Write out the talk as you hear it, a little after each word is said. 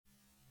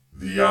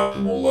the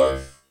optimal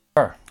life.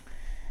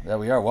 There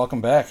we are.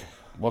 Welcome back.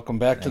 Welcome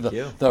back Thank to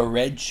you. the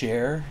red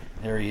chair.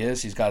 There he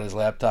is. He's got his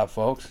laptop,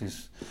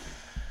 folks.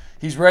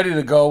 He's ready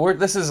to go.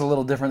 This is a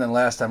little different than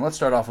last time. Let's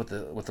start off with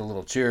the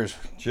little cheers.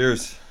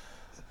 Cheers.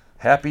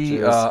 Happy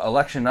Cheers.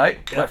 election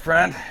night, my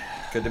friend.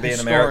 Good to be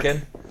Historic. an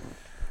American.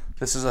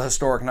 This is a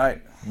historic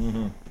night.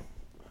 Mm-hmm.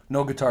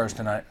 No guitars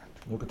tonight.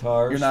 No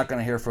guitars. You're not going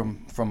to hear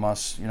from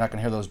us. You're not going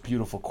to hear those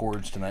beautiful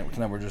chords tonight.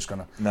 Tonight we're just going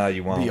to No,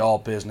 you won't. be all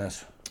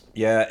business.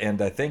 Yeah, and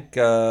I think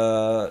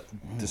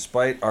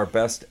despite our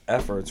best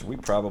efforts, we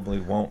probably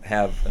won't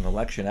have an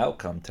election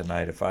outcome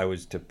tonight if I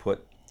was to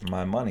put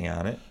my money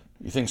on it.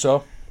 You think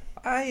so?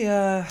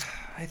 I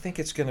think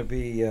it's going to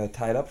be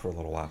tied up for a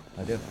little while.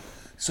 I do.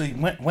 So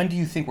when do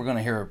you think we're going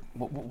to hear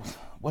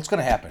what's going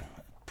to happen?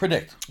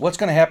 Predict what's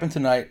going to happen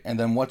tonight, and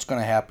then what's going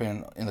to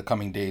happen in the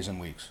coming days and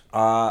weeks.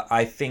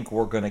 I think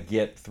we're going to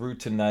get through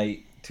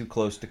tonight too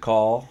close to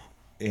call,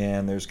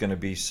 and there's going to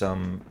be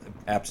some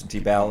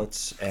absentee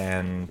ballots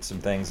and some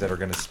things that are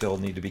going to still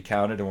need to be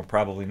counted, and we're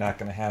probably not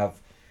going to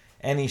have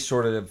any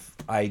sort of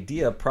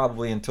idea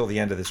probably until the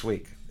end of this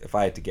week, if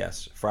I had to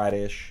guess,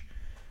 Friday-ish.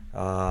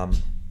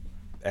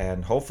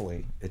 And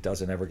hopefully it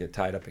doesn't ever get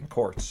tied up in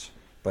courts,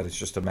 but it's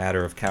just a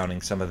matter of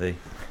counting some of the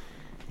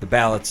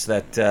ballots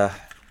that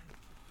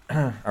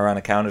are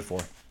unaccounted for.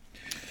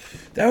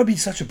 That would be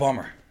such a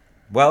bummer.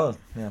 Well,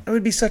 yeah. It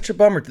would be such a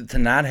bummer to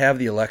not have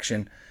the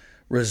election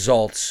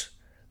results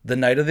the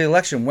night of the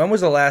election. When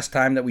was the last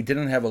time that we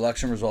didn't have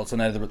election results the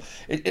night of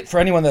the for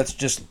anyone that's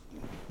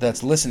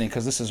listening,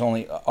 because this is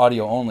only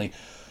audio only,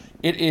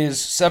 it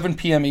is 7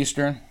 p.m.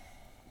 Eastern,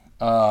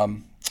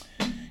 and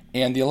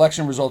the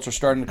election results are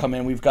starting to come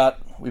in. We've got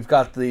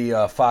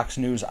the Fox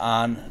News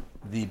on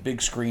the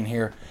big screen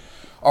here.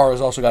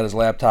 Ara's also got his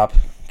laptop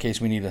in case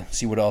we need to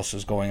see what else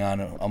is going on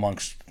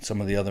amongst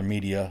some of the other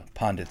media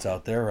pundits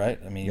out there, right?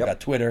 I mean, you've got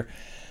Twitter,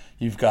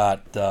 you've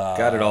got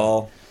got it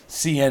all.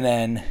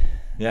 CNN.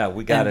 Yeah,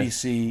 we got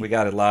NBC. it. We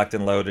got it locked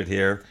and loaded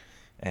here,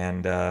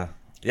 and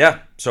yeah.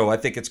 So I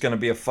think it's going to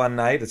be a fun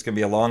night. It's going to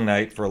be a long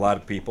night for a lot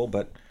of people,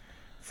 but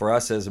for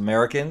us as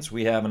Americans,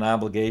 we have an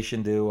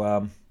obligation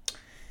to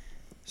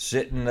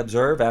sit and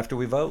observe after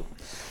we vote.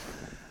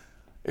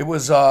 It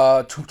was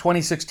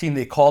 2016.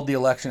 They called the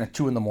election at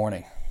 2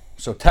 a.m.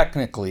 So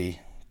technically,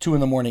 2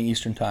 a.m.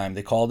 Eastern time,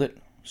 they called it.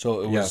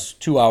 So it was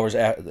 2 hours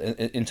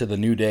into the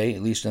new day,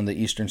 at least on the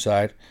eastern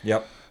side.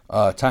 Yep.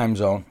 Time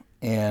zone,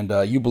 and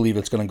you believe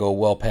it's going to go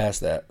well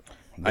past that.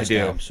 I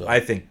do. Time, so. I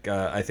think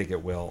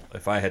it will.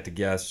 If I had to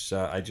guess,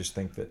 I just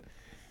think that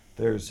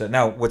there's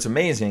now. What's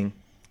amazing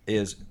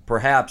is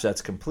perhaps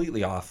that's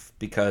completely off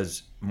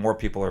because more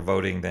people are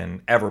voting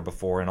than ever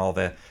before, and all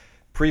the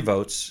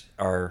pre-votes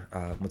are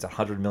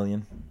 100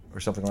 million or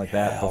something like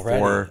that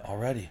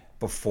already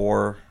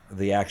before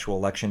the actual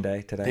election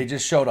day today. They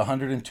just showed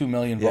 102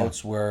 million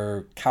votes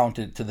were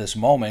counted to this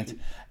moment,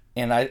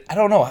 and I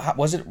don't know,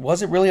 was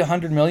it really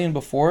 100 million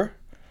before?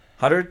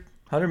 100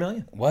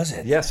 million? Was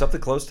it? Yeah,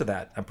 something close to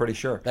that. I'm pretty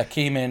sure that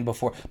came in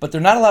before, but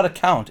they're not allowed to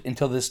count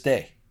until this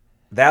day.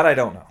 That I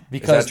don't know.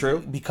 Because, is that true?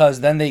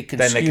 Because then they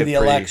could skew the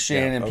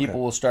election, and okay.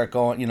 people will start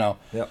going.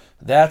 Yep.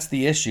 That's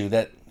the issue.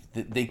 That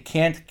they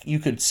can't. You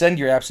could send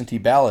your absentee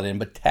ballot in,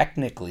 but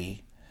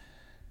technically,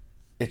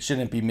 it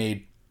shouldn't be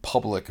made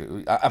public.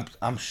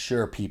 I'm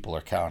sure people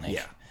are counting.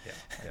 Yeah.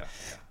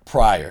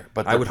 Prior,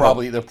 but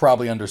they're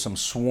probably under some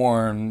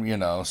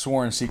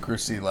sworn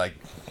secrecy. Like,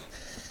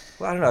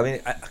 well, I don't know. I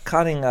mean,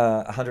 counting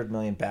 100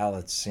 million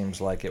ballots seems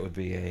like it would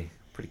be a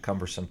pretty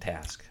cumbersome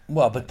task.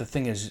 Well, but the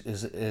thing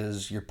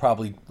is you're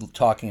probably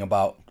talking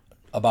about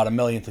 1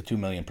 million to 2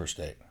 million per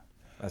state.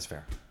 That's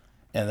fair.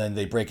 And then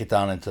they break it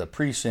down into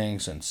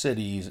precincts and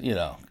cities,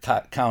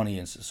 county,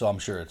 and so I'm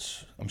sure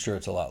it's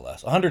a lot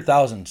less.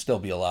 100,000 would still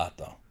be a lot,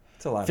 though.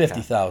 It's a lot.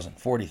 50,000,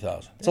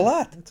 40,000. It's a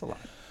lot. It's a lot.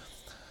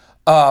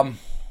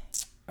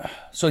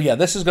 So yeah,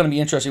 this is going to be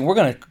interesting. We're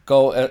going to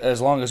go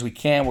as long as we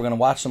can. We're going to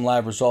watch some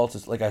live results.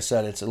 It's, like I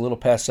said, it's a little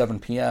past 7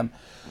 p.m.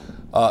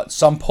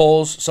 Some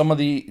polls, some of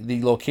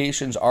the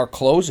locations are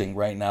closing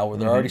right now, where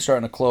they're already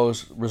starting to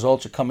close.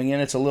 Results are coming in.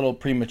 It's a little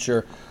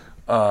premature,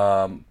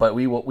 but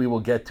we will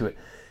get to it.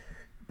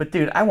 But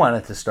dude, I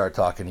wanted to start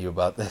talking to you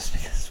about this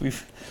because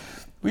we've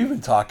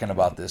been talking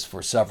about this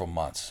for several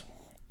months,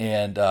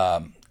 and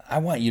I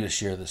want you to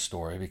share this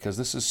story because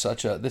this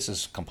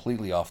is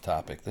completely off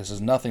topic. This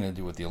has nothing to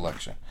do with the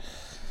election.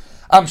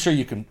 I'm sure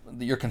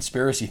your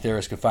conspiracy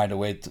theorists could find a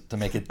way to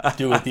make it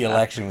do with the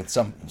election with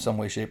some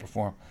way, shape, or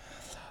form.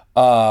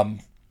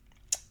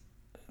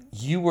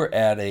 You were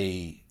at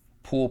a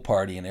pool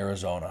party in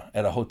Arizona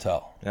at a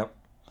hotel. Yep.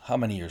 How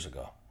many years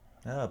ago?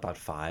 About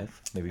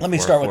 5, maybe. Let me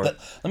start with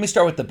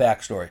the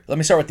backstory. Let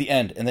me start with the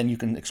end, and then you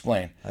can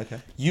explain.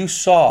 Okay. You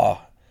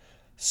saw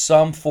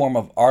some form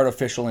of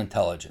artificial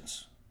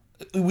intelligence.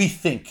 We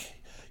think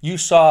you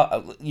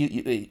saw.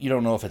 You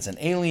don't know if it's an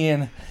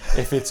alien,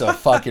 if it's a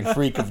fucking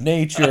freak of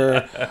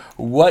nature,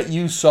 what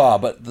you saw.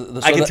 But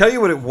I can tell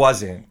you what it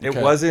wasn't. It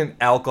Okay. wasn't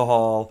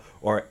alcohol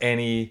or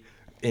any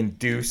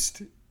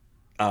induced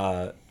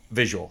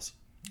visuals.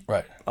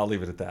 Right. I'll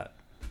leave it at that.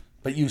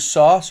 But you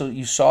saw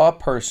a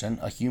person,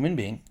 a human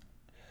being,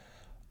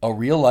 a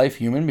real life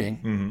human being.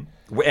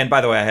 Mm-hmm. And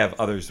by the way, I have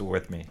others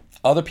with me.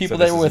 Other people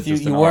that were with you.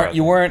 You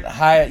weren't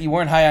high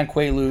on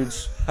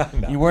Quaaludes.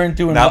 No, you weren't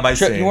doing.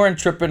 You weren't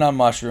tripping on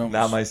mushrooms.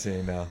 Not my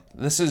scene. No.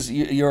 This is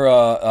you're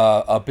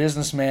a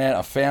businessman,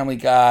 a family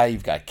guy.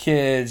 You've got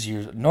kids.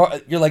 You're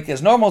like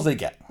as normal as they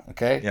get.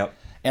 Okay. Yep.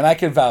 And I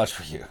can vouch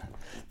for you.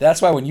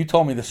 That's why when you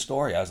told me the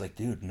story, I was like,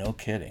 dude, no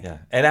kidding. Yeah.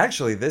 And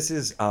actually, this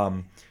is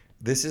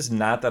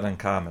not that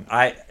uncommon.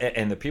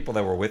 And the people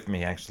that were with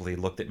me actually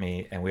looked at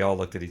me, and we all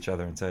looked at each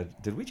other and said,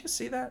 "Did we just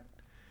see that?"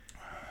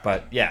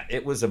 But yeah,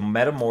 it was a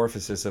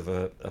metamorphosis of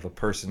a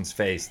person's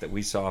face that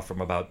we saw from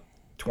about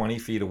 20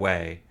 feet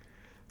away,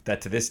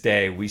 that to this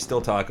day we still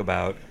talk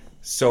about,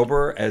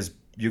 sober as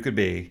you could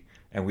be,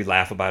 and we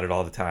laugh about it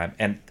all the time.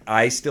 And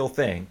I still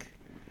think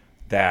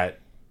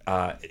that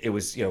it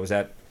was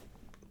at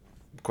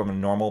a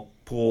normal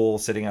pool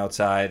sitting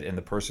outside, and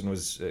the person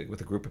was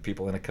with a group of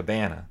people in a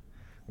cabana.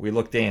 We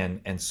looked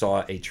in and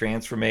saw a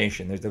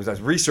transformation. I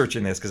was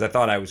researching this because I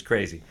thought I was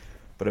crazy,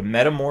 but a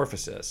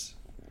metamorphosis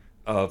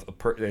of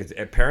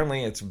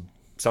apparently it's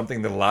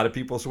something that a lot of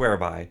people swear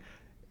by.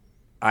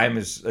 I'm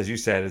as you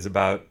said, is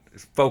about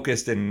as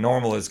focused and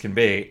normal as can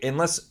be. And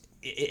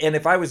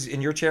if I was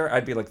in your chair,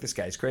 I'd be like, this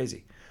guy's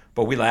crazy.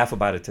 But we laugh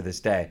about it to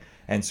this day,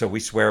 and so we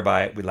swear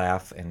by it. We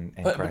laugh and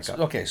crack up.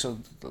 Okay, so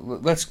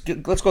let's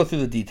go through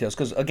the details,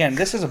 because again,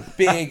 this is a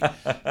big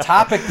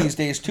topic these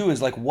days too.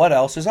 Is like, what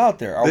else is out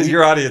there?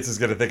 Your audience is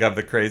going to think I'm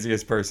the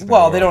craasiest person.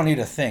 Well, they don't need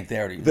to think. They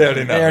already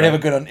know, have a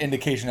good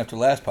indication after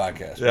the last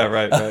podcast. Yeah,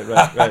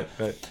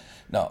 right.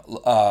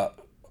 No,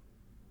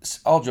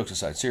 all jokes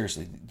aside,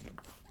 seriously,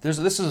 this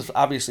is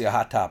obviously a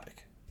hot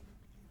topic.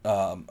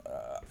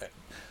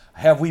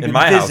 Have we been in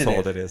my visited?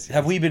 household? It is. Yes.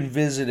 Have we been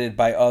visited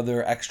by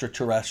other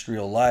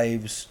extraterrestrial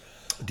lives?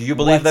 Do you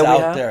believe that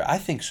we have? There? I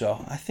think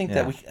so. I think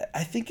that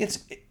I think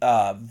it's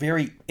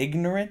very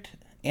ignorant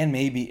and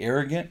maybe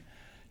arrogant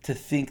to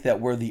think that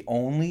we're the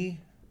only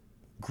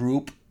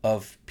group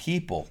of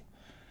people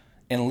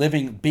and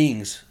living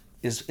beings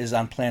is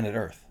on planet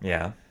Earth.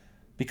 Yeah.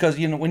 Because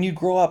when you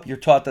grow up, you're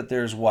taught that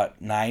there's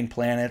 9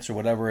 planets or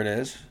whatever it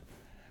is,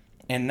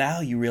 and now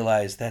you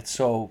realize that's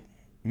so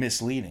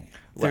misleading.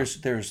 Right.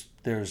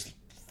 There's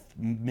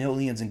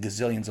millions and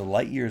gazillions of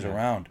light years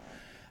around.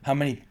 How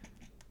many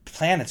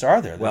planets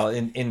are there? Well,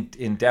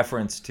 in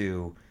deference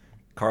to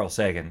Carl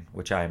Sagan,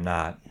 which I am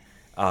not,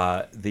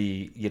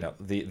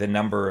 the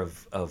number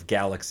of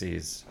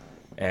galaxies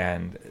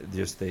and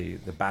just the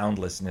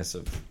boundlessness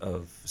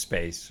of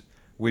space,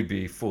 we'd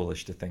be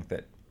foolish to think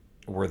that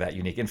we're that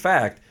unique. In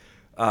fact,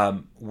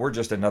 we're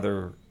just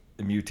another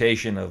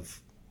mutation of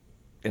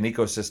an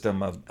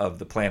ecosystem of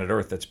the planet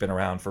Earth that's been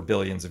around for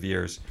billions of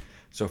years.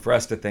 So for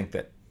us to think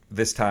that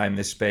this time,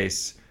 this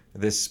space,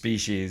 this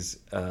species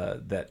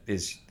that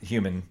is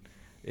human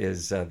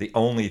is the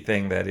only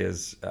thing that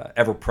is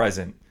ever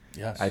present,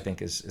 yes, I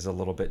think is a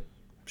little bit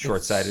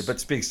short-sighted,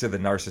 but speaks to the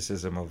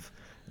narcissism of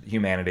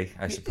humanity,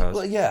 I suppose.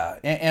 Well, yeah,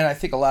 and I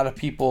think a lot of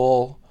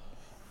people,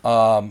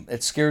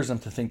 it scares them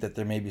to think that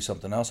there may be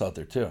something else out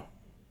there too.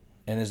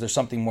 And is there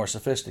something more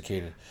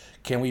sophisticated?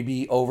 Can we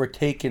be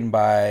overtaken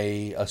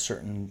by a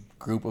certain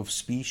group of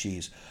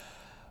species?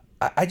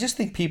 I just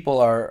think people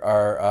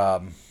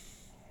are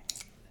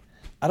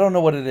I don't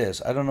know what it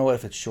is. I don't know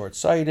if it's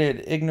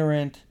short-sighted,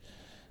 ignorant,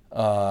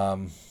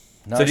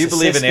 So do you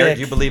believe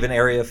in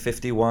Area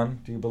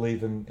 51? Do you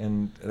believe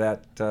in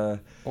that?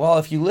 Well,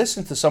 if you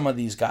listen to some of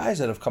these guys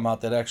that have come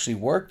out that actually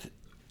worked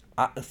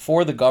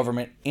for the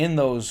government in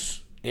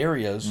those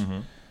areas,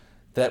 mm-hmm,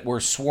 that were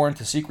sworn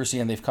to secrecy,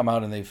 and they've come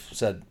out and they've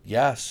said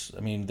yes.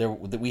 I mean,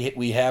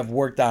 we have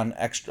worked on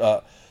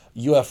extra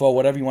UFO,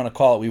 whatever you want to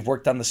call it. We've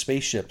worked on the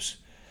spaceships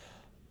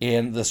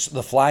and the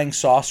flying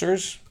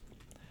saucers.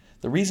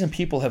 The reason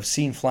people have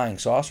seen flying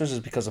saucers is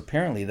because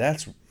apparently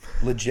that's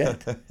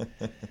legit.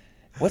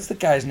 What's the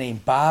guy's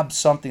name? Bob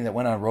something that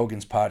went on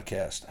Rogan's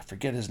podcast. I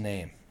forget his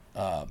name.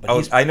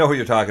 But I know who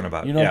you're talking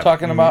about. You know what I'm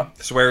talking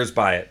about? Swears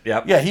by it.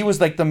 Yep. Yeah, he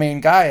was like the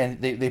main guy,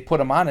 and they put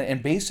him on it.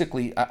 And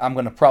basically, I'm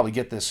going to probably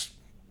get this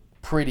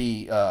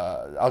pretty.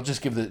 I'll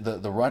just give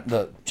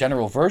the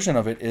general version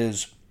of it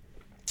is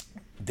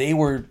they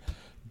were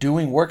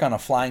doing work on a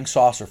flying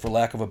saucer, for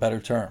lack of a better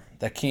term,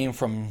 that came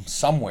from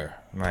somewhere.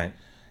 Right.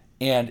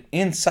 And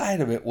inside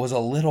of it was a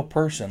little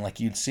person, like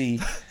you'd see,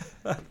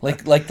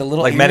 like the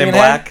little like alien Men in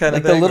Black head, kind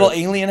like of thing, the little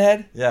alien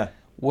head. Yeah.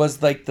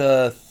 Was like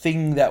the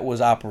thing that was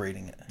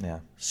operating it. Yeah.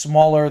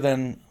 Smaller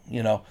than,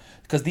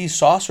 because these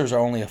saucers are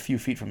only a few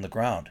feet from the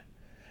ground,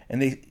 and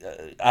they,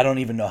 I don't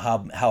even know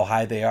how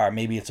high they are.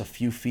 Maybe it's a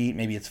few feet,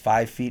 maybe it's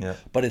 5 feet, yeah,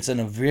 but it's in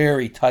a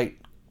very tight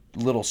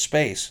little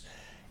space,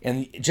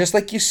 and just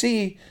like you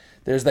see,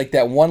 there's like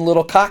that one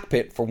little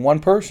cockpit for one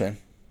person,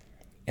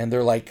 and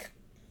they're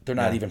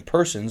not even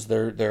persons.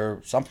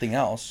 They're something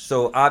else.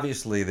 So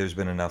obviously, there's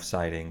been enough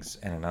sightings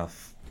and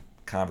enough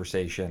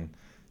conversation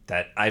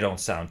that I don't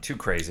sound too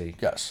crazy.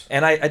 Yes.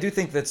 And I do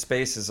think that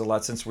space is a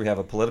lot, since we have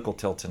a political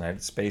tilt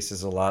tonight, space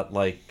is a lot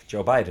like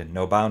Joe Biden,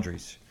 no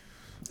boundaries.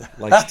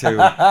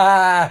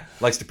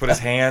 likes to put his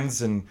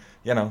hands and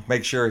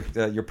make sure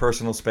your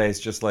personal space,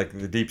 just like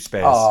the deep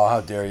space. Oh,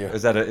 how dare you!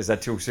 Is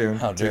that too soon?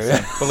 How dare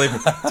you? Believe me,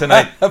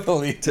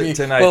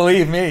 tonight.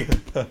 Believe me.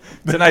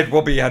 Tonight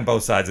we'll be on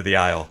both sides of the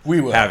aisle.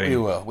 We will. Having We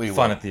will.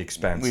 fun at the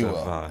expense. We will.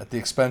 At the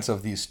expense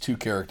of these two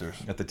characters.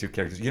 At the two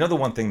characters. You know, the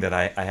one thing that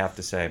I have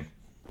to say,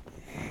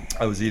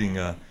 I was eating.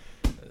 I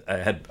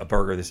had a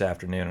burger this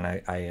afternoon, and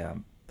I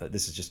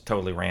this is just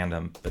totally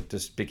random, but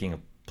just speaking of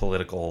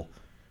political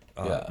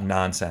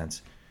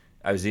nonsense.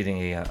 I was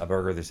eating a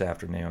burger this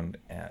afternoon.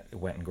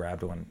 Went and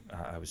grabbed one.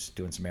 I was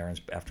doing some errands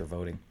after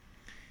voting,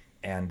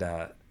 and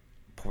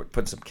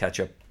put some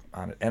ketchup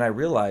on it. And I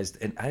realized,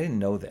 and I didn't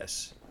know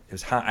this. It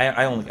was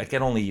I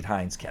can only eat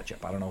Heinz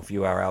ketchup. I don't know if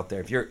you are out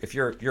there. If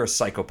you're a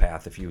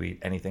psychopath if you eat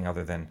anything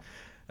other than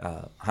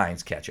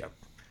Heinz ketchup.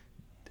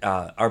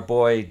 Our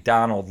boy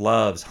Donald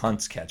loves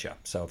Hunt's ketchup.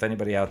 So if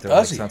anybody out there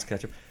likes Hunt's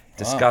ketchup,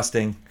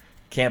 disgusting.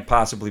 Can't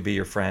possibly be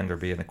your friend or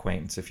be an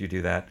acquaintance if you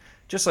do that.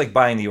 Just like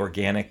buying the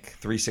organic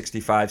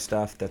 365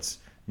 stuff, that's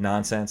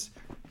nonsense.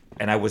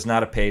 And I was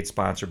not a paid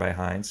sponsor by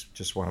Heinz.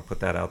 Just want to put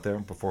that out there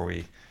before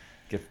we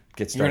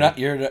get started.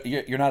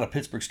 You're not a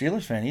Pittsburgh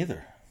Steelers fan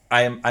either.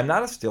 I'm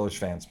not a Steelers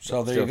fan.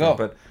 So there you go.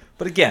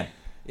 But again,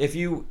 if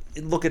you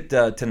look at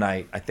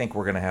tonight, I think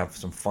we're going to have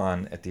some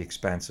fun at the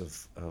expense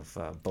of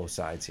both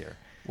sides here.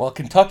 Well,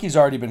 Kentucky's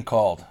already been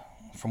called,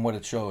 from what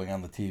it's showing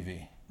on the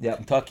TV. Yep.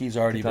 Kentucky's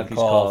already been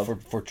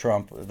called for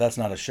Trump. That's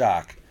not a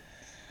shock.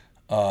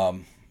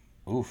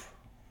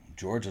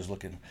 Georgia's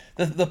looking.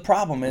 The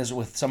problem is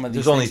with some of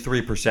these. There's only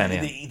 3%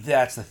 in.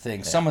 That's the thing.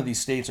 Yeah. Some of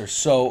these states are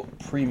so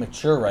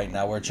premature right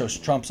now, where it shows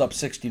Trump's up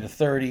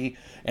 60-30,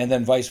 and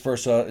then vice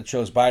versa, it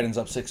shows Biden's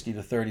up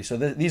 60-30. So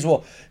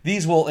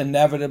these will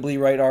inevitably,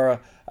 right,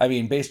 Ara? I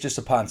mean, based just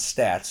upon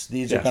stats,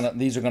 these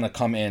are gonna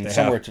come in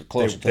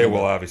closer to. They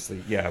will obviously,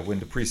 when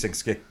the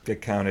precincts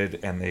get counted,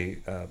 and they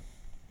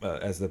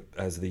as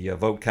the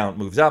vote count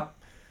moves up,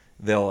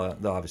 they'll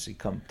obviously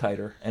come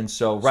tighter. And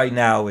so right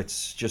now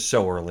it's just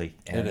so early.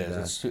 And, it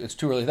is. It's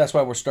too early. That's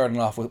why we're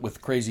starting off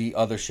with crazy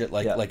other shit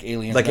like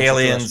aliens. Like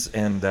aliens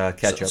and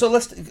ketchup. So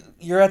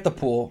you're at the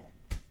pool,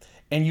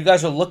 and you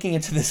guys are looking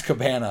into this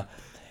cabana,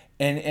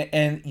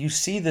 and you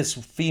see this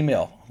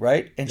female,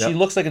 right? And she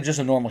looks like just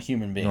a normal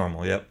human being.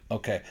 Normal, yep.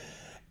 Okay.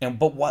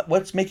 But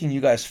what's making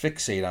you guys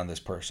fixate on this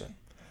person?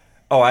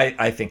 Oh,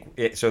 I think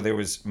so. There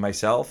was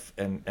myself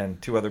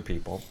and two other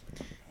people,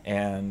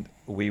 and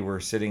we were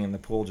sitting in the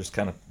pool just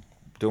kind of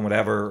doing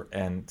whatever,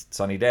 and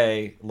sunny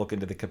day, look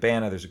into the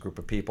cabana, there's a group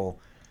of people,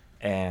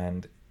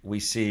 and we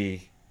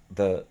see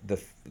the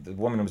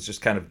woman was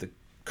just kind of, the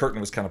curtain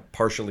was kind of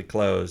partially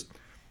closed.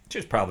 She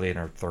was probably in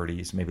her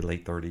 30s, maybe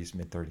late 30s,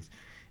 mid 30s,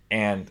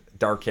 and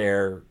dark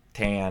hair,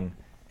 tan,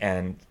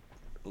 and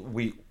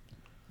we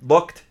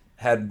looked,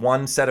 had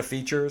one set of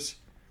features.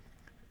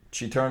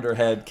 She turned her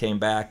head, came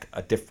back,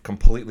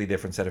 completely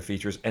different set of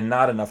features, and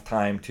not enough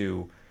time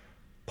to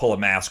pull a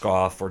mask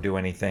off or do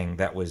anything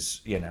that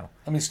was, Let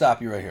me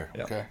stop you right here,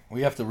 okay?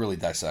 We have to really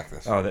dissect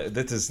this. Oh,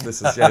 this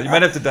is you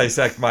might have to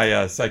dissect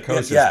my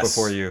psychosis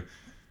before you.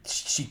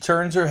 She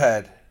turns her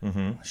head.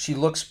 Mm-hmm. She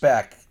looks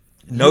back.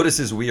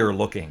 Notices we are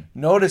looking.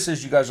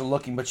 Notices you guys are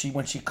looking, but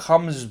when she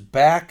comes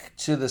back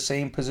to the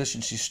same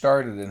position she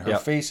started in, her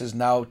face has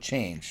now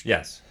changed.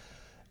 Yes.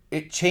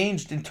 It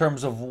changed in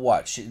terms of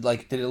what?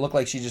 Did it look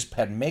like she just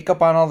had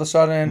makeup on all of a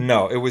sudden?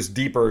 No, it was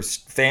deeper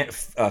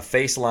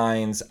face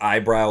lines,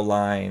 eyebrow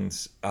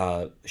lines,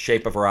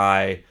 shape of her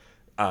eye,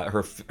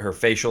 her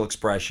facial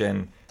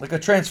expression. Like a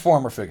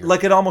transformer figure.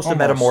 Like almost a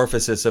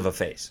metamorphosis of a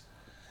face.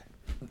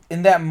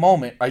 In that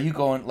moment, are you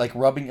going, like,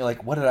 rubbing,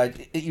 like, what did I...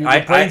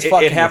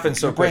 It happened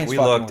so quick. We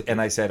looked, and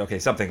I said, okay,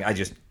 something, I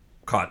just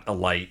caught a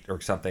light or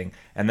something.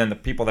 And then the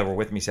people that were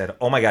with me said,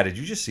 oh my God, did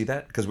you just see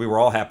that? Because we were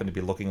all happened to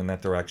be looking in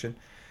that direction.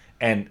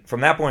 And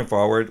from that point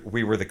forward,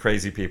 we were the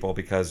crazy people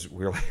because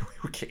we were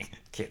like, we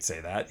can't say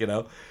that,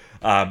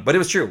 But it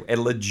was true,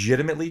 and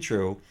legitimately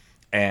true.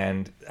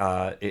 And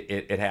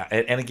it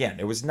happened. And again,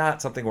 it was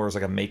not something where it was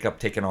like a makeup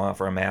taken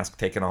off or a mask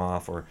taken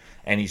off or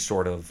any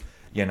sort of,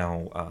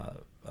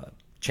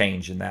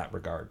 change in that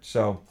regard.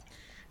 So,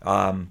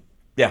 and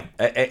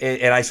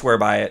I swear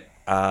by it.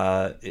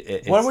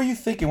 What were you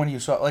thinking when you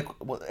saw,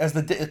 because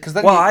then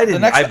the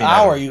next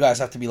hour you guys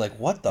have to be like,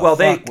 what the fuck was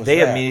that?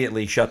 They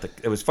immediately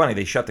it was funny,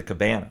 they shut the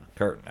cabana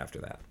curtain after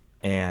that,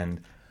 and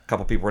a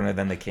couple people were in there,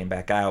 then they came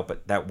back out,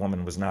 but that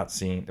woman was not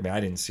seen. I mean, I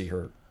didn't see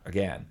her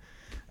again.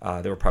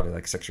 There were probably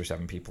like 6 or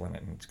 7 people in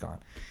it, and it's gone.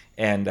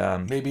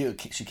 And maybe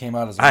she came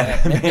out as a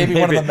man. Maybe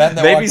one of the men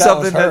that walked out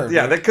was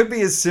her. That could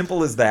be as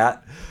simple as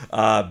that.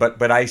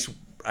 But I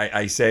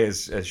say,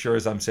 as sure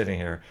as I'm sitting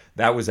here,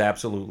 that was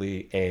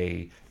absolutely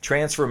a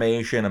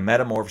transformation, a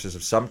metamorphosis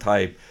of some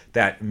type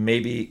that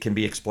maybe can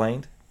be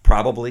explained,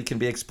 probably can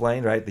be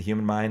explained, right? The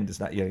human mind is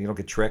not, you don't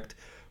get tricked.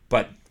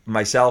 But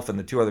myself and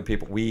the 2 other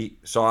people, we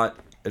saw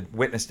it,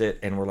 witnessed it,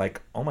 and we're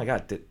like, oh my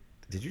God,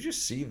 did you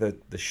just see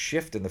the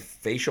shift in the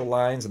facial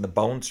lines and the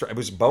bone structure? It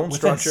was bone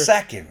structure. Within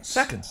seconds.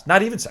 Seconds,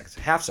 not even seconds,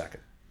 half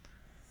second.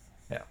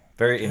 Yeah,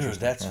 Very Dude,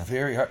 interesting. that's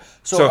very hard.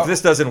 So if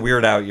this doesn't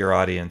weird out your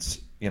audience,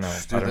 I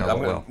don't know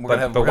what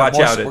will. But watch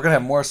out. We're gonna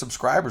have more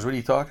subscribers. What are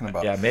you talking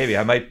about? Yeah, maybe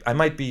I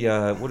might be.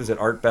 What is it?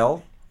 Art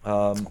Bell.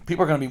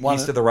 People are going to be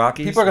east of the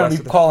Rockies. People are going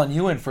to be calling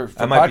you in for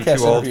I might podcast be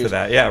too old interviews. for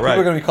that. Yeah, right.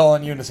 People are going to be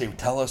calling you in to say,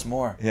 "Tell us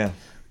more." Yeah.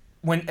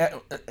 When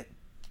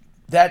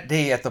that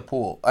day at the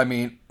pool, I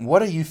mean,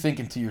 what are you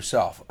thinking to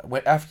yourself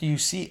after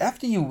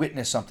you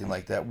witness something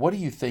like that? What are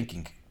you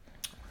thinking?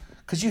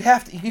 Because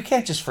you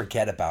can't just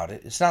forget about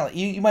it. It's not like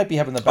you might be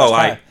having the best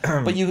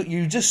time, but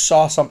you just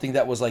saw something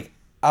that was like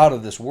out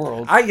of this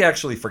world. I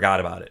actually forgot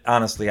about it.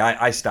 Honestly,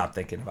 I stopped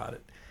thinking about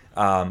it.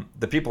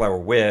 The people I were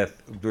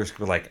with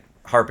were like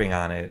harping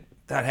on it.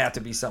 That had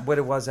to be something. What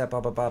it was that? Blah,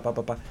 blah, blah, blah,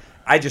 blah, blah.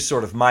 I just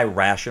sort of, my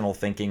rational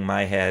thinking,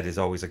 my head is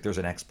always like, there's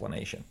an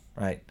explanation,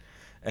 right?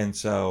 And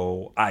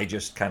so I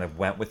just kind of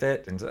went with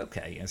it and said,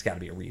 okay, it's got to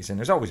be a reason.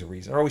 There's always a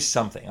reason. There's always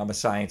something. I'm a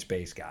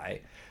science-based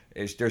guy.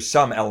 There's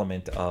some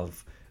element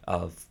of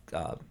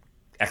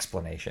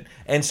explanation.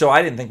 And so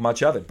I didn't think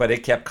much of it, but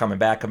it kept coming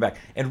back.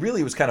 And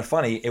really, it was kind of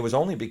funny. It was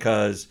only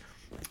because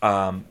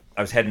I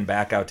was heading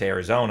back out to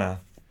Arizona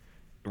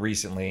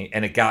recently,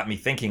 and it got me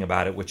thinking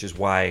about it, which is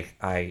why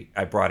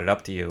I brought it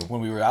up to you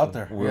when we were out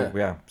there.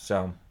 Yeah.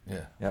 So.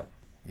 Yeah. Yep.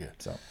 Yeah.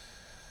 So.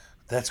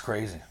 That's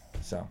crazy.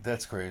 So.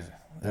 That's crazy.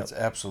 That's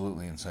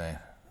absolutely insane.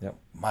 Yep.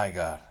 My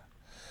God.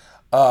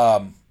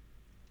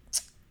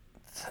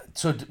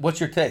 So what's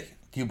your take?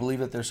 Do you believe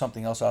that there's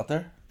something else out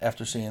there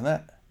after seeing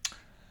that?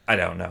 I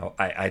don't know.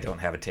 I don't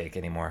have a take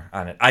anymore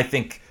on it. I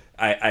think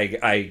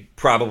I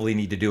probably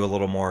need to do a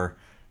little more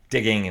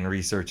digging and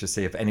research to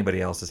see if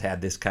anybody else has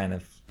had this kind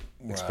of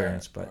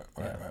experience. Right.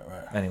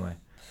 Anyway,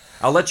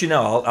 I'll let you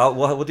know.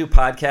 We'll do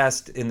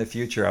podcast in the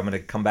future. I'm going to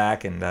come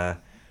back and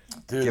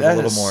give a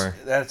little more.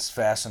 That's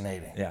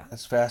fascinating. Yeah,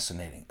 that's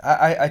fascinating.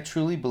 I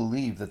truly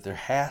believe that there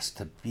has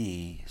to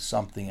be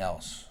something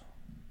else.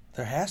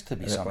 There has to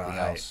be something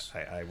else.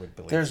 I would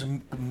believe. There's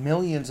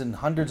millions and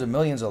hundreds of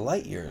millions of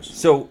light years.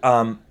 So,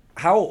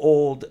 how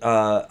old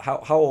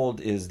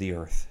is the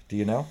Earth? Do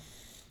you know?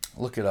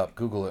 Look it up.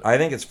 Google it. I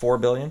think it's 4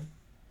 billion.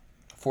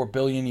 4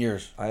 billion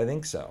years. I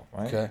think so.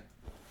 Right. Okay.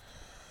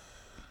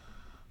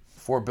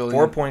 4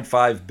 billion.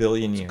 4.5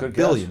 billion years. Good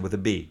billion guess. With a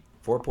B.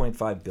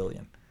 4.5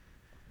 billion.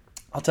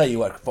 I'll tell you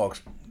what,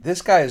 folks.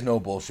 This guy is no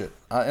bullshit,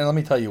 and let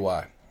me tell you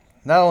why.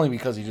 Not only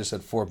because he just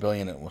said 4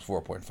 billion, it was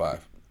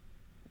 4.5.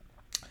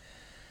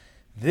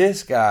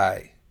 This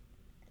guy,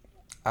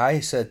 I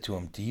said to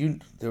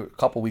him, a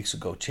couple weeks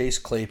ago, Chase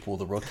Claypool,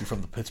 the rookie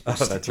from the Pittsburgh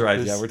Steelers. Oh, that's right.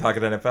 Yeah, we're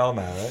talking NFL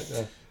now, right?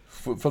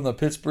 Yeah. From the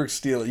Pittsburgh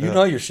Steelers. You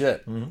know your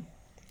shit. Mm-hmm.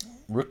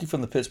 Rookie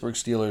from the Pittsburgh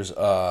Steelers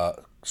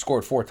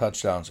scored 4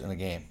 touchdowns in a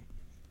game.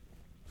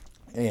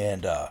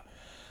 And I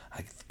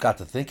got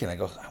to thinking, I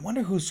go, I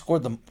wonder who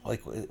scored them.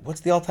 Like,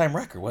 what's the all-time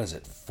record? What is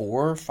it,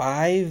 4 or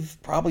 5?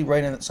 Probably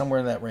right in somewhere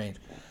in that range.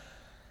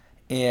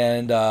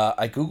 And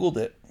I Googled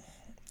it,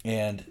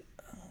 and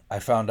I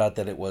found out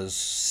that it was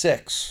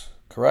 6,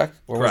 correct?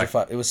 Or correct.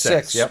 Was it 5? It was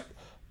 6 Yep.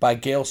 by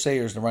Gale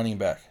Sayers, the running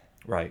back.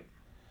 Right.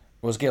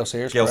 Was Gale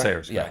Sayers? Gale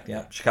correct? Sayers.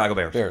 Yeah. Chicago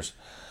Bears.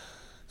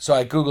 So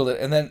I Googled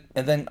it, and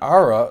then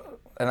Ara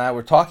and I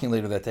were talking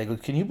later that day. I go,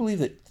 can you believe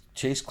that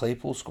Chase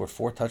Claypool scored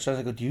 4 touchdowns?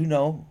 I go, do you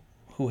know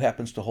who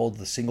happens to hold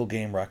the single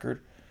game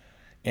record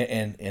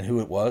and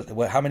who it was?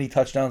 How many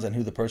touchdowns and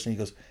who the person? He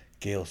goes,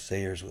 Gale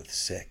Sayers with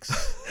 6.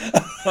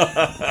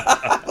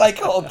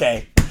 Like,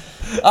 okay.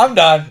 I'm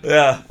done.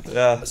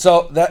 Yeah.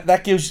 So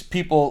that gives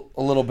people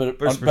a little bit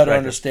better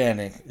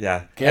understanding.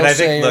 Yeah. Gale and I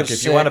think, Sayers, look,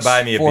 if you want to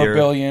buy me a 4 beer, 4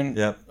 billion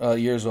yep.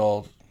 Years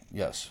old,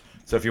 yes.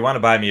 So if you want to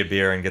buy me a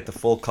beer and get the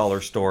full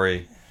color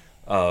story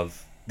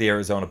of the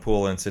Arizona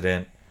pool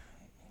incident,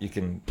 we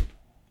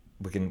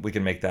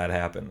can make that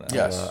happen.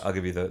 Yes. I'll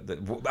give you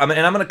and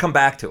I'm going to come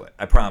back to it.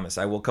 I promise.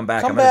 I will come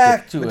back. I'm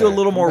going to do a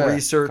little more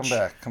research.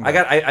 Come back.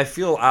 I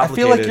feel obligated. I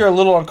feel like you're a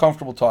little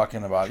uncomfortable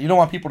talking about it. You don't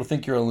want people to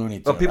think you're a loony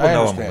tune. Well, people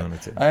know I'm a loony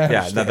tune.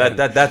 Yeah, no,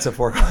 that's a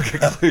foregone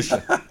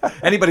conclusion.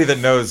 Anybody that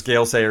knows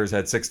Gale Sayers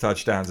had 6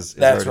 touchdowns is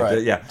that's already,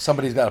 right. Yeah,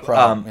 somebody's got a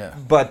problem. Yeah.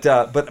 But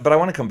I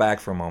want to come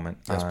back for a moment.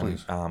 Yes,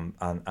 please. On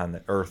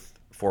the Earth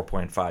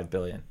 4.5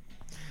 billion.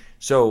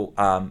 So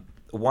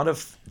one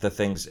of the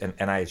things,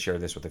 and I had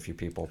shared this with a few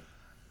people.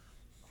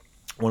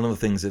 One of the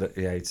things that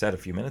I had said a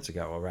few minutes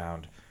ago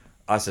around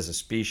us as a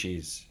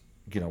species,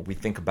 we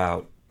think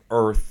about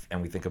Earth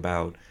and we think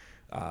about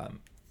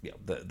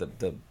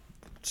the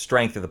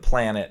strength of the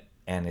planet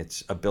and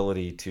its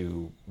ability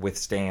to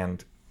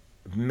withstand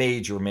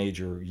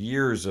major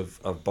years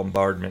of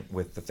bombardment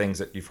with the things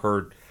that you've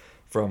heard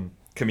from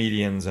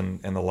comedians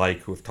and the like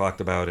who have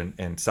talked about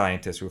and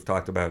scientists who have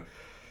talked about,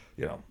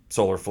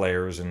 solar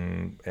flares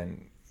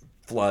and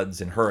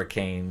floods and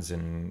hurricanes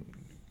and,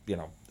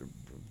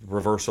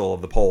 reversal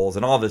of the poles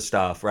and all this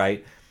stuff,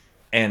 right?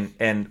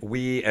 And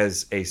we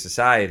as a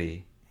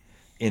society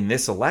in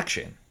this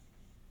election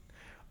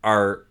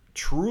are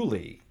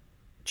truly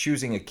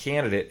choosing a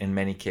candidate in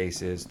many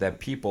cases that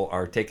people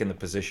are taking the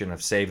position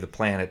of save the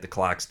planet, the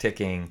clock's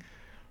ticking,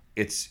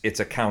 it's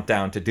a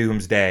countdown to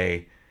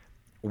doomsday,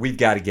 we've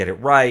got to get it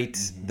right,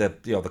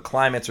 the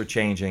climates are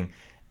changing,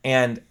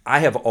 And I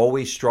have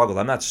always struggled.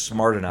 I'm not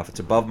smart enough.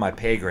 It's above my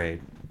pay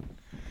grade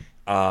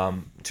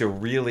to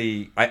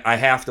really. I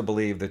have to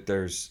believe that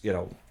there's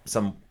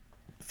some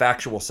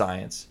factual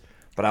science,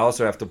 but I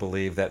also have to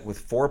believe that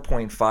with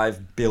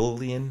 4.5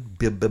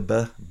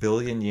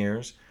 billion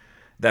years,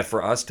 that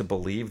for us to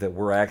believe that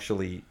we're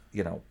actually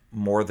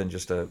more than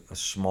just a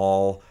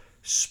small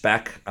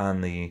speck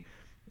on the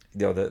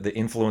the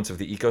influence of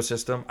the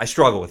ecosystem, I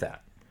struggle with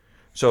that.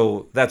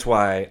 So that's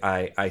why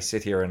I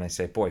sit here and I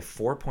say, boy,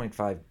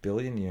 4.5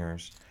 billion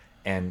years,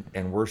 and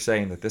we're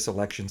saying that this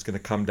election's going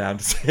to come down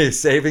to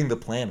saving the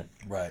planet.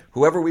 Right.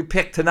 Whoever we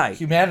pick tonight.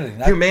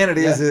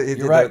 Humanity. Is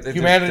you're right.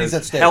 Humanity's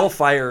at stake.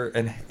 Hellfire,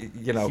 and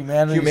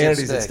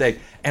humanity's at stake.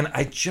 And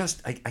I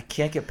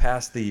can't get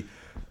past the.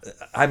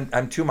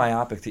 I'm too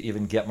myopic to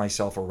even get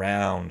myself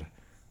around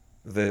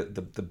the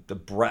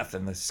breadth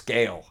and the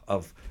scale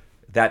of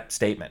that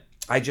statement.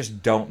 I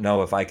just don't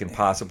know if I can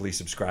possibly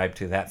subscribe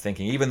to that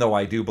thinking, even though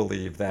I do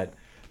believe that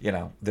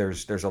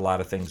there's a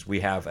lot of things we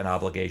have an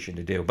obligation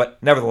to do.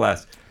 But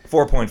nevertheless,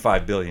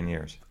 4.5 billion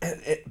years. But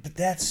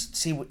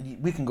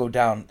we can go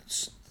down.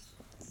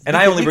 And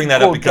I only bring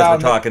that up because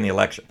we're talking the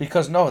election.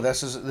 Because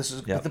this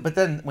is. Yeah. But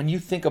then when you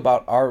think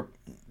about our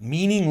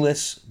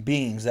meaningless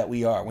beings that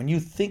we are, when you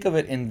think of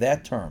it in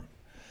that term,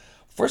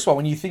 first of all,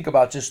 when you think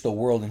about just the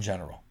world in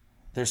general,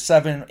 there's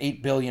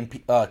 7-8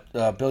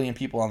 billion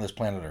people on this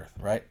planet Earth,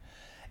 right?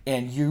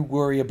 And you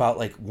worry about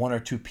like one or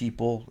two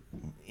people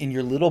in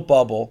your little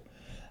bubble,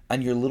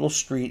 on your little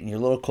street, in your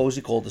little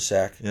cozy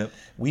cul-de-sac. Yep.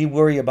 We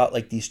worry about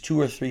like these 2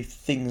 or 3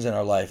 things in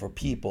our life, or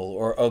people,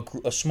 or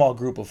a small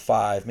group of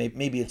 5.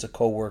 Maybe it's a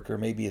coworker,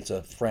 maybe it's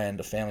a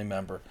friend, a family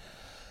member.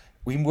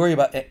 We worry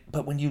about it,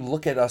 but when you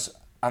look at us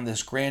on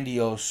this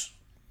grandiose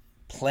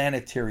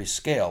planetary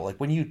scale, like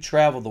when you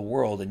travel the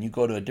world and you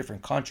go to a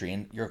different country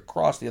and you're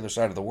across the other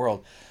side of the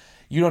world,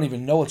 you don't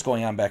even know what's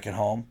going on back at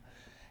home.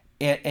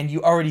 And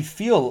you already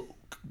feel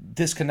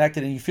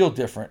disconnected and you feel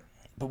different.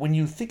 But when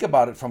you think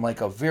about it from like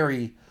a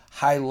very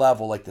high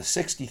level, like the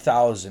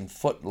 60,000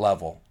 foot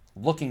level,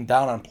 looking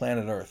down on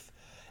planet Earth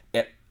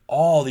at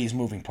all these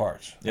moving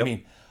parts. Yep. I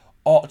mean,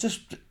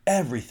 just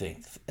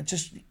everything.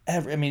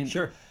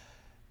 Sure.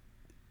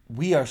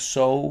 We are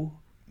so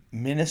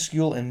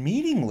minuscule and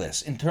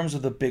meaningless in terms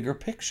of the bigger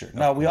picture.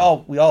 Now, we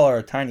all are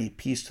a tiny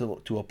piece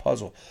to a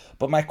puzzle.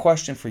 But my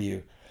question for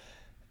you,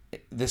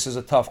 this is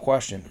a tough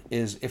question,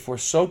 is if we're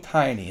so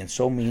tiny and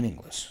so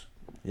meaningless,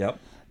 yep,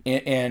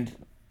 and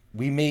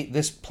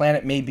this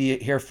planet may be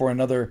here for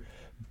another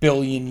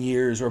billion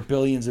years or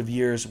billions of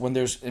years, when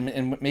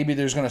and maybe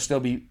there's going to still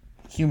be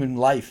human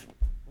life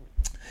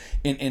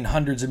in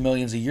hundreds of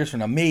millions of years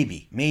from now,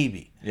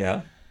 maybe.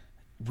 Yeah.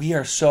 We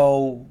are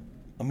so.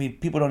 I mean,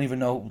 people don't even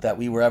know that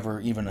we were ever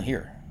even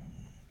here.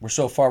 We're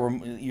so far.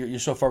 You're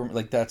so far.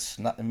 Like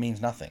it means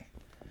nothing.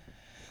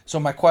 So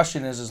my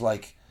question is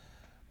like,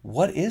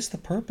 what is the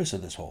purpose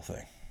of this whole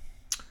thing?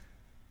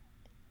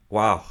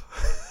 Wow.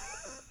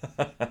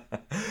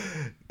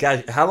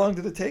 Gosh, how long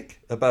did it take?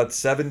 About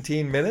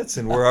 17 minutes,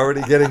 and we're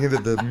already getting into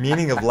the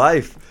meaning of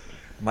life.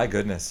 My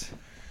goodness.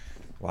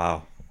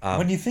 Wow.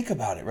 When you think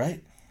about it,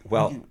 right?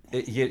 Well,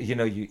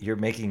 you're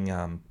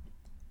making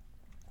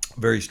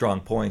very strong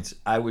points.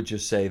 I would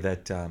just say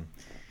that, I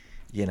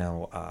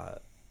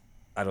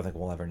don't think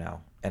we'll ever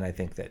know. And I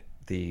think that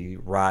the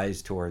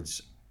rise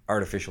towards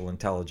artificial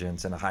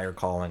intelligence and a higher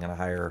calling and a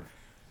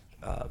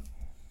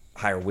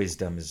higher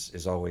wisdom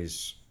is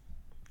always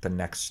the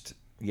next,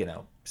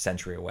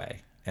 century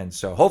away. And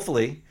so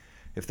hopefully,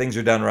 if things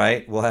are done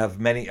right, we'll have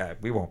many,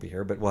 we won't be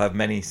here, but we'll have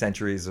many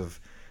centuries of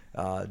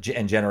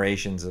and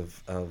generations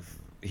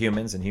of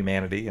humans and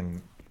humanity.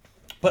 And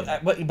But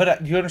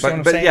you understand what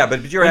I'm saying? Yeah,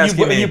 but you're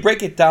asking me. When you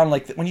break it down,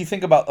 like when you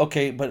think about,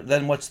 okay, but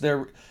then what's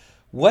this game?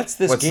 What's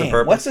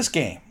this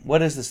game?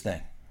 What is this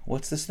thing?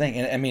 What's this thing?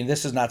 And I mean,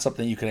 this is not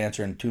something you can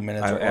answer in 2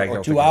 minutes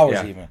or 2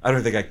 hours even. I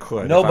don't think I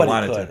could. Nobody if I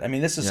wanted could. To. I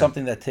mean, this is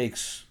something that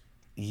takes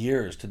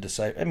years to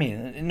decide. I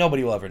mean,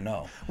 nobody will ever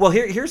know. Well,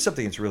 here's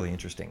something that's really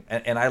interesting,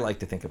 and I like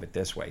to think of it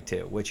this way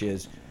too, which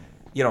is,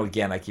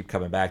 again, I keep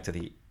coming back to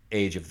the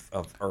age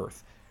of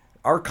Earth.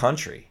 Our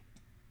country,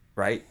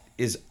 right,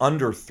 is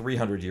under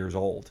 300 years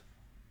old.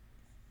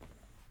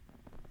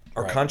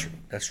 Our country.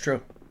 That's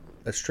true.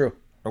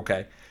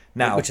 Okay.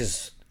 Now, which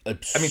is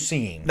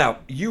obscene. Now,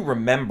 you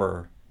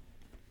remember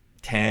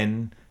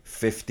 10,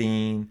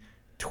 15,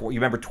 you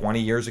remember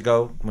 20 years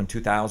ago when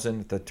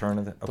 2000, at the turn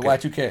of the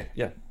Y2K.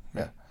 Yeah.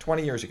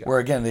 20 years ago. Where,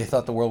 again, they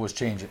thought the world was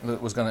changing. It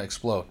was going to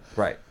explode.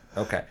 Right.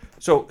 Okay.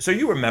 So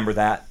you remember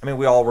that. I mean,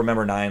 we all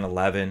remember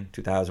 9/11,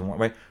 2001,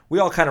 right? We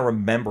all kind of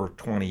remember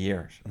 20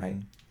 years, right?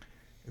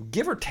 Mm-hmm.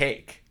 Give or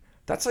take,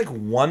 that's like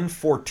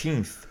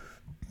 1/14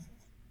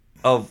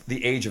 of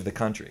the age of the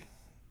country.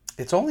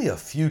 It's only a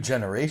few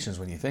generations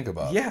when you think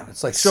about it. Yeah.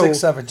 It's like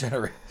 6-7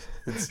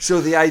 generations. So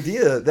the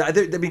idea,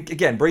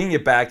 again, bringing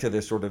it back to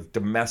this sort of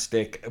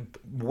domestic,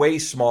 way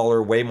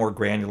smaller, way more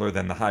granular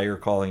than the higher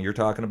calling you're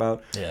talking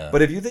about. Yeah.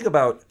 But if you think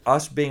about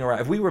us being around,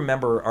 if we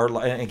remember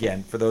and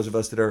again, for those of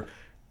us that are,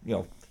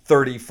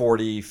 30,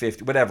 40,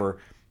 50, whatever,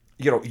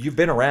 you've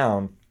been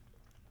around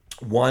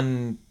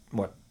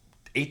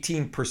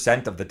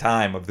 18% of the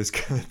time of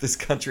this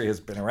country has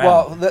been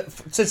around. Well,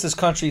 since this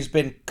country's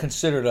been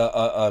considered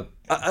a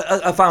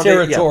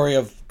territory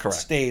of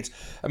states,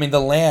 I mean, the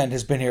land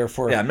has been here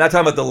for. Yeah, I'm not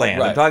talking about the land.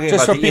 Right. I'm talking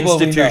Just about for the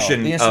people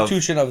institution. The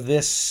institution of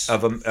this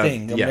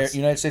thing, yes.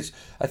 United States.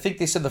 I think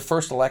they said the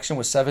first election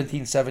was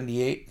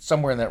 1778,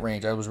 somewhere in that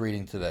range. I was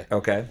reading today.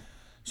 Okay.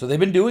 So they've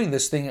been doing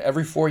this thing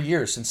every 4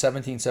 years since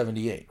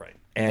 1778. Right.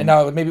 And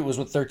now maybe it was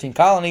with 13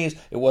 colonies.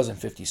 It wasn't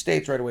 50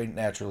 states right away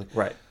naturally.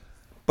 Right.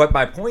 But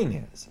my point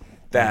is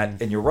that,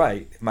 and you're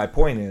right, my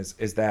point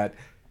is that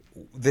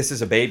this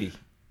is a baby.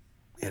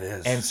 It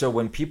is. And so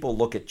when people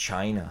look at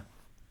China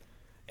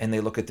and they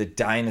look at the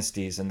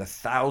dynasties and the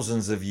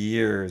thousands of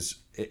years,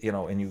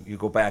 and you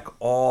go back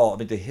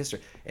to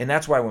history. And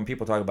that's why when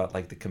people talk about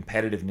like the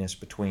competitiveness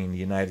between the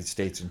United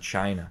States and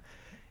China,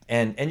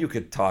 and you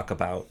could talk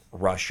about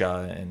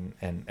Russia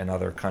and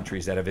other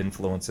countries that have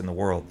influence in the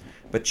world.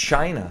 But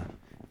China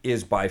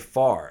is by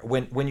far,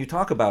 when you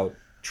talk about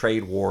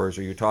trade wars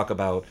or you talk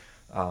about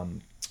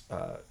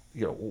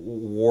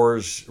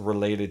wars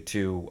related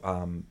to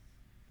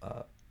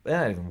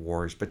not even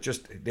wars, but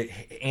just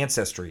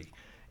ancestry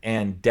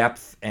and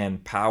depth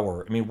and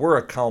power. I mean, we're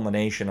a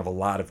culmination of a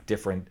lot of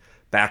different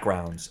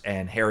backgrounds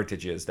and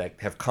heritages that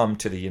have come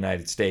to the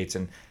United States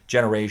and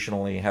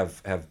generationally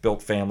have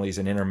built families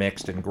and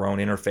intermixed and grown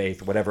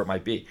interfaith, whatever it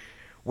might be.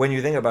 When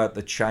you think about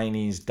the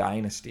Chinese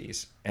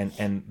dynasties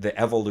and the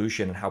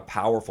evolution and how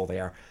powerful they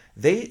are,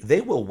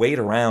 they will wait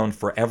around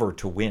forever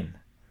to win.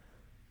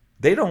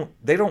 They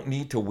don't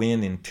need to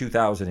win in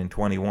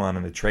 2021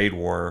 in a trade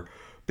war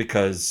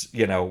because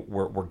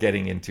we're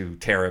getting into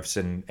tariffs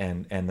and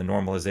the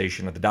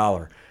normalization of the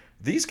dollar.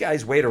 These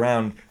guys wait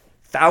around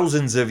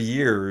thousands of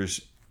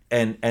years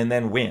and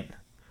then win.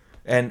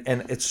 And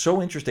it's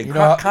so interesting.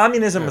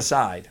 Communism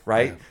aside,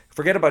 right? Yeah.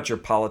 Forget about your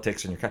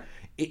politics and your.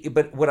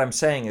 But what I'm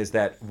saying is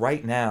that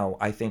right now,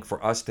 I think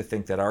for us to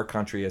think that our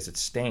country as it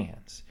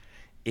stands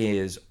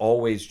is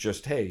always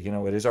just, hey,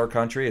 it is our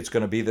country. It's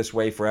going to be this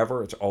way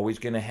forever. It's always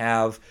going to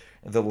have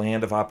the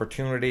land of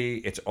opportunity.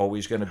 It's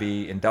always going to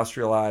be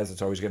industrialized.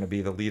 It's always going to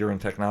be the leader in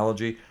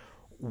technology.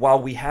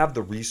 While we have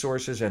the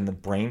resources and the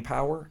brain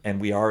power, and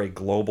we are a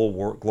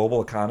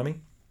global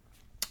economy,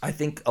 I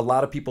think a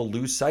lot of people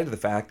lose sight of the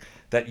fact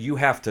that you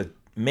have to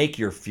make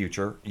your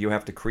future. You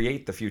have to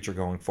create the future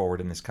going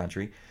forward in this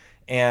country.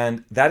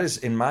 And that is,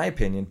 in my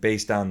opinion,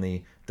 based on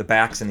the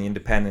backs and the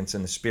independence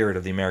and the spirit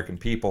of the American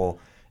people,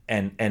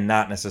 and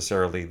not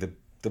necessarily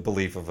the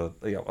belief of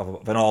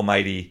an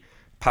almighty,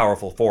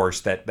 powerful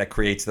force that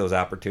creates those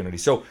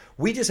opportunities. So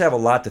we just have a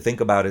lot to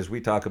think about as we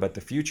talk about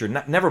the future.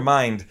 Never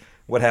mind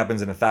what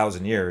happens in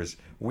 1,000 years.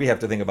 We have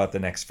to think about the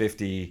next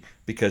 50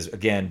 because,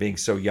 again, being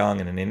so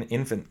young and an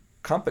infant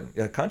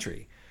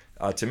country,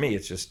 to me,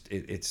 it's just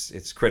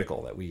it's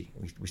critical that we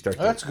start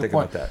to think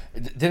about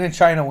that. Didn't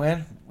China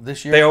win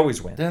this year? They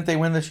always win. Didn't they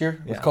win this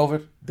year with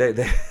COVID?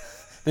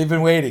 They've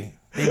been waiting.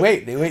 They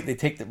wait. They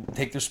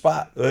take their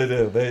spot. They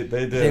do. They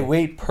do. They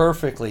wait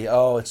perfectly.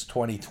 Oh, it's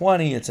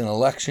 2020. It's an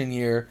election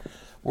year.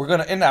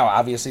 And now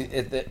obviously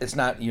it's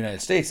not the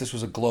United States. This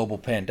was a global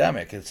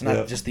pandemic. It's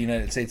not just the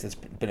United States that's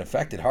been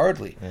affected.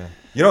 Hardly. Yeah.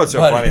 It's so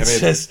funny. It's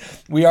just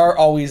we are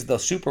always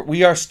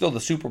we are still the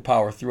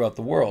superpower throughout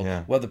the world,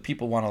 whether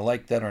people want to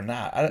like that or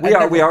not.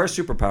 We are a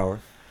superpower,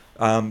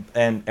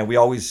 and we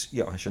always.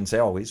 I shouldn't say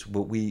always,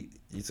 but we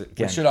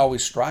should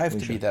always strive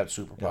to be that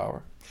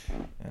superpower.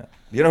 Yeah.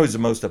 You know who's the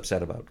most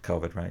upset about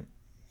COVID, right?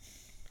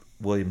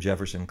 William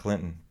Jefferson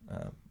Clinton.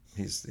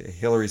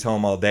 Hillary's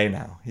home all day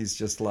now. He's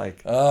just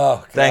like, oh,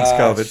 gosh, thanks,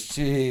 COVID.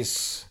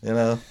 Jeez.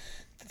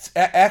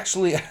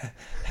 Actually,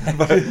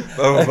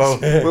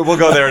 we'll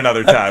go there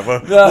another time.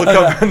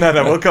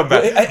 We'll come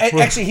back.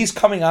 Actually, he's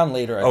coming on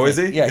later. I think. Is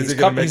he? Yeah,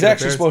 he's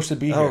actually supposed to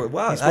be here. Oh,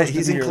 wow.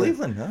 He's in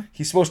Cleveland, huh?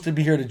 He's supposed to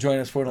be here to join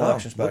us for an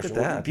election special. Look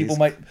at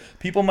that.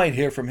 People might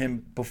hear from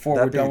him before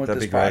we're done with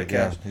this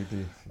podcast. Yeah. He'd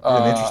be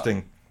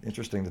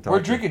interesting to talk.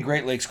 We're drinking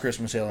Great Lakes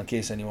Christmas Ale in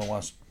case anyone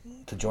wants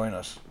to join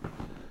us.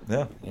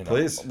 Yeah,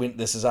 please.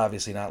 This is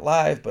obviously not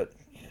live, but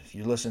if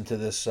you listen to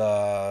this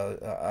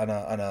on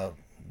a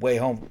way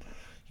home,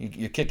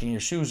 you're kicking your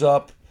shoes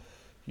up,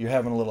 you're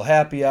having a little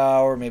happy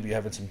hour, maybe you're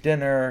having some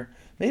dinner,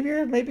 maybe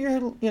you're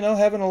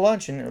having a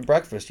lunch and a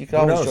breakfast. You can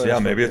always join us. Yeah,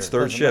 maybe it's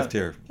third shift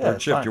here. Third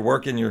shift. Fine. You're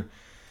working. You're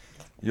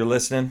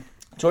listening.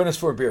 Join us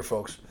for a beer,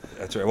 folks.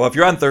 That's right. Well, if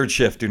you're on third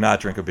shift, do not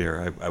drink a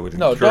beer. I would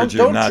encourage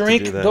you not to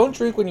do that. Don't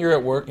drink when you're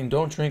at work, and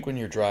don't drink when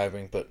you're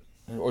driving,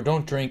 or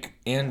don't drink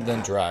and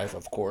then drive,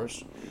 of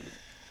course.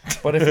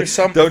 But if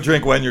you're don't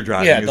drink when you're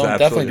driving. Yeah,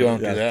 definitely don't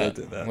do that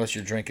unless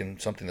you're drinking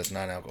something that's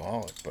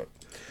non-alcoholic. But,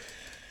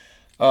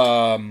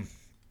 right.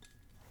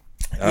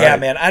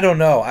 Man, I don't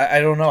know. I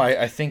don't know.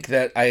 I think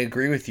that I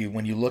agree with you.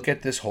 When you look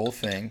at this whole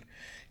thing,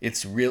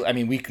 it's real. I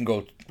mean, we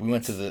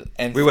went to the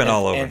nth. We went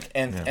all over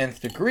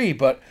nth degree,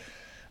 but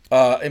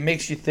it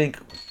makes you think.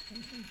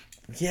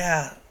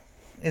 Yeah,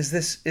 is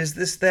this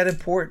that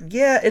important?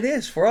 Yeah, it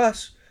is for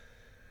us.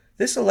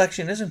 This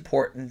election is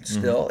important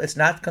still. Mm-hmm. It's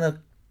not going to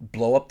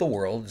blow up the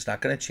world. It's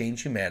not going to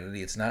change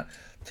humanity. It's not,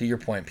 to your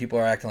point, people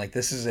are acting like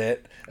this is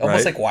it.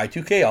 Almost like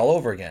Y2K all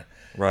over again.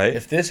 Right.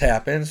 If this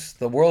happens,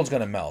 the world's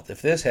going to melt.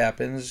 If this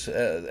happens,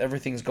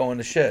 everything's going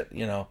to shit,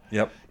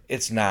 Yep.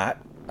 It's not.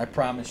 I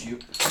promise you.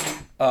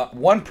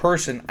 One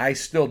person I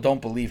still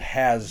don't believe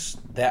has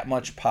that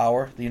much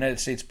power, the United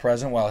States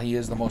president, while he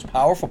is the most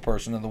powerful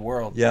person in the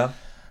world. Yeah.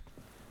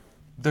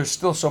 There's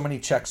still so many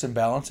checks and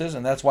balances,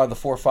 and that's why the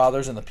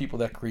forefathers and the people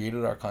that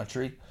created our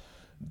country,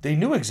 they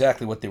knew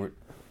exactly what they were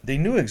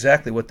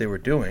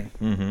doing.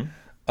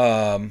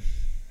 Mm-hmm.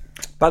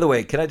 By the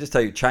way, can I just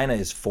tell you, China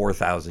is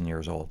 4,000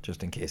 years old,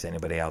 just in case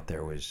anybody out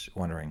there was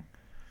wondering.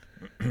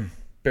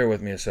 Bear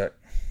with me a sec.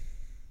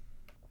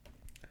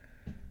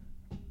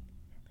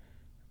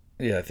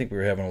 Yeah, I think we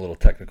were having a little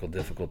technical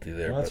difficulty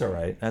there. Well, that's all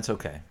right. That's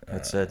okay.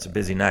 It's a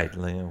busy night.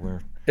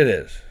 It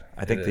is.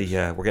 I think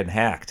we're getting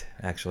hacked.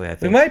 Actually, I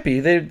think we might be.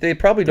 They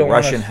probably don't. The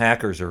Russian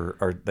hackers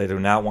are they do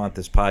not want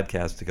this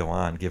podcast to go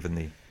on, given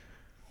the.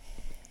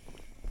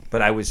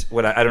 But I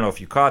don't know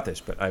if you caught this,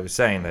 but I was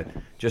saying that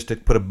just to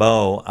put a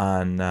bow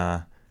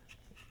on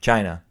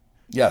China.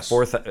 Yes.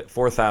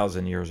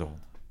 4,000 years old.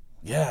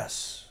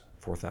 Yes.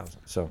 4,000.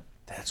 So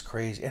that's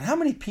crazy. And how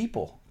many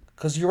people?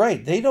 Because you're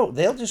right.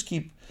 They'll just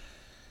keep.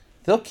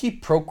 They'll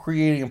keep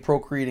procreating and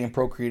procreating and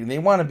procreating. They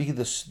want to be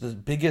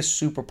the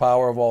biggest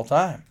superpower of all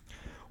time.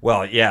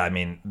 Well, yeah, I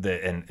mean,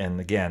 and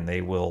again,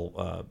 they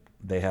will.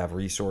 They have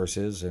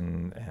resources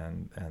and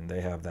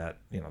they have that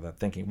that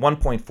thinking.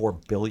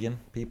 1.4 billion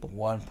people.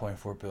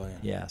 1.4 billion.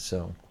 Yeah,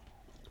 so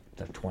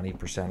that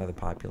 20% of the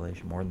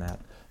population, more than that.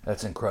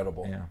 That's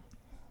incredible. Yeah.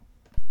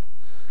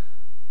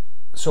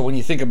 So when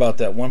you think about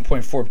that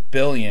 1.4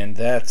 billion,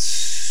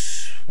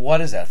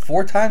 what is that?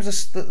 4 times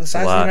the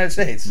size of the United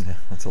States. Yeah,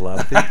 that's a lot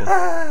of people.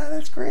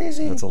 That's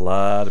crazy. That's a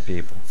lot of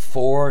people.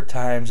 4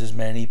 times as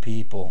many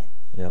people.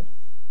 Yep.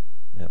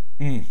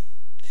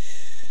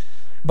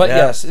 But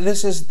yes,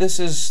 this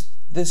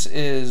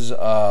is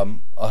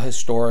a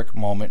historic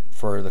moment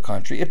for the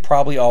country. It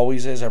probably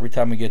always is every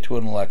time we get to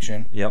an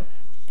election. Yep.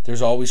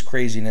 There's always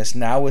craziness.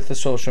 Now with the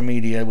social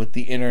media, with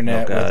the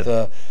internet,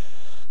 with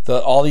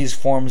all these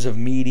forms of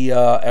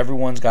media,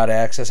 everyone's got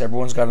access.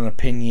 Everyone's got an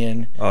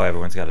opinion. Oh,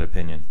 everyone's got an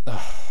opinion.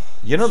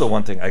 The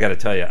one thing I got to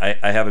tell you,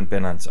 I haven't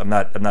been on. I'm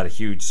not a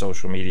huge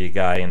social media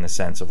guy in the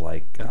sense of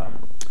like,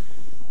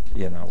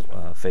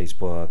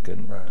 Facebook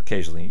and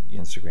occasionally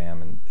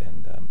Instagram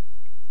and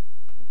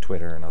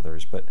Twitter and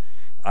others. But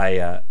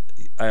I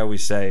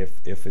always say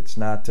if it's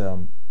not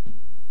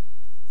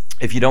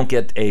if you don't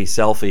get a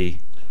selfie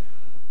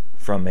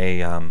from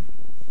a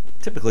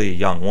typically a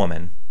young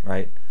woman,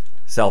 right?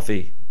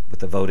 Selfie with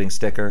the voting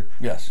sticker.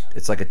 Yes.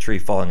 It's like a tree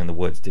falling in the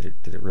woods. Did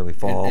it really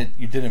fall?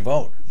 You didn't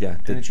vote. Yeah.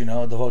 Didn't you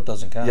know the vote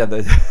doesn't count?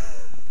 Yeah.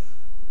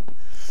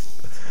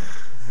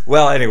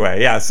 Well,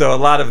 anyway, yeah. So a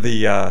lot of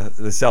the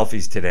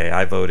selfies today.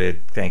 I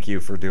voted. Thank you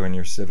for doing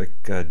your civic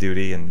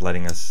duty and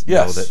letting us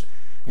know that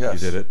you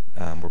did it.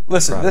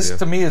 Listen, this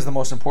to me is the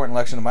most important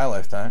election of my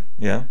lifetime.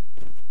 Yeah.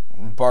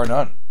 Bar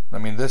none. I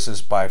mean, this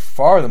is by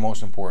far the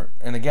most important.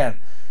 And again,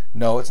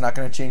 no, it's not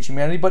going to change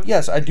humanity. But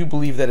yes, I do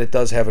believe that it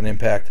does have an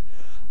impact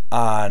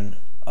on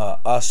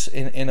us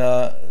in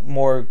a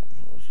more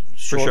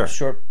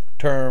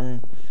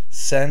short-term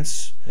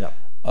sense. Yeah.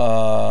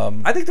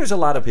 I think there's a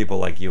lot of people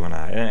like you and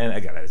I, and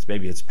again,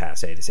 maybe it's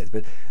passé to say this,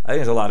 but I think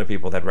there's a lot of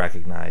people that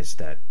recognize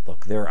that,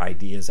 look, there are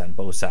ideas on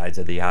both sides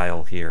of the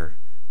aisle here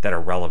that are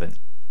relevant.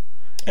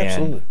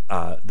 Absolutely.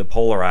 And the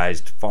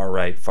polarized far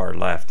right, far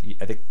left,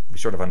 I think we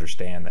sort of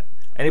understand that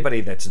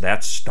anybody that's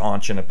that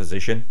staunch in a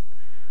position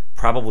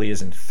probably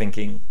isn't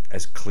thinking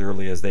as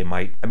clearly as they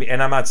might. I mean,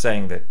 and I'm not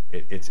saying that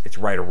it's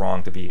right or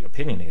wrong to be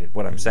opinionated.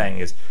 What I'm saying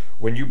is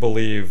when you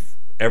believe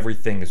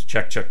everything is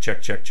check,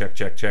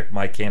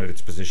 my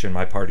candidate's position,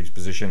 my party's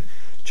position,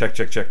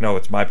 check, no,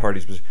 it's my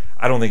party's position.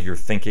 I don't think you're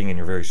thinking and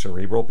you're very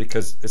cerebral,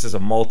 because this is a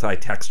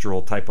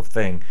multi-textural type of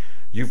thing.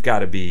 You've got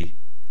to be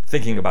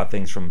thinking about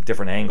things from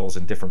different angles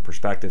and different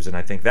perspectives, and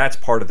I think that's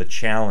part of the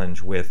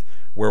challenge with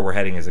where we're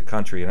heading as a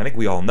country. And I think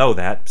we all know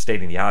that,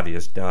 stating the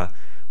obvious,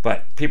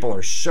 but people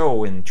are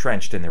so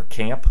entrenched in their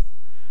camp,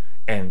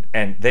 and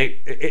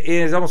it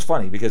is almost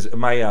funny because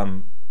my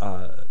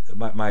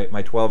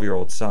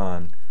 12-year-old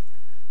son,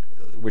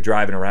 we're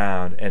driving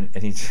around and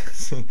he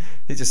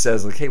just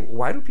says, like, hey,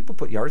 why do people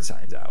put yard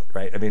signs out,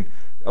 right? I mean,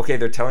 okay,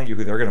 they're telling you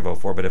who they're going to vote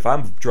for, but if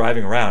I'm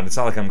driving around, it's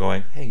not like I'm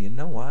going, hey, you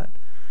know what?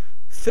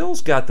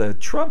 Phil's got the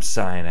Trump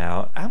sign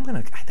out.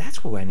 That's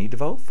who I need to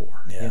vote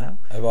for. Yeah. You know?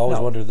 I've always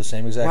wondered the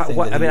same exact thing.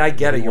 I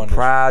get it. You're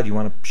proud. You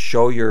want to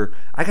show your.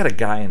 I got a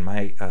guy in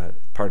my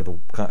part of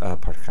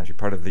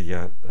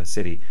the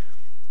city.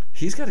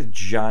 He's got a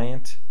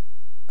giant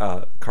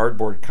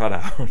cardboard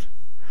cutout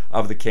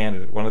of the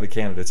candidate, one of the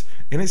candidates,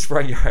 in his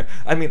front yard.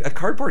 I mean, a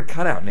cardboard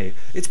cutout, Nate.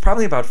 It's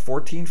probably about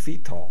 14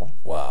 feet tall.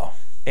 Wow.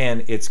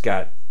 And it's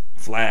got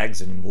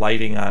flags and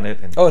lighting on it.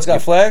 And it's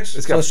got flags? So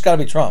it's got to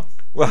be Trump.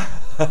 Well,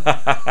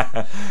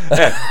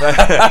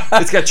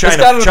 it's got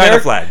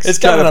China flags. It's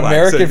got an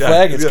American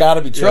flag. It's got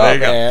to be Trump,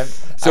 man.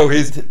 So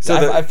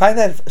I find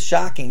that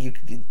shocking.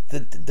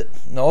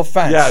 No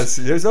offense. Yes,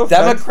 there's no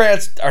offense.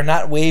 Democrats are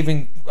not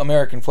waving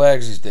American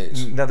flags these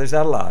days. No, there's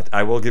not a lot.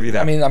 I will give you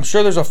that. I mean, I'm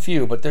sure there's a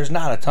few, but there's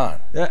not a ton.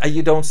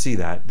 You don't see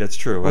that. That's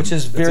true. Which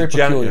is very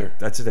peculiar.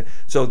 That's the thing.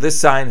 So this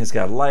sign has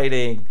got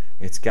lighting.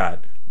 It's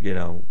got,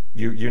 you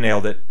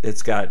nailed it.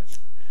 It's got,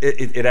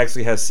 it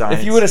actually has signs.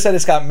 If you would have said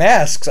it's got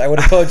masks, I would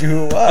have told you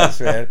who it was,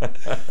 man.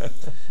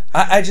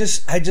 I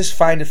just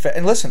find it,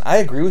 and listen, I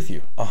agree with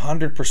you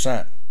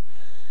 100%.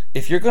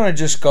 If you're going to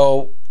just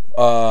go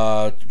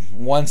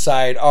one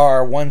side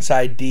R, one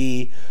side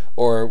D,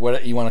 or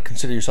what you want to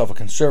consider yourself a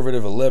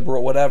conservative, a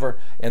liberal, whatever,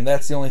 and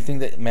that's the only thing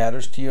that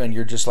matters to you, and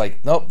you're just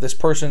like, nope, this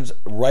person's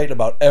right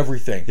about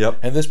everything,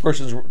 and this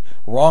person's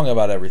wrong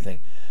about everything,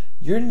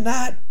 you're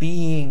not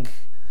being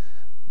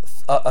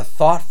a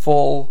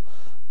thoughtful,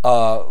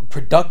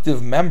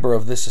 productive member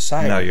of this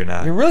society. No, you're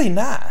not. You're really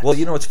not. Well,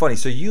 it's funny.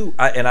 So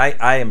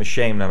I am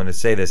ashamed, I'm going to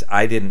say this,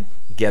 I didn't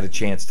get a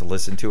chance to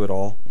listen to it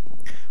all.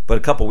 But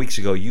a couple weeks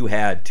ago, you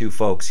had two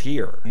folks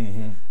here,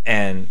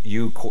 and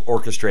you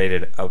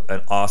orchestrated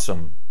an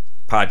awesome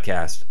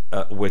podcast,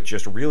 which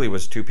just really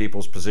was two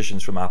people's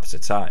positions from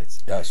opposite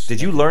sides. Yes. Did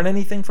you learn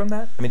anything from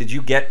that? I mean, did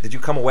you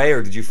come away,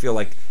 or did you feel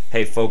like,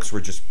 hey, folks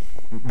were just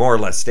more or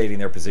less stating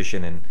their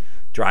position and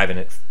driving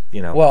it?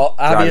 Well,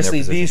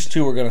 obviously, these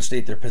two were going to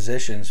state their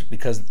positions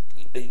because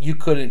you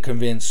couldn't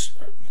convince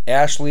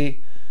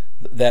Ashley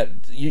that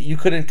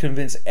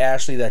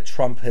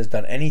Trump has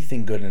done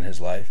anything good in his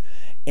life.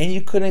 And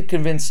you couldn't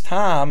convince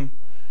Tom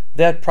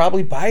that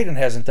probably Biden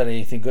hasn't done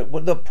anything good.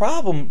 Well, the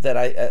problem that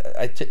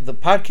the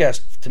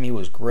podcast to me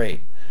was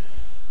great.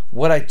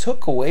 What I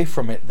took away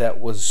from it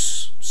that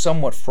was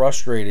somewhat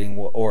frustrating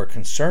or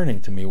concerning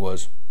to me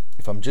was,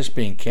 if I'm just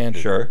being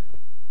candid, sure,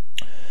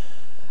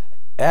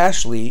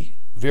 Ashley,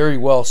 very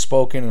well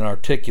spoken and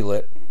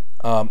articulate.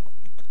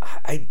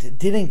 I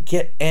didn't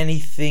get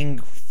anything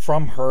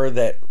from her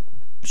that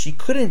she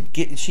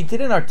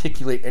didn't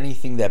articulate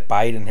anything that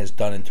Biden has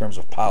done in terms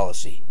of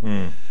policy.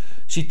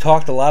 She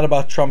talked a lot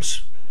about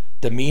Trump's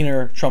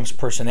demeanor, Trump's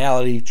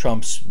personality,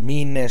 Trump's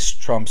meanness,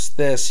 Trump's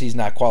this. He's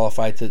not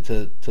qualified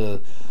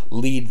to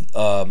lead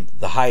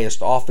the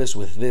highest office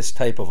with this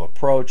type of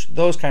approach.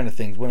 Those kind of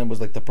things, when it was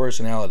like the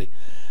personality.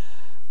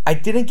 I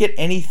didn't get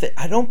anything.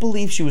 I don't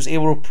believe she was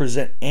able to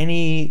present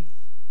any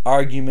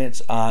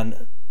arguments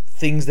on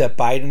things that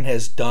Biden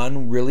has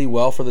done really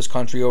well for this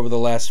country over the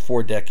last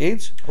 4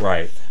 decades.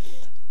 Right.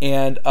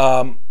 And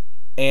on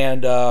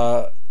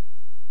the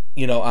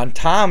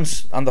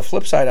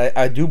flip side,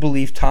 I do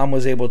believe Tom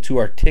was able to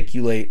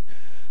articulate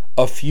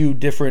a few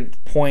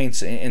different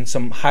points and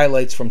some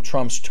highlights from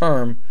Trump's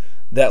term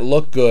that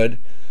look good.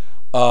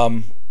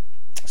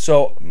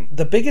 So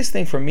the biggest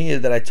thing for me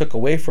that I took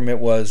away from it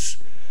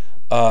was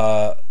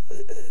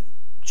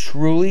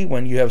truly,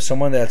 when you have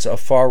someone that's a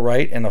far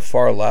right and a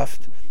far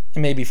left,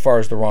 and maybe far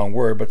is the wrong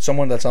word, but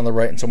someone that's on the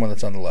right and someone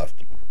that's on the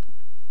left,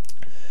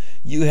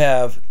 you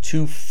have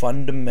two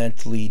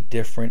fundamentally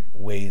different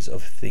ways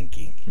of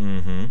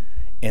thinking.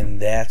 And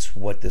that's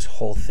what this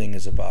whole thing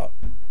is about.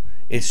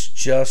 It's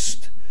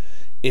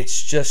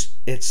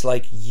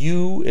like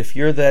you, if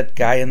you're that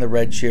guy in the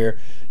red chair,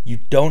 you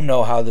don't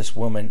know how this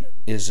woman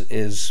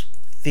is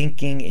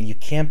thinking, and you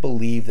can't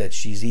believe that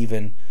she's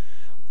even,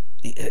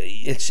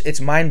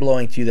 it's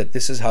mind-blowing to you that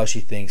this is how she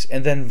thinks.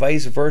 And then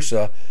vice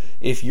versa,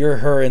 if you're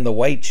her in the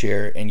white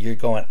chair and you're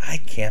going, I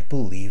can't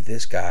believe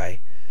this guy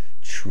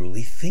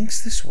truly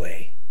thinks this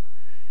way.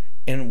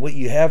 And what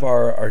you have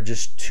are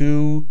just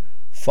two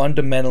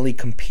fundamentally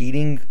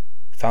competing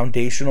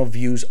foundational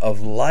views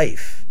of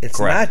life. It's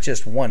Correct. Not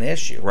just one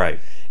issue. Right.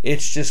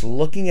 It's just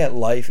looking at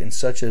life in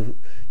such a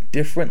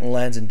different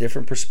lens and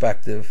different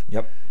perspective.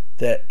 Yep.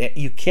 That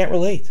you can't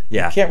relate.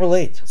 Yeah. You can't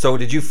relate. So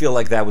did you feel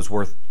like that was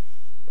worth,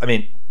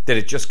 did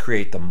it just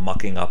create the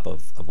mucking up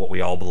of what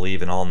we all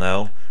believe and all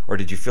know? Or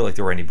did you feel like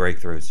there were any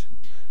breakthroughs?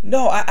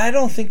 No, I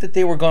don't think that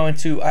they were going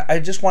to. I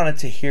just wanted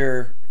to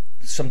hear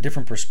some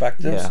different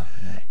perspectives. Yeah.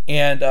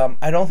 And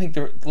I don't think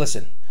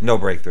no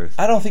breakthroughs.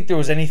 I don't think there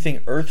was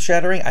anything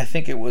earth-shattering. I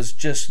think it was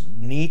just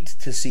neat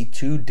to see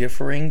two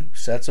differing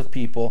sets of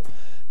people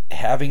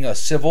having a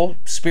civil,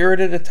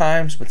 spirited at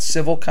times, but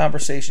civil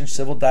conversation,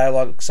 civil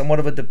dialogue, somewhat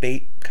of a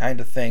debate kind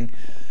of thing.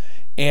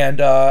 And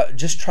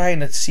just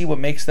trying to see what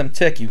makes them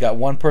tick. You've got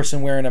one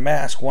person wearing a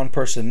mask, one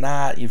person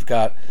not. You've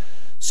got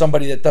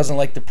somebody that doesn't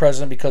like the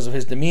president because of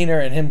his demeanor,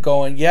 and him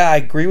going, yeah, I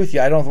agree with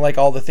you. I don't like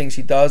all the things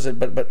he does,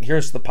 but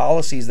here's the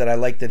policies that I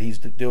like that he's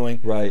doing.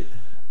 Right.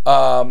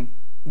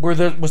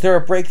 Was there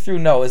a breakthrough?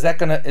 No. Is that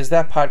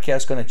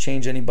podcast gonna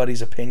change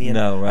anybody's opinion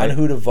on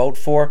who to vote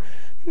for?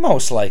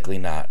 Most likely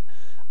not.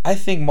 I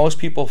think most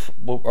people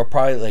are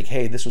probably like,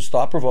 hey, this was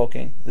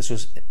thought-provoking. This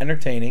was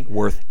entertaining.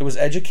 It was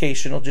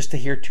educational just to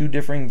hear two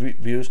differing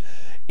views.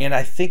 And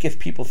I think if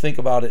people think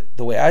about it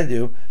the way I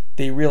do,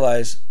 they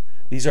realize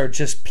these are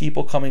just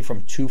people coming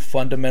from two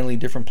fundamentally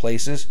different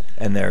places.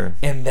 And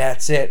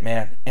that's it,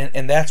 man.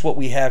 And that's what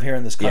we have here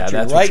in this country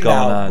right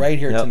now, right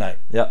here tonight.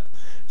 Yep.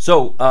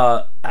 So,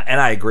 and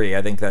I agree.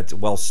 I think that's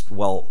well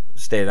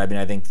stated.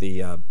 I think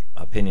the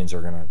opinions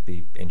are going to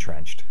be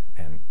entrenched,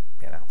 and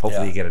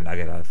hopefully you get a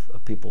nugget out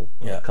of people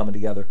coming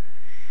together.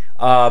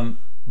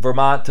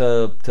 Vermont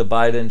to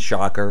Biden,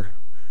 shocker.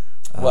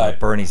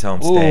 Bernie's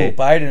home state.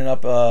 Biden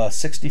up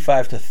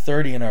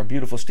 65-30 in our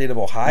beautiful state of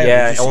Ohio.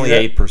 Yeah, only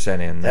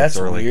 8% in. That's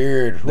early.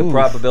 Weird. The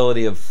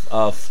probability of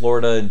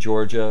Florida and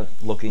Georgia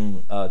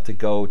looking to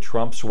go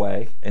Trump's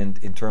way, and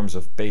in terms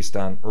of based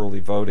on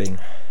early voting,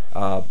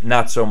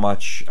 not so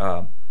much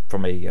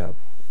from the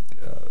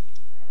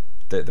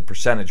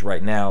percentage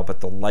right now, but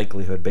the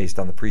likelihood based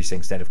on the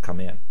precincts that have come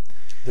in.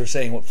 They're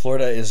saying what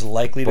Florida is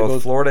likely to go.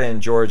 Both Florida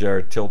and Georgia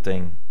are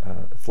tilting.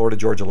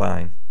 Florida-Georgia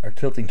line are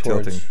tilting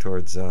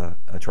towards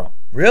Trump.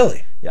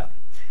 Really? Yeah.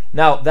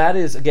 Now that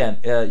is again,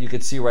 you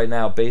could see right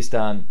now based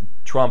on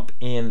Trump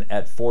in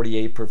at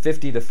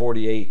 50 to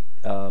 48.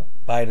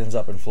 Biden's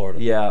up in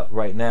Florida. Yeah,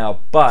 right now,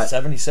 but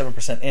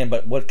 77% in.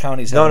 But what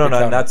counties? No,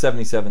 not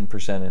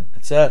 77% in.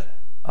 It said.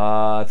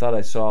 I thought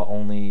I saw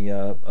only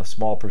a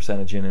small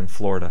percentage in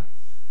Florida.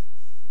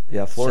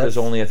 Yeah, Florida's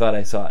only. I thought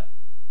I saw it.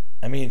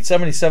 I mean,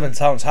 77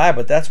 sounds high,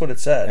 but that's what it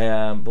said.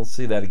 And we'll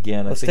see that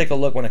again. Let's take a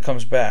look when it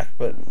comes back,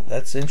 but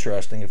that's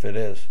interesting if it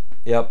is.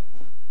 Yep.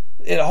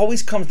 It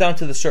always comes down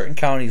to the certain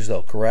counties,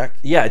 though, correct?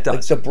 Yeah, it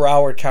does. Like the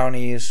Broward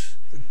counties.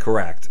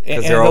 Correct.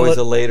 Because they're always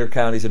the later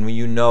counties, and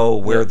when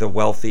where the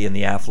wealthy and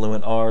the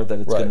affluent are, that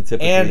it's going to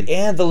typically...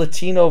 And the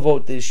Latino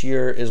vote this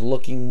year is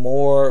looking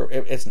more...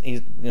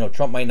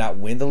 Trump might not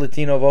win the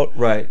Latino vote,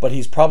 right? But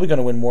he's probably going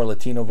to win more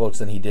Latino votes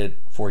than he did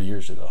 4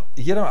 years ago.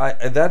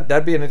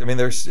 That'd be...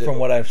 there's... From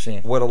what I've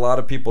seen. What a lot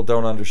of people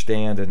don't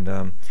understand,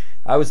 and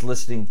I was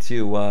listening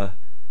to...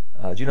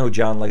 do you know who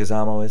John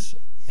Leguizamo is?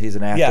 He's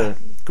an actor. Yeah.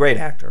 Great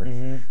actor.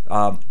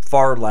 Mm-hmm.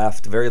 Far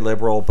left, very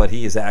liberal, but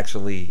he is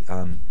actually...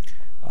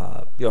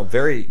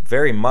 very,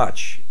 very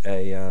much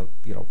a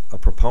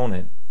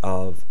proponent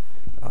of,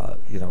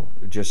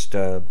 just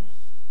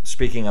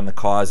speaking on the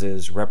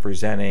causes,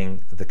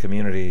 representing the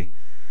community,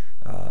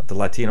 the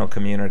Latino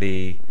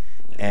community,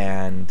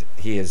 and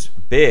he is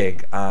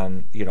big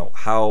on,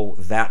 how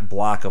that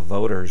block of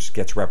voters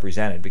gets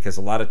represented, because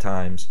a lot of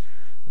times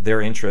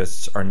their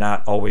interests are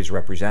not always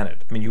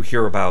represented. I mean, you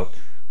hear about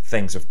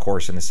things, of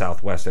course, in the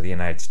Southwest of the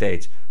United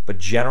States, but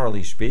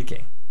generally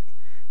speaking,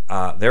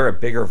 they're a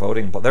bigger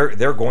voting bloc.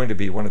 They're going to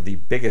be one of the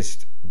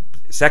biggest,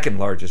 second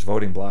largest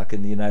voting bloc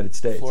in the United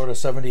States. Florida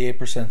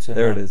 78% in.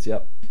 There it is.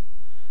 Yep,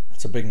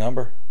 that's a big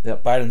number.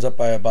 Yep, Biden's up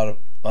by about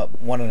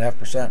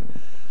 1.5%.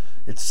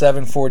 It's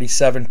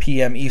 7:47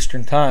 p.m.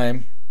 Eastern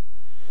Time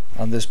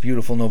on this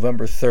beautiful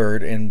November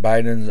 3rd, and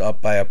Biden's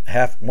up by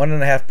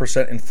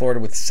 1.5% in Florida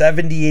with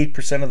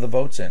 78% of the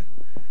votes in.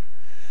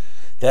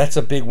 That's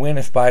a big win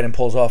if Biden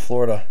pulls off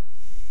Florida.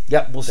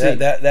 Yep, we'll see.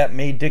 That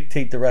may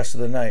dictate the rest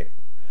of the night.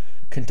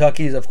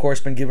 Kentucky's, of course,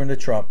 been given to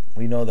Trump.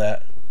 We know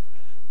that.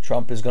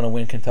 Trump is going to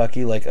win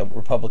Kentucky like a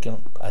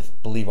Republican, I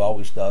believe,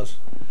 always does.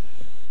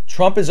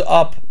 Trump is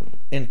up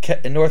in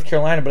North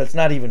Carolina, but it's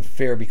not even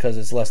fair because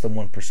it's less than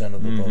 1%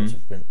 of the votes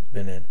have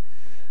been in.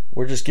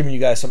 We're just giving you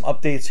guys some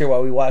updates here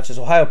while we watch this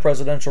Ohio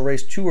presidential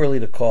race. Too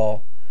early to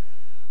call.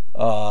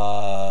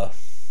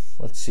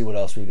 Let's see what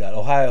else we got.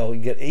 Ohio,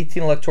 you get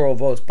 18 electoral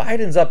votes.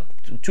 Biden's up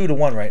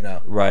 2-1 right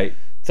now. Right.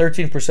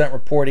 13%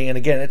 reporting, and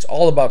again, it's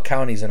all about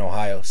counties in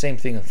Ohio. Same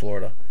thing in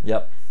Florida.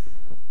 Yep.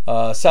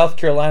 South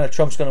Carolina,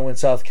 Trump's going to win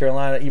South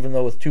Carolina, even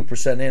though with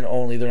 2% in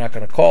only, they're not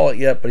going to call it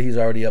yet, but he's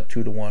already up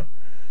 2-1.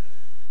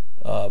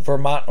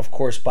 Vermont, of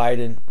course,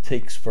 Biden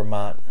takes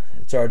Vermont.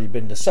 It's already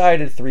been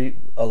decided. 3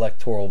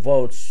 electoral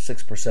votes,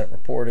 6%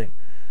 reporting.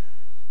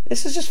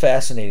 This is just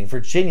fascinating.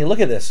 Virginia, look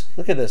at this.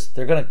 Look at this.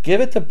 They're going to give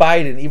it to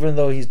Biden, even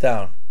though he's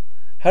down.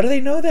 How do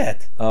they know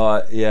that?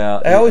 Yeah.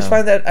 I always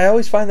find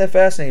that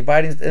fascinating.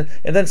 Biden's,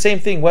 and then same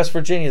thing. West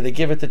Virginia, they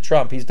give it to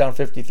Trump. He's down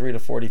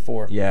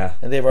 53-44. Yeah.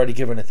 And they've already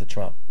given it to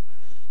Trump.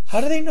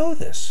 How do they know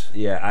this?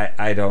 Yeah,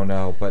 I don't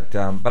know, but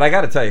I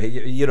got to tell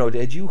you,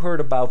 had you heard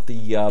about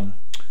the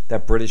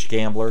that British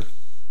gambler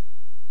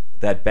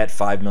that bet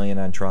 $5 million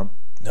on Trump?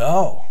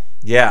 No.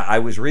 Yeah, I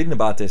was reading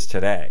about this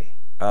today,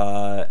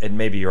 and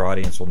maybe your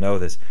audience will know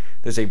this.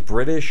 There's a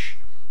British.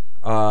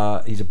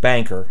 He's a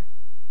banker.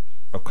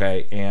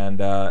 Okay, and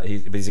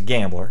he's a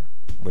gambler,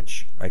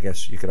 which I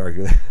guess you could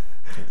argue that.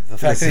 The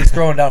fact that he's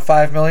throwing down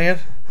 $5 million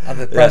on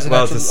the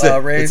presidential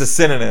race. It's a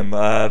synonym,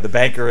 the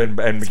banker and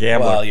the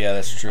gambler. Well, yeah,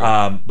 that's true.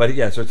 But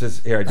yeah, so it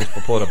says here. I just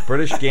pulled up.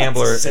 British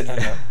gambler.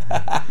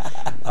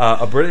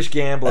 A British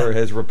gambler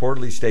has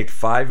reportedly staked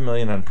 $5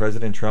 million on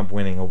President Trump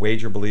winning, a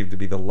wager believed to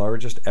be the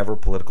largest ever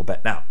political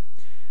bet. Now,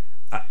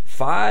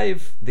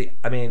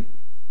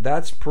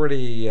 that's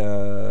pretty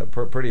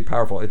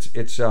powerful.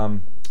 It's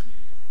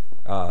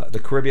the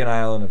Caribbean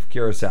island of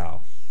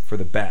Curacao for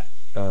the bet,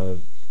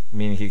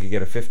 meaning he could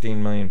get a $15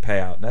 million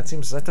payout. And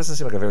that doesn't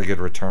seem like a very good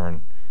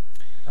return.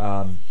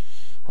 Well,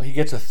 he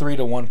gets a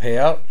 3-1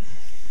 payout.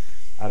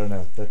 I don't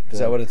know. Is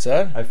that what it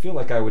said? I feel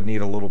like I would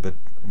need a little bit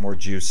more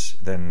juice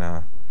than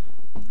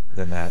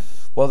that.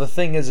 Well, the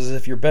thing is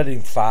if you're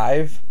betting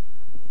 5,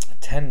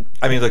 10.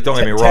 I mean, look, don't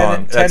get me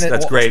wrong.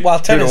 That's great. Well,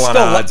 10 is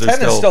odds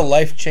 10 is still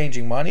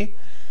life-changing money.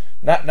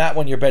 Not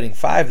when you're betting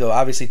 5 though.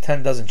 Obviously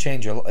 10 doesn't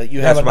change you That's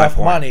have my enough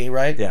point. money,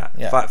 right? Yeah.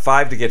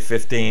 5 to get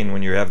 15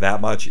 when you have that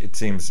much, it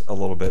seems a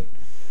little bit.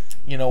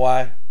 You know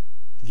why?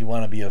 You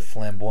want to be a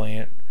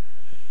flamboyant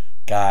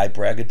guy,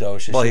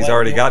 braggadocious. Well, he's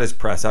already got his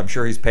press. I'm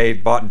sure he's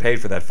bought and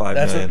paid for that $5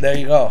 million. There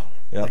you go.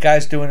 Yep. The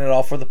guy's doing it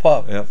all for the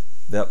pub. Yep.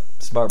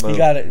 Smart move. He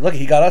got it. Look,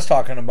 he got us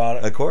talking about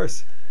it. Of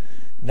course.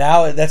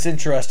 Now that's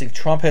interesting.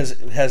 Trump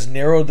has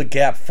narrowed the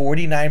gap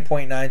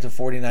 49.9 to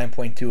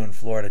 49.2 in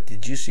Florida.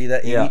 Did you see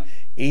that?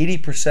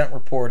 80%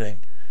 reporting.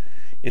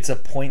 It's a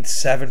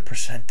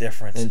 0.7%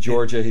 difference. In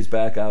Georgia, he's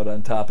back out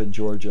on top in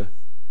Georgia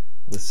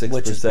with 6%.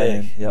 Which is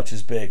big. Which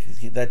is big.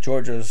 That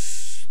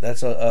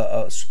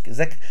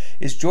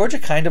is Georgia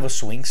kind of a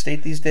swing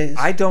state these days?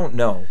 I don't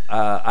know.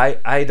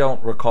 I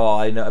don't recall.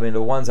 I mean,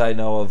 the ones I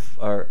know of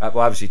are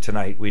obviously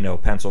tonight. We know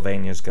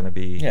Pennsylvania is going to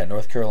be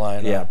North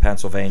Carolina. Yeah,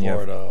 Pennsylvania,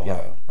 Florida,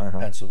 Ohio,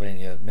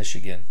 Pennsylvania,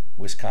 Michigan,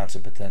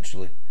 Wisconsin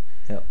potentially.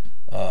 Yep.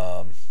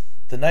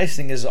 The nice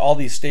thing is all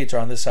these states are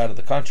on this side of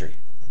the country.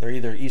 They're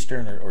either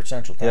Eastern or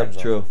Central time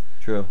zone.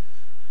 True.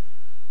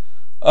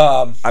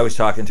 I was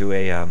talking to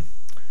a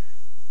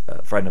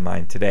friend of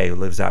mine today who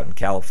lives out in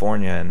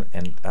California,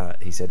 and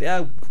he said,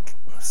 "Yeah,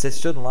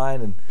 stood in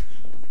line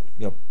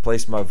and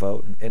placed my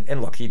vote."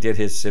 And look, he did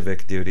his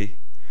civic duty,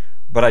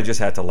 but I just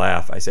had to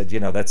laugh. I said,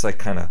 that's like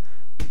kind of,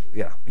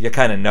 you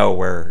kind of know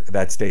where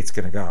that state's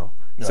going to go.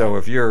 Right. So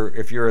if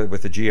you're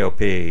with the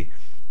GOP,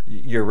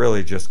 you're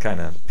really just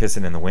kind of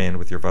pissing in the wind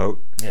with your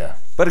vote. Yeah.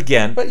 But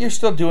again, you're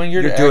still doing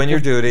your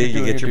duty.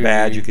 You get your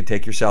badge. You can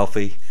take your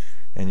selfie,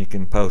 and you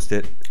can post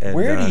it. And,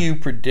 where do you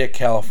predict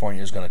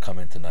California is going to come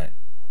in tonight?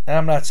 And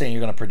I'm not saying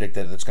you're going to predict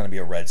that it's going to be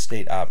a red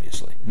state,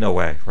 obviously. No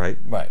way, right?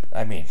 Right.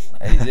 I mean,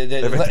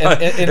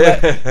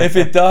 if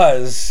it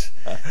does,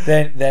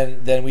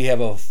 then we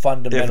have a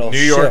fundamental shift.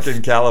 If New York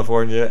and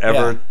California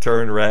ever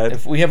turn red,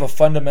 if we have a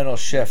fundamental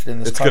shift in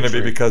this country, it's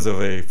going to be because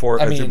of it's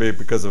going to be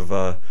because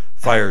of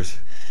fires.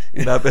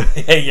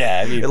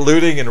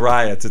 Looting and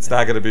riots. It's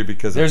not going to be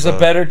because there's a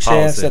better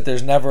chance that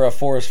there's never a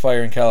forest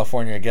fire in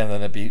California again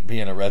than it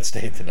being a red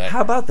state tonight. How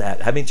about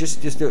that? I mean,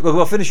 just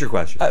well, finish your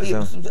question.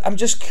 I'm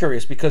just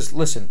curious because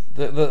listen,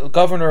 the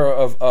governor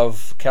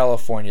of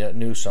California,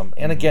 Newsom,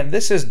 and again,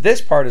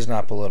 this part is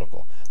not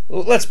political.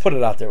 Let's put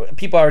it out there.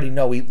 People already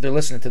know they're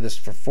listening to this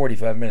for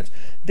 45 minutes.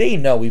 They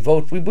know we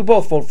both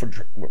vote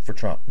for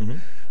Trump. Mm-hmm.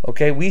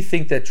 Okay, we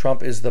think that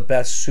Trump is the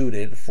best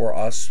suited for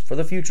us for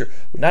the future.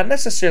 Not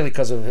necessarily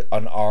because of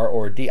an R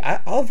or a D.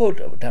 I'll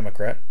vote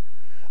Democrat.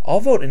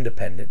 I'll vote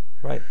independent.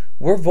 Right.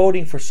 We're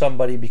voting for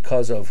somebody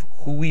because of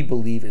who we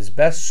believe is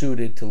best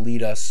suited to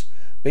lead us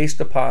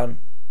based upon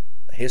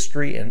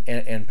history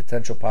and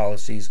potential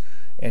policies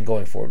and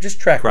going forward. Just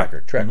track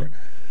record.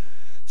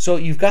 So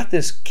you've got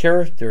this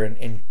character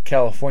in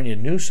California,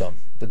 Newsom,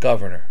 the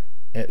governor,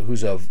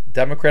 who's a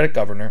Democratic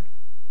governor,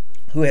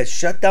 who has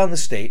shut down the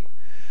state,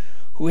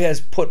 who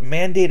has put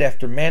mandate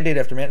after mandate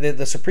after mandate.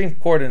 The Supreme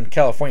Court in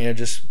California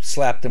just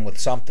slapped him with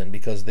something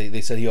because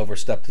they said he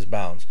overstepped his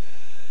bounds.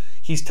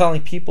 He's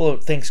telling people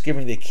at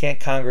Thanksgiving they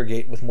can't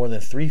congregate with more than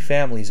 3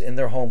 families in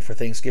their home for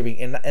Thanksgiving,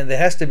 and it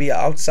has to be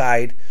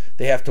outside.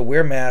 They have to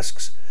wear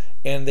masks,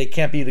 and they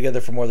can't be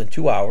together for more than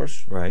 2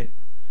 hours. Right.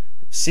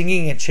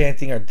 Singing and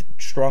chanting are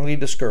strongly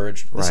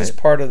discouraged. This is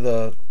part of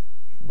the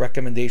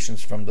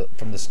recommendations from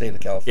the state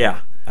of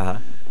California. Yeah. Uh-huh.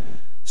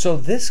 So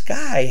this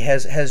guy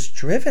has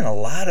driven a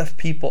lot of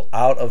people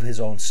out of his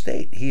own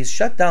state. He's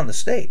shut down the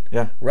state.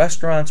 Yeah.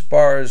 Restaurants,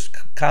 bars,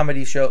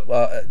 comedy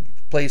show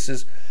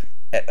places,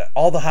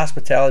 all the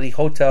hospitality,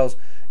 hotels.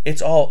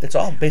 It's all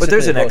basically. But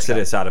there's an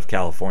exodus out of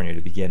California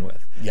to begin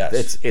with.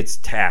 Yes. It's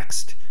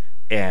taxed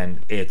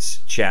and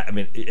it's I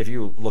mean, if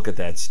you look at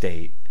that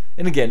state,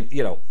 and again,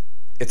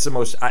 it's the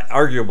most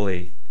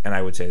arguably, and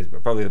I would say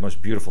probably the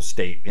most beautiful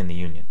state in the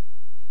union.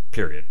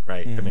 Period.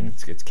 Right. Mm-hmm. I mean,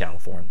 it's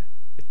California.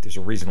 There's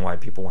a reason why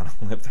people want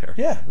to live there.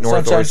 Yeah,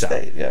 north or south.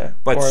 State, yeah.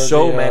 But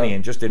or many,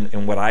 and just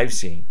in what I've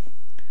seen,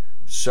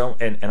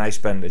 and I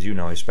spend, as you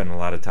know, I spend a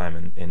lot of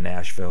time in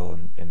Nashville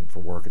and for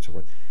work and so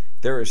forth.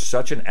 There is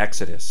such an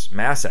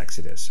mass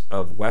exodus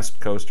of West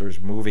Coasters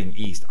moving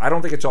east. I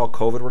don't think it's all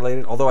COVID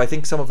related, although I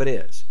think some of it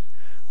is.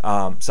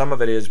 Some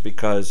of it is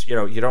because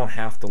you don't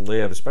have to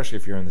live, especially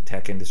if you're in the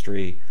tech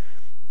industry,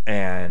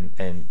 and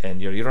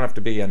you don't have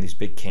to be on these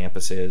big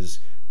campuses.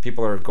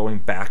 People are going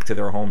back to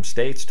their home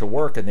states to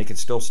work, and they can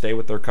still stay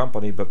with their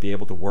company, but be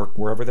able to work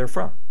wherever they're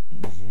from.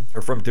 Mm-hmm.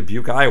 Or from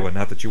Dubuque, Iowa.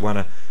 Not that you want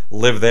to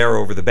live there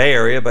over the Bay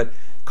Area, but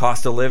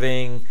cost of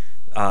living,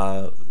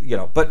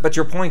 But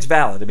your point's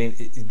valid. I mean,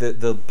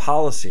 the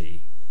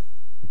policy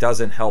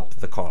doesn't help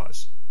the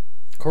cause.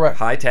 Correct.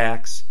 High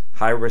tax,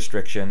 high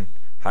restriction,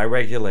 high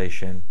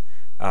regulation,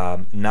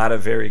 not a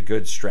very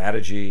good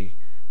strategy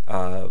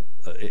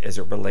as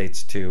it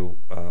relates to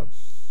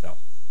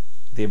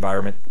the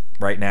environment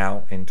right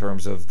now in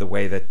terms of the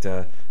way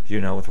that,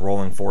 with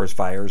rolling forest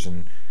fires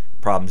and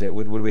problems.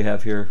 What do we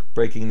have here?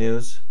 Breaking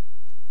news?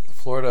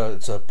 Florida,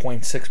 it's a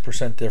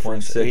 0.6%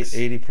 difference.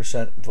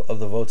 80% of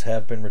the votes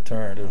have been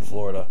returned in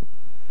Florida.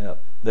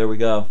 Yep. There we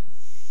go.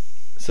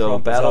 So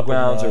Trump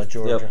battlegrounds are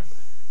Georgia. Yep.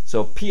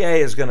 So PA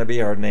is going to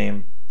be our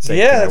name.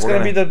 Yeah, that's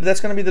going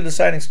to be the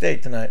deciding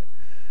state tonight.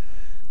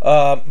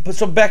 But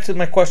so back to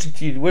my question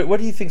to you. What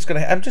do you think is going to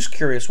happen? I'm just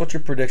curious. What's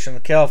your prediction?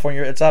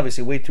 California, it's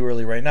obviously way too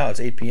early right now. It's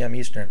 8 p.m.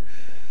 Eastern.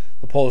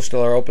 The polls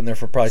still are open there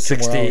for probably 2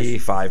 more hours.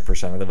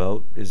 65% of the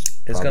vote is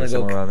going to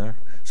go around there.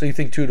 So you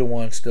think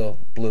 2-1 still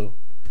blue?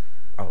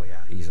 Oh,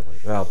 yeah, easily.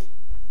 Well,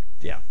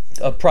 yeah.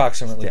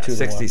 Approximately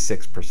 2-1.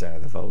 66%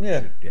 of the vote.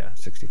 Yeah,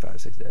 65,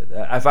 60.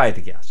 If I had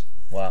to guess.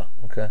 Wow,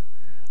 okay.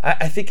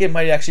 I think it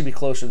might actually be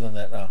closer than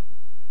that now.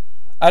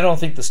 I don't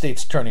think the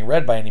state's turning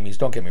red by any means.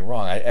 Don't get me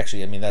wrong. I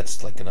mean,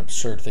 that's like an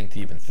absurd thing to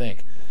even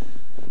think.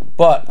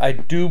 But I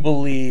do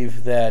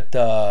believe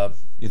that...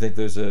 you think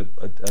there's a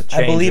change?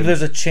 I believe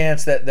there's a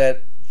chance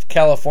that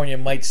California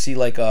might see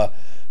like a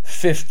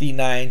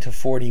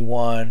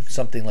 59-41,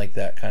 something like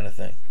that kind of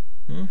thing.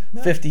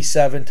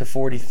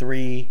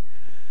 57-43.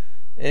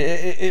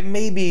 It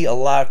may be a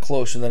lot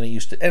closer than it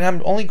used to. And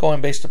I'm only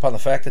going based upon the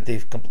fact that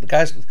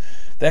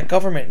that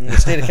government in the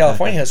state of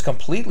California has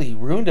completely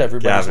ruined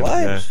everybody's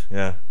lives.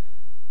 Yeah.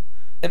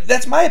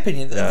 That's my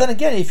opinion. Yeah. Then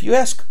again, if you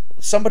ask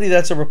somebody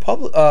that's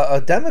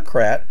a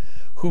Democrat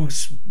who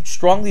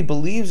strongly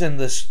believes in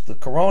the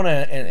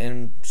corona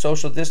and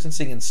social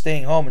distancing and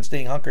staying home and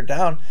staying hunkered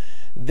down,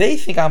 they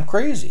think I'm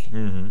crazy.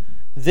 Mm-hmm.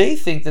 They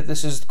think that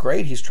this is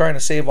great. He's trying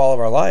to save all of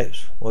our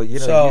lives. Well,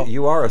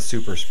 you are a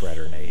super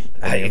spreader, Nate.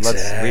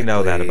 Exactly. We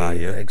know that about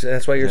you.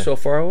 That's why you're so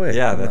far away.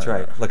 Yeah, that's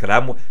right. Look,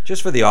 I'm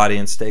just for the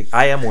audience sake.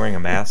 I am wearing a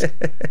mask.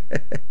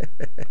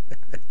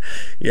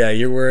 Yeah,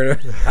 you're wearing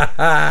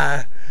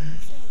a...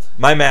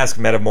 My mask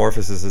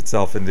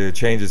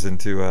changes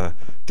into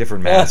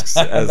different masks.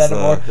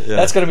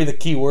 That's going to be the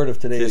key word of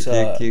today's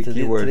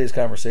today's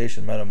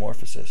conversation: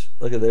 metamorphosis.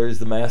 Look at there's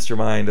the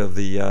mastermind of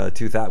the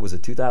was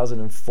it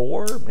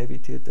 2004? Maybe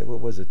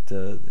what was it?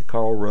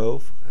 Karl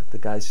Rove, the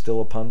guy's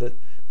still a pundit.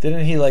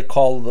 Didn't he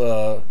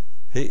call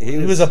he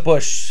was a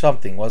Bush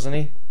something, wasn't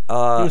he? He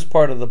was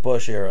part of the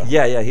Bush era.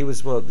 Yeah, he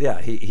was. Well,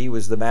 yeah, he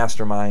was the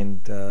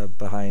mastermind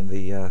behind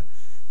the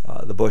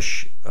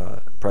Bush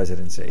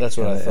presidency. That's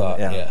what I thought.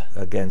 Yeah.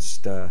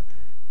 Against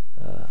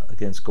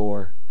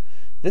Gore.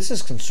 This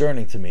is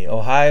concerning to me.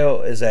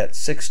 Ohio is at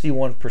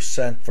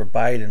 61% for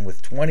Biden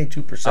with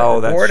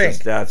 22% reporting.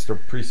 That's the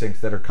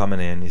precincts that are coming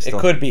in. It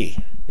could be.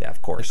 Yeah,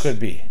 of course. It could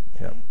be.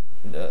 Yeah.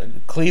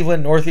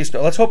 Cleveland, Northeast.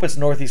 Let's hope it's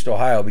Northeast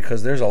Ohio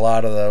because there's a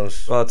lot of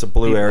those. Well, it's a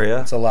blue area.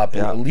 It's a lot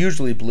blue. Yeah.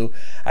 Usually blue.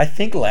 I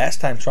think last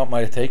time Trump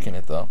might have taken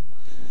it though.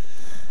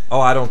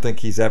 Oh, I don't think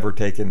he's ever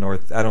taken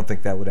North. I don't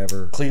think that would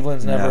ever.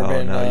 Cleveland's never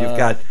been. No, you've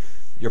got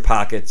your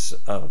pockets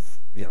of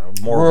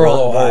more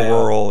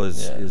rural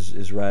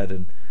is red,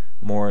 and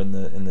more in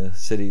the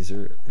cities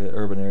or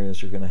urban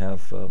areas you're going to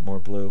have more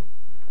blue.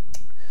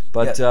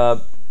 But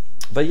yeah,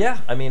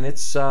 I mean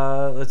it's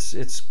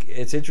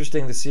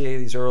interesting to see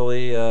these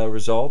early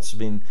results. I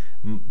mean,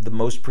 the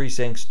most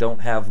precincts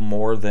don't have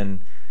more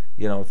than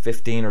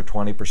 15 or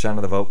 20%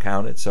 of the vote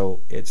counted,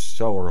 so it's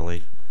so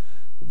early.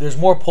 There's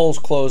more polls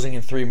closing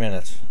in 3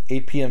 minutes,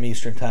 8 p.m.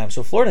 Eastern time.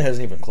 So Florida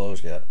hasn't even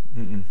closed yet.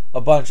 Mm-mm. A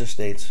bunch of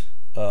states.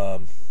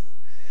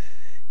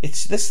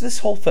 It's this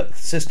whole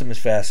system is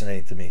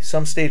fascinating to me.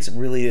 Some states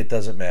really it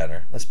doesn't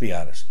matter. Let's be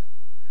honest.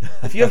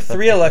 If you have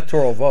 3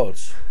 electoral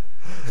votes,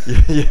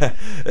 yeah,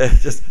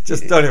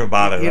 just don't even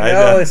bother.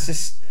 Right? It's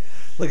just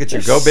look at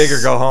you. Go big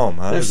or go home.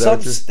 Huh? There's some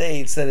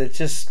states that it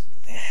just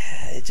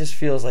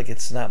feels like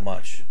it's not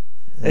much.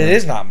 Yeah. It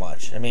is not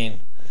much. I mean.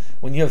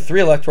 When you have 3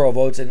 electoral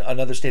votes and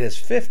another state has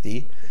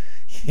 50,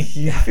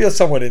 you feel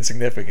somewhat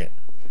insignificant,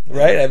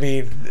 right? I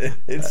mean,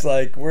 it's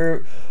like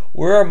where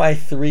are my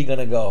 3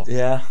 gonna go?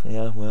 Yeah,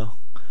 well.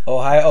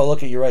 Ohio. Oh,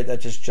 look at you, right?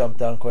 That just jumped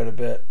down quite a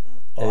bit.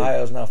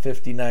 Ohio's now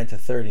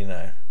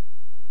 59-39.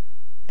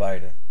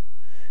 Biden.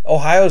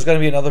 Ohio's going to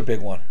be another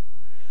big one.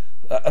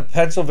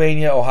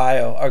 Pennsylvania,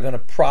 Ohio are going to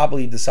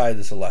probably decide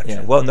this election.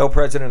 Yeah. Well, no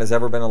president has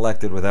ever been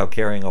elected without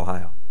carrying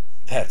Ohio.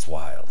 That's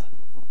wild.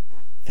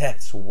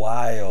 That's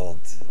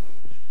wild.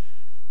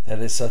 That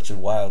is such a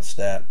wild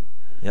stat.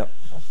 Yep.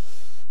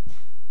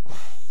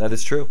 That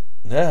is true.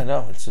 Yeah,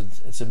 no, it's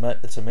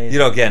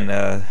amazing. Again,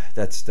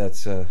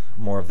 that's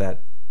more of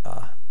that.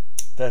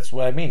 That's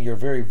what I mean. You're a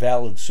very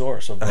valid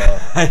source of.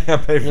 I am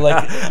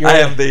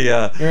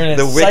an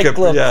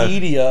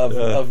encyclopedia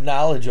of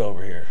knowledge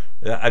over here.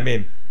 Yeah, I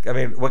mean,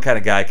 what kind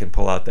of guy can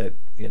pull out that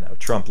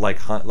Trump like?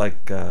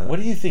 What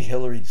do you think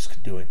Hillary's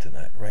doing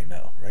tonight, right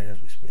now, right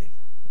as we speak?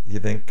 You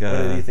think?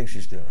 What do you think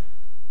she's doing?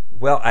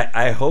 Well,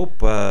 I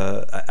hope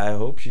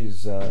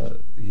she's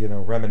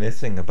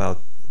reminiscing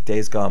about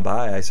days gone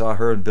by. I saw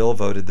her and Bill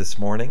voted this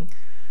morning.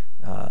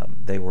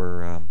 They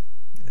were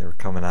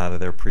coming out of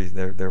their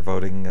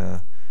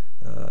voting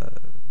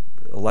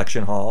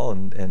election hall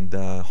and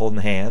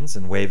holding hands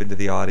and waving to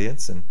the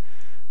audience, and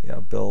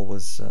Bill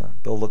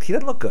he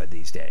doesn't look good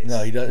these days.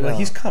 No, he doesn't. No.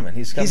 He's coming.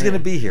 He's going to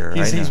be here.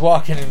 He's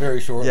walking in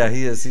very shortly. Yeah,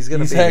 he is. He's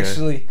going to be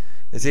actually, here.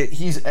 Is he?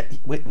 He's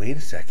wait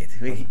a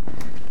second.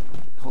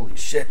 Holy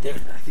shit, dude!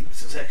 I think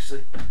this is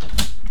actually.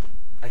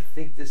 I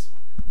think this.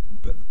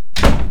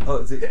 Oh,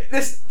 is it?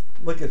 This.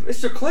 Look at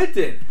Mr.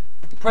 Clinton.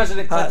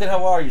 President Clinton,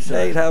 how are you, sir?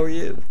 Nate, how are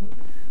you?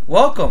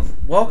 Welcome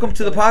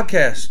to the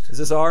podcast. Is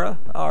this Ara?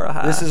 Ara,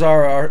 hi. This is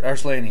Ara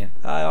Arslanian.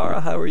 Hi,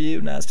 Ara. How are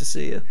you? Nice to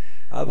see you.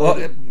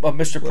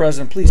 Mr.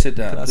 President, please sit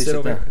down. Can I Please sit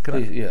over down. here?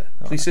 Please, yeah.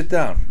 All Please sit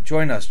down.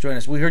 Join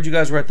us. We heard you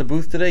guys were at the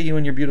booth today. You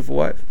and your beautiful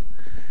wife.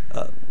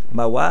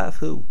 My wife,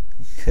 who?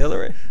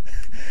 Hillary.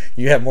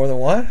 You have more than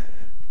one?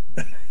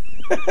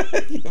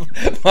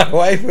 My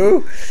wife,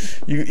 who?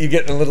 You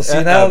getting a little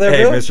senile there,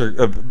 hey, Bill?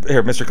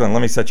 Mr. Clinton,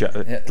 let me set you up.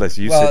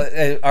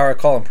 Ara,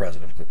 call him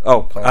President.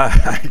 Oh,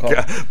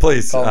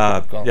 please.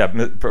 Call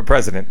him.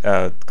 President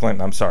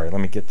Clinton, I'm sorry. Let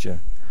me get you.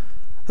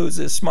 Who's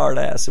this smart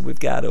ass that we've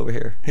got over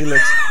here? He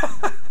looks.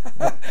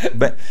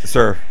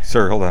 Sir,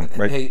 hold on.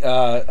 Right. Hey,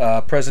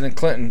 President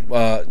Clinton.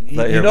 Let me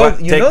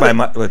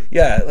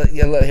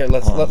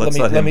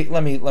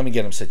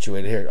get him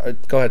situated here.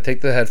 Go ahead,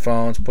 take the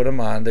headphones, put them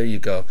on. There you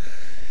go.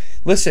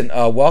 Listen,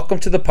 welcome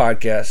to the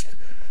podcast.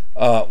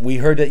 We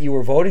heard that you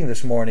were voting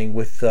this morning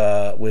with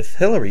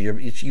Hillary.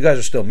 You guys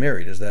are still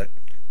married. Is that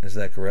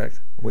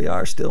correct? We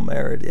are still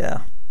married.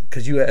 Yeah.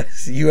 Because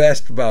you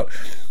asked about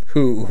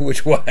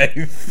which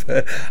wife.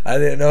 I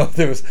didn't know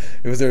if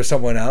there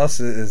someone else.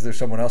 Is there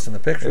someone else in the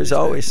picture? There's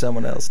always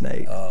someone else,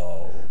 Nate.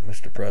 Oh,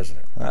 Mr.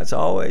 President. That's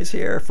always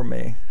here for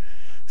me.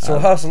 So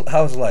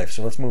how's life?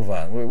 So let's move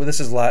on. This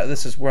is live.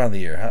 We're on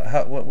the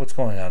air. What's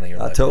going on in your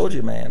life? I told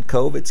you, man.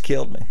 COVID's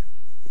killed me.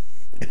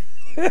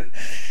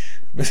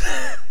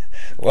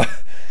 What?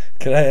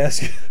 Can I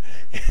ask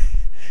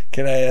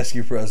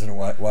you, President,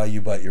 why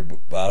you bite your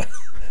bottom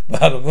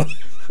lip?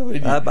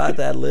 I bite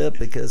that lip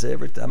because I'm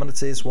going to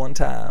say this one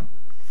time.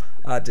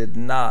 I did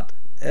not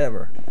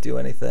ever do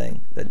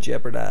anything that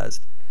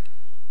jeopardized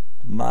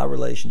my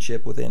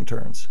relationship with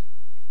interns.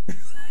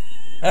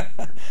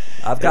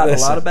 I've gotten a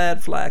lot of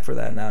bad flack for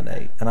that now,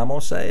 Nate, and I'm going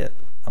to say it.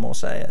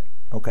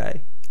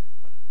 Okay?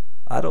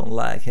 I don't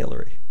like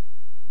Hillary.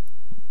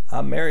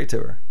 I'm married to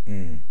her,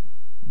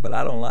 but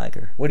I don't like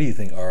her. What do you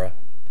think, Ara,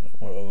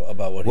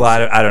 about what? Well,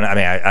 I don't know.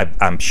 I mean,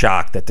 I'm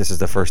shocked that this is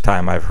the first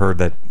time I've heard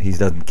that he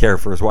doesn't care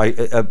for his wife.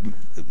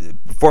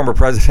 Former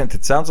president.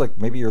 It sounds like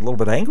maybe you're a little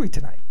bit angry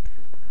tonight.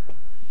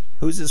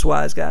 Who's this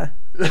wise guy?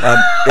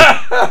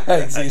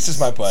 This is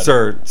my buddy.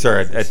 Sir,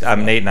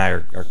 Nate and I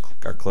are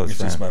close friends.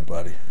 This is my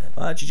buddy.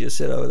 Why don't you just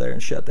sit over there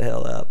and shut the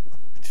hell up?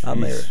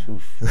 I'm married.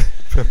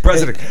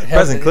 President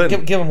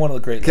Clinton. Give him one of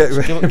the great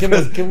lists. Give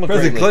him a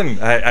President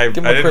Clinton. I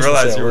didn't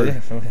realize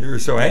you were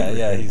so angry.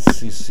 Yeah, he's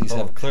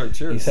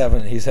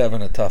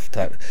having a tough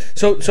time.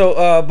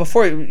 So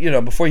before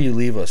you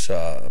leave us,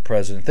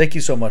 President, thank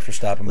you so much for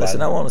stopping by.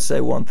 Listen, I want to say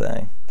one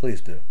thing.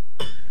 Please do.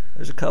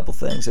 There's a couple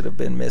things that have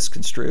been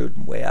misconstrued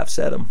the way I've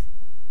said them.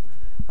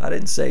 I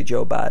didn't say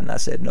Joe Biden. I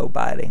said no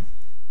biting.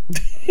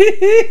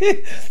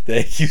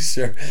 Thank you,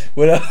 sir.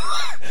 What else?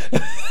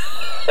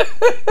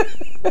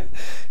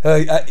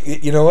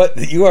 You know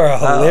what? You are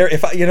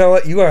hilarious.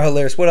 You are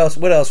hilarious. What else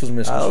was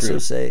misconstrued? I also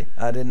say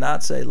I did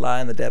not say lie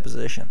in the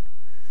deposition.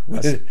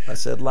 I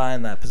said lie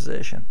in that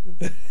position.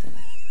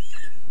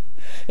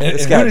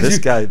 This guy's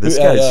got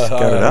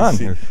it on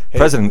here.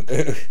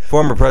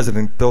 Former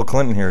President Bill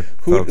Clinton here,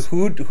 folks.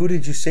 Who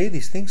did you say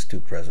these things to,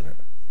 President?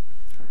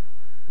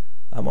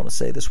 I'm going to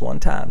say this one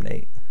time,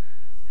 Nate.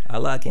 I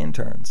like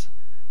interns.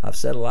 I've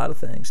said a lot of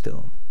things to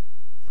them.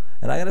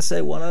 And I got to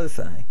say one other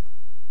thing.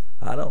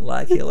 I don't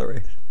like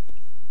Hillary.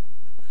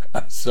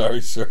 I'm sorry,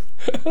 sir.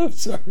 I'm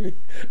sorry.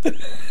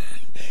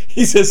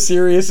 He's as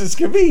serious as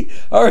can be.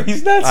 Or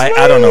he's not smiling.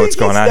 I don't know what's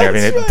going on here. I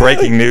mean,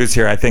 breaking news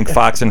here. I think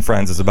Fox and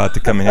Friends is about to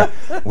come in here.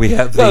 We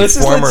have the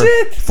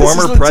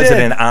former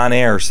president on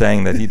air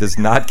saying that he does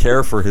not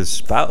care for his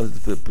spouse.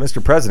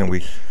 Mr. President,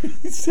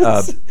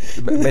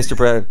 Mr.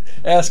 President.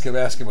 Ask him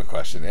a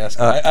question. Ask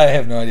him. I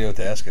have no idea what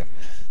to ask him.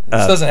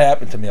 This doesn't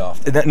happen to me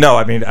often. No,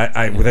 I mean,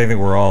 I think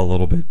we're all a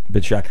little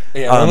bit shocked.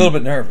 Yeah, I'm a little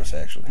bit nervous,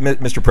 actually.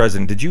 Mr.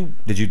 President, did you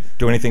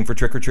do anything for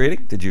trick or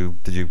treating? Did you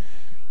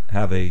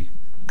have a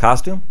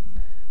costume?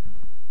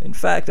 In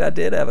fact, I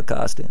did have a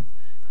costume.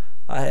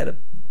 I had a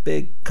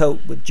big coat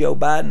with Joe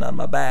Biden on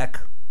my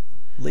back,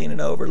 leaning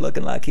over,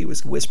 looking like he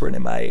was whispering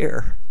in my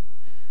ear.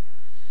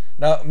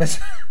 Now,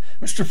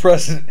 Mr.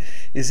 President,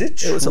 is it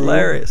true? It was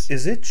hilarious.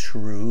 Is it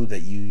true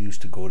that you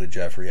used to go to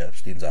Jeffrey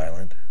Epstein's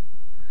island?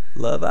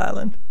 Love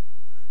Island?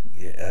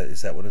 Yeah,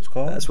 is that what it's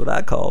called? That's what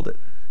I called it.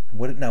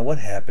 What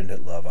happened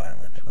at Love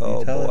Island?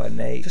 Oh boy,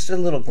 Nate! Just a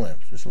little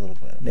glimpse.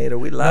 Nate, are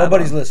we live?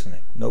 Nobody's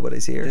listening.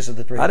 Nobody's here. This is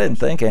the three. I didn't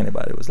think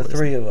anybody was listening. The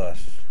three of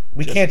us.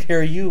 We can't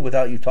hear you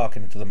without you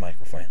talking into the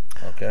microphone.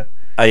 Okay.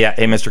 Yeah.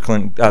 Hey, Mr.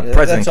 Clinton,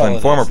 President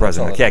Clinton, former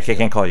president. I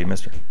can't call you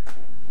Mr.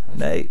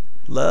 Nate,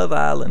 Love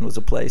Island was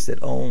a place that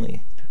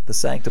only the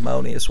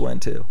sanctimonious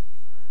went to.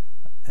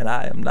 And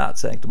I am not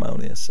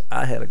sanctimonious.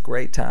 I had a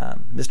great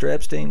time. Mr.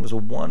 Epstein was a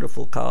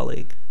wonderful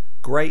colleague,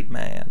 great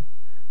man,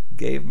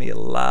 gave me a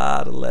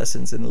lot of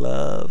lessons in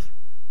love,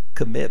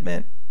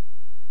 commitment,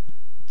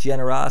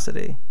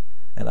 generosity,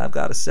 and I've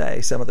got to say,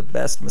 some of the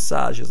best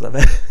massages I've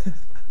had.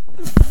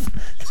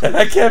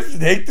 I can't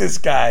hate this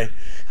guy.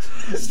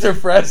 Mr.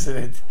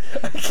 President,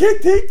 I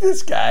can't take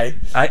this guy.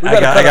 I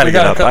gotta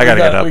get up.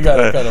 We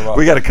gotta cut him off.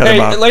 We gotta cut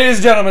him off. Ladies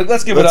and gentlemen,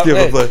 let's give it up. Give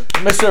him a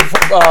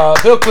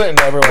Mr. Bill Clinton,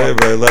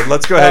 everyone.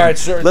 Let's go ahead. All right,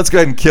 sir. Let's go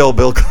ahead and kill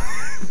Bill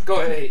Clinton.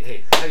 Go ahead.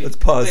 Hey. Let's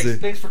pause it.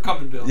 Thanks for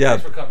coming, Bill. Yeah.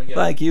 Thanks for coming. Yeah.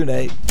 Thank you,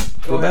 Nate.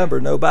 Go Remember,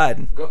 ahead. no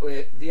Biden.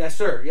 Yes,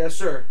 sir. Yes,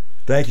 sir.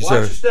 Thank you, Watch sir.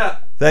 your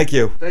step. Thank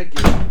you. Thank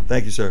you.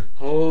 Thank you, sir.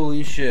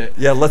 Holy shit.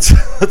 Yeah,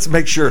 let's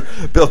make sure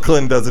Bill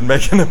Clinton doesn't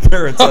make an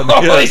appearance on the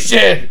Holy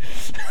shit.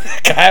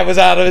 That guy was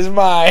out of his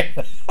mind.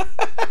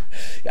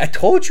 I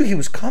told you he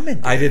was coming.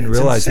 Dude. I didn't It's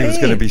realize he was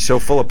insane. going to be so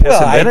full of piss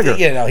and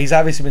vinegar. He's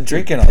obviously been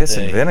drinking all day. Piss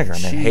and vinegar,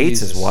 man. Hates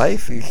his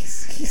wife.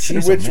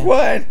 Jeez, which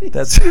one?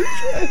 That's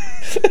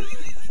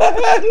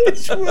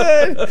Which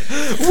one?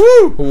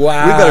 Woo!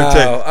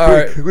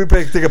 Wow. We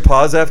better take a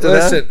pause after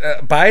that. Listen,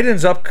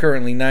 Biden's up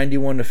currently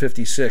 91 to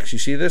 56. You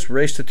see this?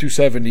 Race to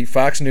 270.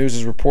 Fox News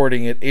is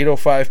reporting at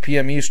 8:05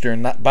 p.m.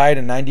 Eastern.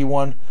 Biden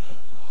 91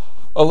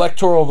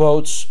 electoral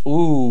votes.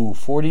 Ooh,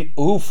 40.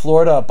 Ooh,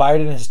 Florida.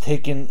 Biden has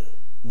taken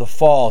the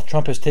fall.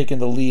 Trump has taken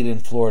the lead in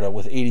Florida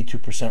with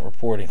 82%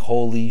 reporting.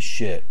 Holy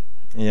shit.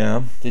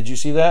 Yeah. Did you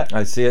see that?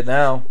 I see it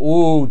now.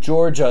 Ooh,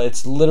 Georgia.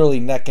 It's literally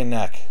neck and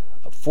neck.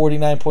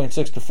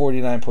 49.6 to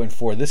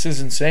 49.4. This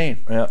is insane.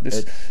 Yeah.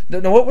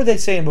 Now, what were they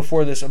saying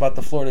before this about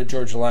the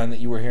Florida-Georgia line that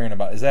you were hearing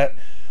about? Is that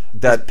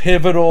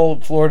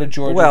pivotal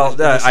Florida-Georgia? Well,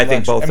 I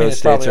think both those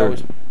states are.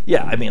 Always,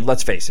 yeah, I mean,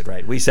 let's face it,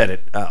 right? We said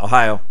it.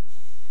 Ohio,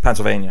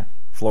 Pennsylvania,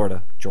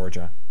 Florida,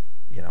 Georgia,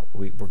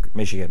 we're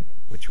Michigan,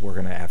 which we're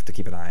going to have to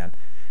keep an eye on.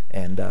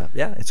 And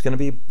yeah, it's going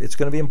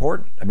to be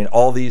important. I mean,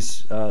 all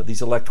these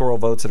electoral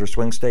votes that are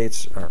swing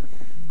states are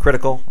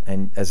critical,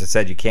 and as I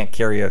said, you can't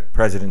carry a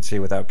presidency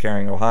without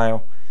carrying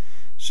Ohio.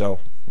 So,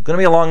 it's going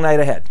to be a long night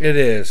ahead. It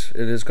is.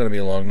 It is going to be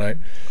a long night,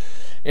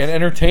 and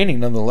entertaining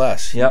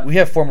nonetheless. Yep. We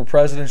have former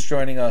presidents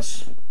joining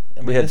us.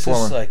 I mean, this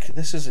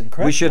is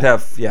incredible. We should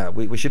have,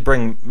 we should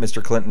bring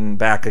Mr. Clinton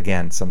back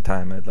again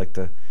sometime. I'd like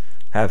to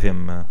have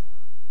him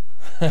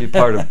be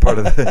part of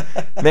the.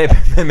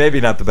 Maybe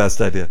not the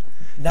best idea.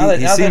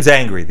 He seems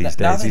angry these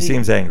days. He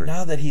seems angry.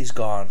 Now that he's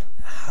gone,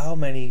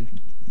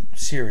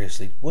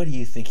 seriously, what do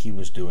you think he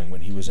was doing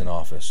when he was in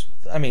office?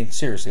 I mean,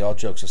 seriously, all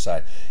jokes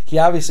aside, he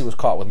obviously was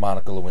caught with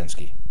Monica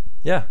Lewinsky.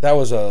 Yeah, that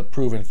was a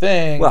proven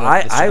thing. Well,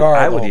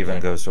 I would even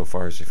go so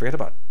far as to forget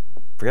about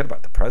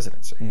the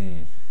presidency.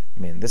 I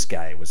mean, this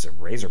guy was a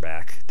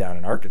Razorback down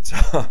in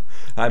Arkansas.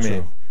 I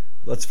mean,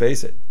 let's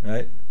face it,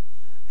 right?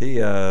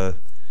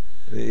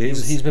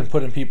 He's been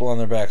putting people on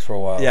their backs for a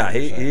while. Yeah,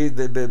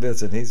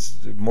 listen, he's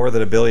more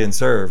than $1 billion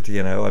served.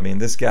 I mean,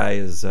 this guy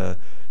is.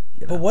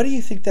 But what do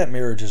you think that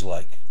marriage is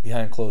like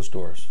behind closed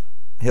doors?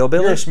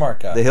 Hillbilly? You're a smart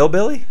guy. The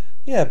hillbilly?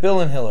 Yeah,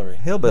 Bill and Hillary.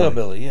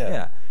 Hillbilly, yeah.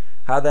 Yeah.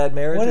 How that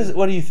marriage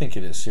What do you think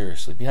it is,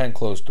 seriously, behind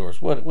closed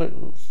doors? What?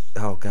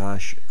 Oh,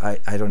 gosh. I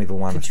don't even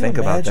want to think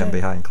about them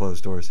behind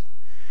closed doors.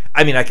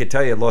 I mean, I could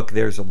tell you, look,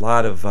 there's a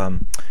lot of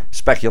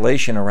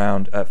speculation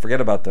around,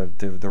 forget about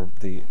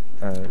the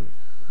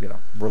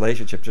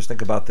relationship. Just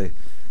think about the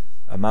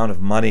amount of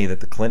money that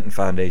the Clinton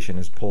Foundation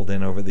has pulled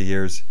in over the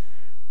years.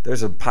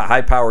 There's a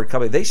high-powered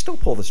company. They still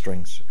pull the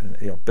strings.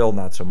 Bill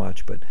not so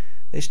much, but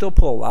they still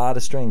pull a lot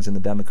of strings in the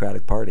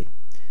Democratic Party,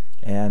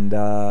 and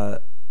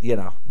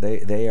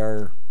they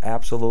are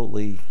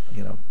absolutely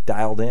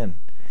dialed in.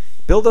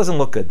 Bill doesn't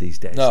look good these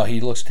days. No,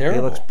 he looks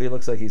terrible. He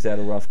looks like he's had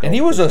a rough go. And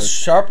he was a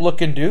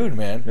sharp-looking dude,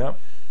 man. Yep.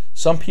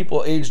 Some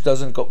people, age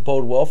doesn't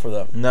bode well for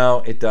them.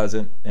 No, it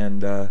doesn't.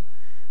 And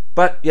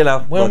but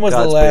when was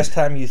the last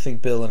time you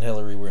think Bill and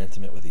Hillary were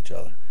intimate with each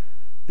other?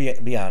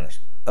 Be honest.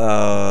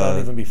 Don't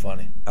even be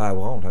funny. I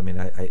won't. I mean,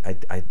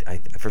 I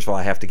first of all,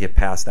 I have to get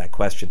past that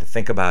question to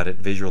think about it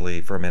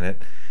visually for a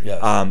minute. Yes.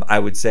 I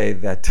would say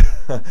that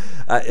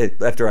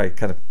after I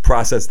kind of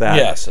process that.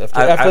 Yes.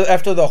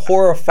 After the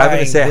horrifying. I'm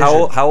going to say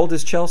how old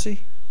is Chelsea?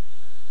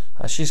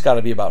 She's got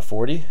to be about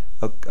 40.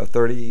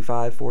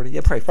 35, 40.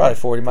 Yeah, probably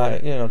 40.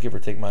 Give or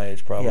take my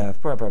age, probably. Yeah,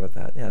 probably about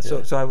that. Yeah.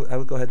 So I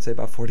would go ahead and say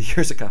about 40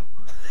 years ago.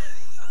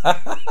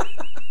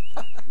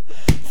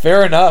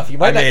 Fair enough. You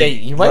might not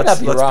be wrong. Let's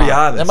be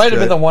honest. That might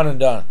have been the one and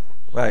done.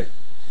 Right.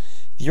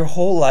 Your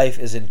whole life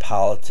is in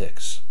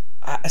politics.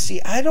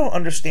 I don't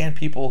understand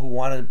people who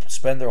want to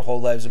spend their whole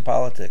lives in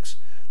politics.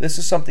 This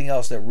is something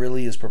else that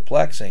really is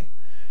perplexing.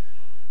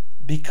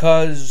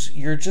 Because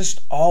you're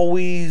just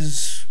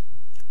always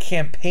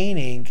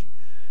campaigning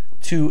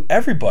to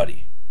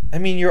everybody. I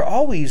mean, you're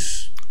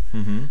always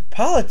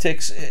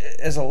politics.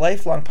 As a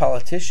lifelong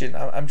politician,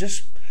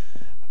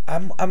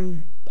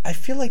 I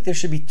feel like there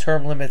should be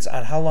term limits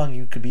on how long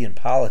you could be in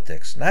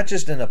politics, not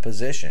just in a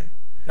position.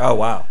 Oh,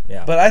 wow.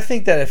 Yeah. But I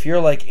think that if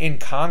you're like in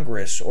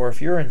Congress or if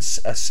you're in a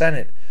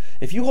Senate,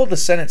 if you hold a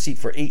Senate seat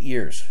for 8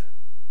 years,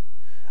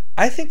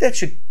 I think that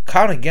should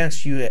count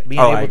against you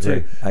being able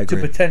to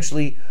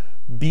potentially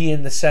be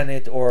in the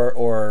Senate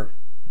or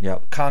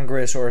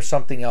Congress or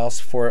something else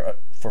for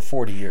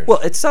 40 years.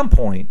 Well, at some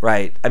point,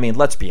 right, I mean,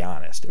 let's be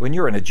honest. When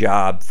you're in a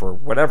job for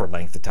whatever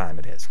length of time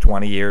it is,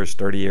 20 years,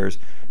 30 years,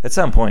 at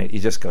some point you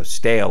just go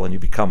stale and you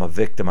become a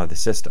victim of the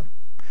system.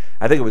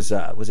 I think it was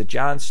it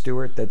Jon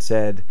Stewart that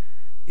said,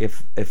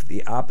 if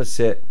the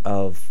opposite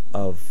of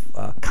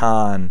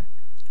con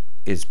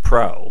is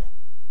pro,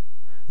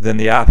 then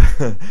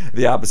the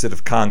the opposite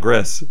of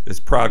Congress is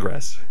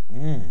progress.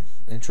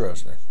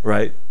 Interesting.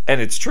 Right?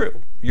 And it's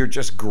true. You're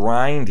just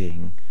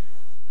grinding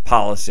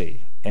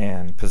policy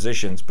and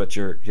positions, but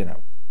you're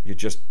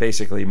just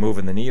basically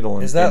moving the needle.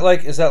 And, is that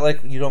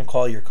like you don't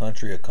call your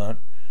country a cunt?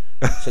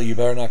 So you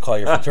better not call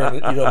your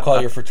fraternity. You don't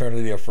call your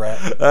fraternity a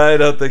frat. I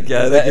don't think.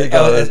 Yeah,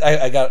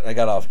 I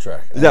got off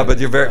track. Yeah, but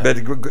you're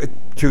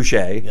touche.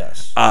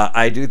 Yes.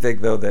 I do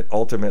think though that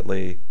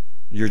ultimately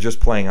you're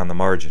just playing on the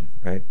margin,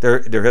 right?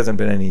 There hasn't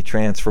been any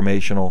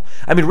transformational.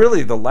 I mean,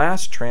 really, the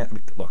last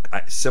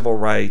civil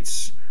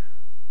rights,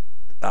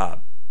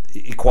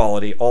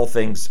 equality, all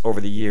things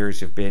over the years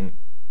have been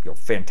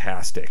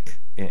fantastic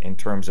in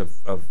terms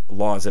of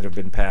laws that have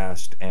been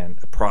passed and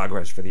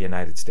progress for the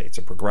United States,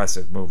 a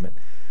progressive movement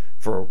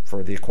for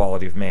the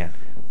equality of man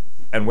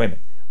and women.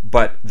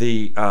 But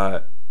the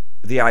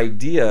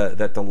idea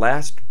that the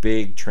last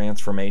big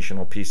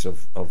transformational piece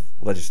of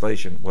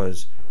legislation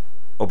was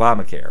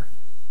Obamacare,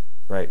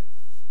 right?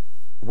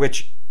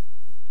 Which,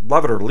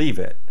 love it or leave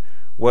it,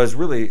 was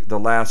really the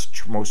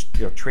last most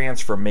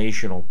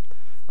transformational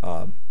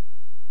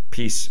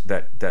piece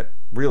that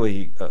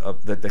really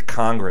that the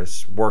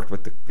Congress worked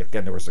with.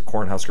 Again, there was the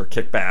Cornhusker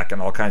kickback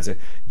and all kinds of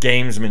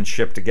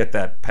gamesmanship to get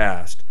that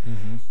passed.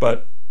 Mm-hmm.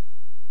 But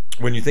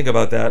when you think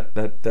about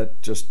that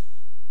just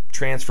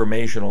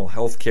transformational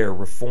healthcare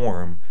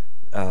reform,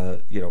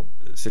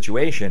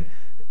 situation,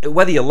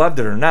 whether you loved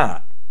it or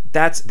not,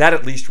 that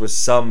at least was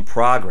some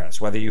progress.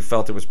 Whether you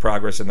felt it was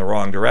progress in the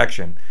wrong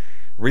direction,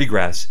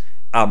 regress.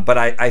 But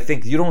I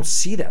think you don't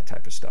see that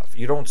type of stuff.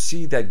 You don't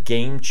see that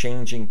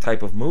game-changing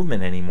type of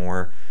movement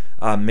anymore.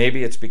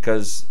 Maybe it's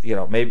because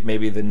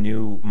maybe the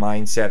new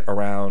mindset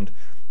around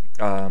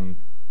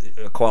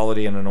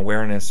equality and an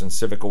awareness and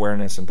civic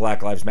awareness and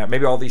Black Lives Matter.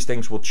 Maybe all these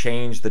things will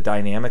change the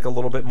dynamic a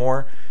little bit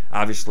more.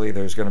 Obviously,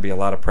 there's going to be a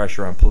lot of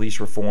pressure on police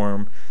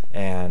reform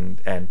and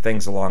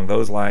things along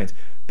those lines.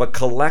 But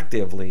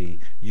collectively,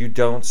 you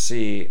don't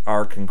see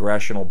our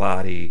congressional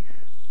body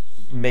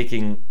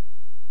making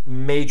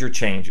major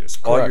changes.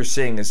 Correct. All you're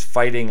seeing is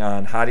fighting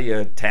on how do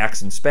you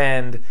tax and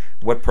spend,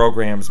 what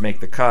programs make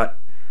the cut,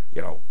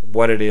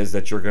 what it is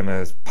that you're going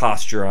to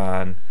posture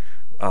on,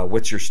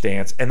 what's your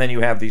stance, and then you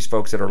have these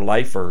folks that are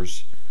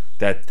lifers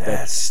that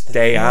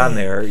stay on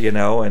there,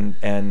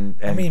 and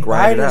I mean,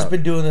 grind it out. Biden's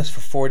been doing this for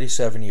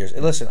 47 years.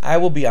 And listen, I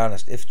will be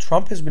honest. If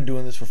Trump has been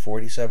doing this for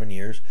 47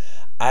 years,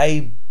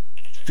 I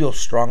feel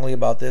strongly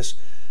about this.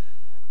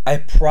 I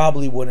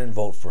probably wouldn't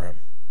vote for him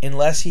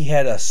unless he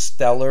had a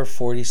stellar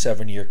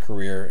 47-year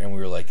career, and we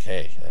were like,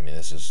 hey, I mean,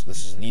 this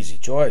is an easy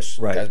choice.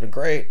 Right. The guy's been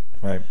great.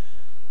 Right.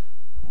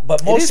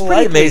 But it is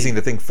pretty amazing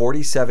to think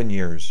 47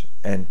 years,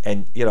 and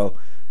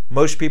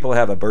most people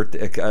have a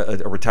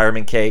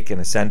retirement cake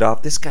and a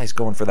send-off. This guy's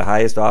going for the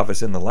highest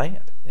office in the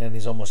land. And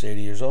he's almost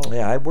 80 years old.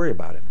 Yeah, I worry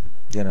about him.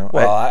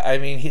 Well, I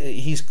mean,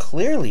 he's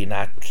clearly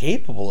not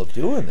capable of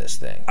doing this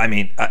thing. I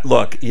mean,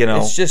 look,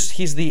 it's just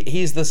he's the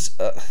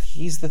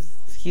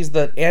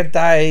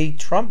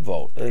anti-Trump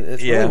vote.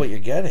 It's really what you're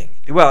getting.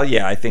 Well,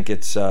 yeah, I think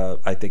it's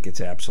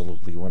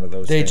absolutely one of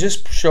those. They things.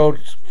 just showed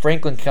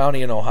Franklin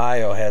County in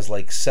Ohio has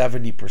like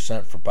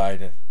 70% for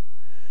Biden.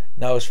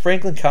 Now, is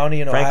Franklin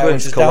County in Ohio,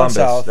 which is Columbus.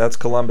 down south, that's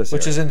Columbus,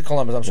 which area. is in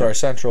Columbus? I'm sorry,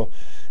 Central.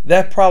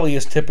 That probably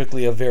is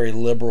typically a very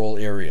liberal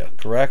area,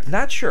 correct?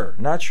 Not sure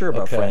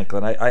about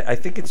Franklin. I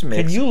think it's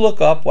mixed. Can you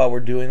look up while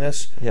we're doing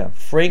this? Yeah.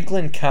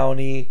 Franklin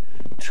County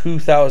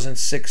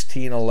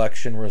 2016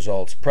 election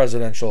results,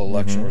 presidential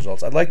election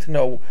results. I'd like to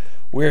know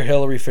where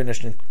Hillary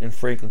finished in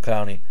Franklin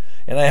County,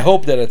 and I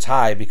hope that it's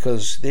high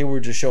because they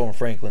were just showing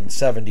Franklin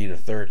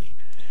 70-30.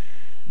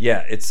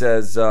 Yeah, it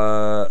says.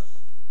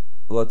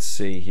 Let's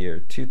see here.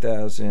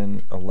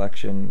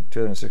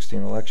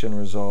 2016 election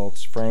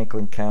results.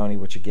 Franklin County,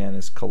 which again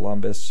is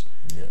Columbus.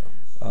 Yeah.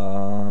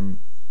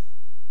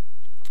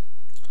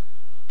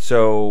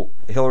 So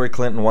Hillary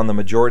Clinton won the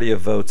majority of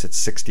votes at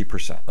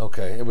 60%.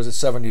 Okay, it was at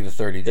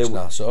 70-30 just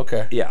now. So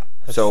okay. Yeah.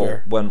 That's so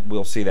fair. When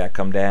we'll see that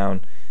come down,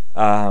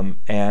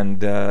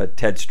 and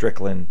Ted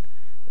Strickland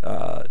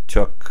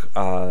took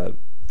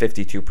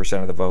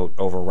 52% of the vote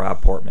over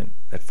Rob Portman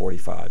at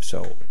 45%.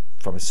 So.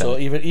 From a so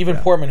even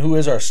Portman, who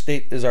is our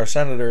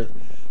senator,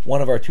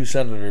 one of our two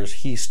senators,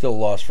 he still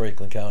lost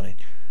Franklin County.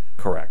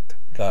 Correct.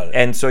 Got it.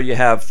 And so you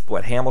have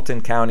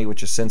Hamilton County,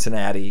 which is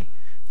Cincinnati,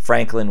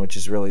 Franklin, which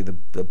is really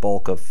the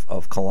bulk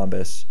of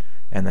Columbus,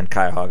 and then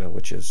Cuyahoga,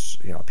 which is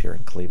up here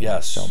in Cleveland.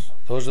 Yes. So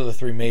those are the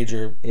three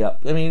major.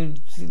 Yep. I mean,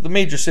 the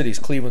major cities: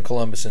 Cleveland,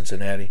 Columbus,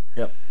 Cincinnati.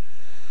 Yep.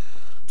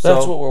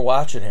 That's what we're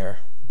watching here.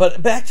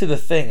 But back to the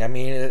thing. I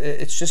mean,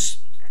 it's just.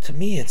 To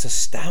me, it's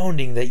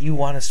astounding that you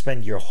want to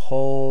spend your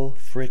whole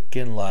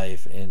freaking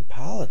life in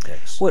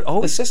politics.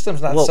 The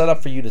system's not set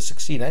up for you to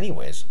succeed,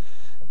 anyways.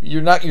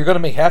 You're going to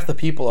make half the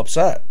people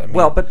upset. I mean,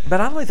 but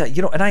not only that,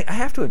 and I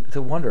have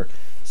to wonder.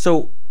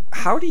 So,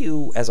 how do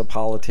you, as a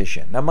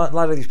politician? Now, a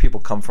lot of these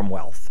people come from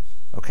wealth,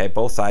 Okay,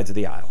 both sides of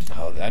the aisle.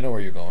 Oh, I know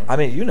where you're going. I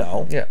mean,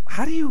 Yeah.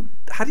 How do you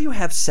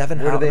have seven?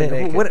 Where do they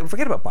make it?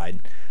 Forget about Biden.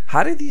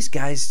 How did these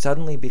guys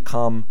suddenly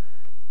become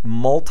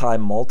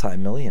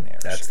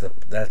multi-millionaires?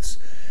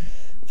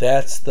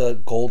 That's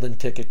the golden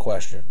ticket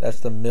question. That's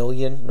the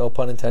million, no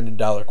pun intended,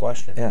 dollar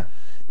question. Yeah.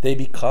 They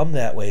become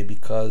that way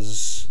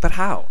because. But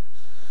how?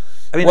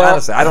 I mean,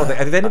 honestly, I don't think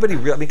if anybody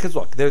really. Because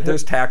look,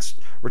 there's tax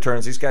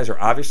returns. These guys are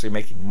obviously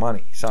making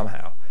money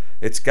somehow.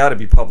 It's got to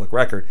be public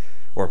record,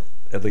 or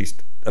at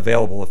least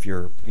available if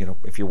you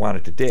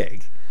wanted to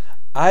dig.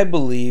 I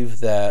believe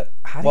that.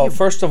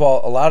 First of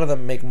all, a lot of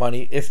them make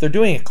money if they're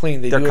doing it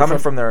clean. They're coming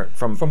from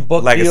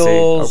book legacy.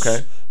 deals.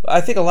 Okay.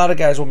 I think a lot of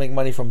guys will make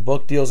money from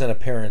book deals and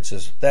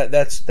appearances.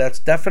 That's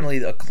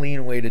definitely a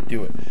clean way to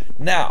do it.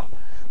 Now,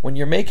 when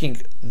you're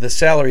making the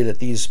salary that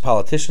these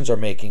politicians are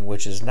making,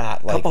 which is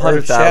not like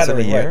 $200,000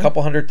 a year, right,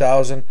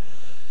 $200,000,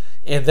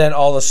 and then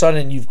all of a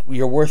sudden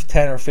you're worth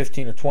 10 or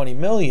 15 or 20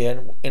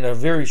 million in a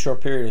very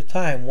short period of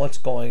time. What's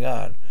going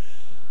on?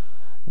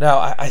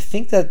 Now, I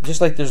think that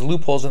just like there's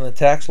loopholes in the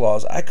tax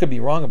laws, I could be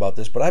wrong about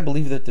this, but I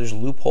believe that there's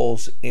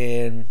loopholes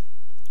in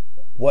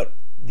what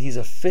these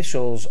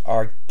officials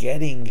are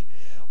getting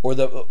or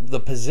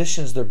the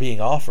positions they're being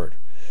offered.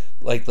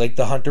 Like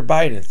the Hunter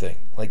Biden thing.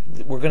 Like,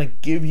 we're going to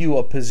give you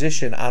a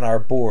position on our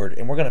board,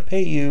 and we're going to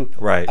pay you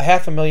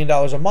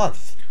 $500,000 a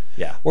month.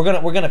 Yeah, we're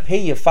gonna pay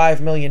you $5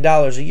 million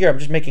a year. I'm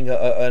just making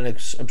an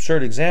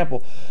absurd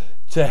example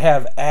to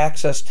have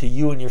access to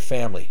you and your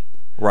family.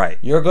 Right.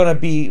 You're gonna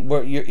be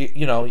where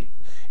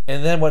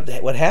and then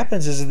what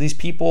happens is that these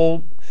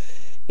people,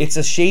 it's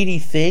a shady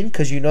thing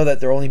because you know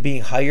that they're only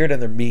being hired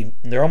and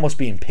they're almost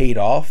being paid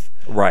off.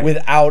 Right.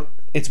 Without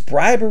it's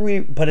bribery,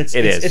 but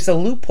it's a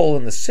loophole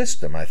in the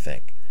system. I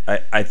think.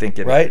 I think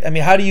it right. is. I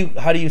mean, how do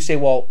you say,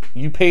 well,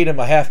 you paid him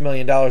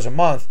 $500,000 a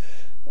month?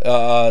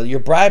 You're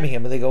bribing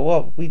him, and they go,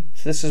 well,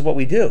 this is what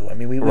we do. I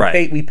mean,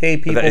 we pay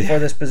people for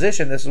this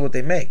position. This is what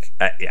they make.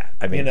 Yeah,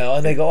 I mean,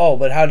 and they go, oh,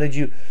 but how did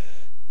you?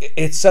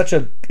 It's such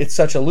a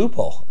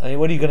loophole. I mean,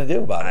 what are you going to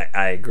do about it?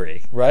 I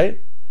agree. Right.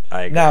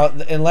 I agree. Now,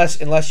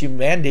 unless you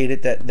mandate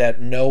it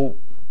that no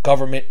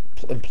government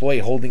employee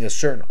holding a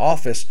certain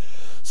office,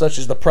 such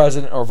as the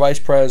president or vice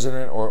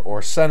president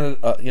or senate,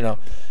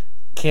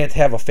 can't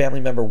have a family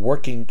member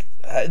working.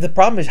 The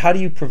problem is, how do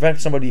you prevent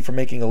somebody from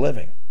making a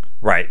living?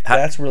 Right.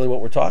 That's really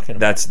what we're talking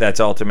about. That's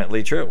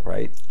ultimately true,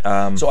 right?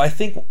 So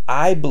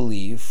I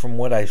believe from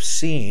what I've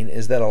seen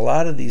is that a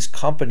lot of these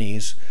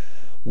companies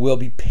will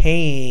be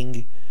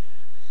paying,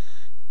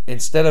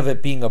 instead of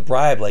it being a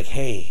bribe, like,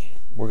 hey,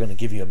 we're going to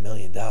give you $1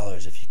 million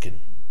if you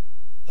can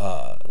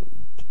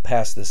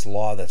pass this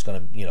law that's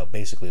going to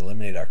basically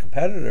eliminate our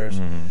competitors.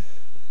 Mm-hmm.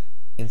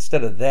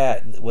 Instead of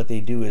that, what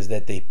they do is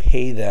that they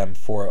pay them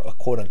for a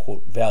quote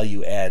unquote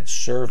value add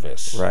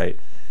service. Right.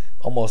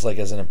 Almost like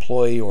as an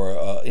employee or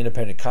an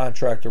independent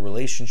contractor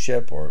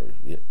relationship,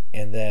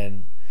 and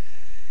then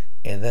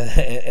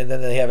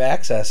they have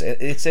access.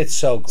 It's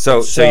so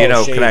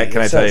shady. Can I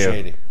tell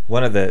shady. you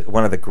one of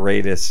the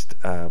greatest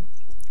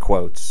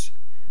quotes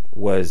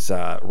was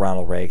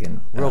Ronald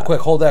Reagan. Real quick,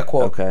 hold that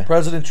quote. Okay.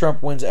 President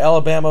Trump wins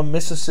Alabama,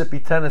 Mississippi,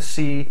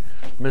 Tennessee,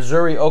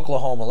 Missouri,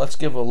 Oklahoma. Let's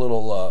give a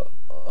little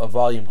a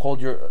volume.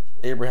 Hold your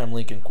Abraham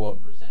Lincoln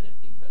quote.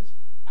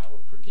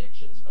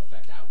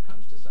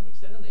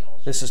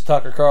 This is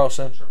Tucker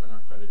Carlson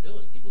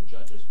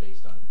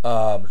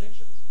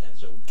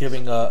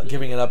giving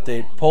an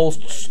update.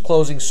 Polls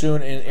closing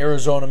soon in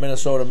Arizona,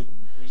 Minnesota,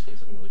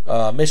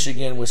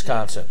 Michigan,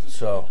 Wisconsin.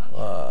 So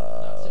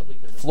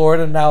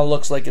Florida now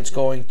looks like it's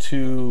going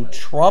to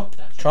Trump.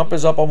 Trump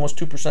is up almost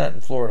 2%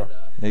 in Florida.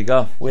 There you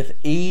go. With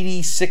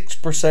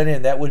 86%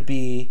 in, that would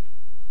be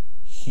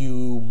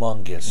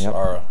humongous. Yep.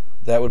 Ara.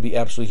 That would be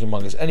absolutely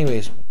humongous.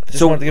 Anyways,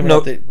 just wanted to give an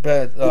update.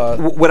 But,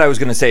 what I was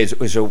going to say is,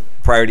 so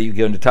prior to you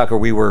going to Tucker,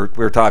 we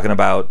were talking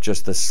about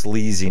just the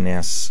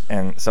sleaziness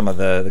and some of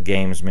the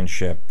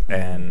gamesmanship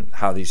and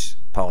how these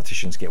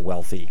politicians get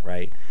wealthy,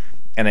 right?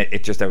 And I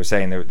was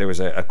saying there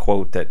was a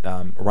quote that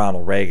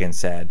Ronald Reagan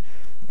said,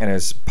 and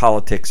his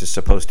politics is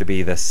supposed to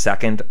be the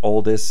second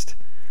oldest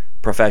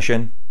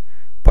profession,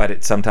 but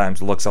it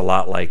sometimes looks a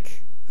lot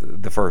like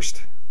the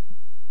first.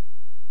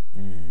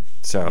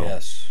 So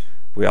yes.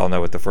 We all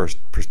know what the first,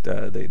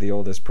 the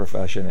oldest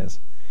profession is.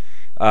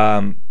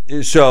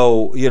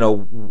 So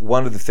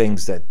one of the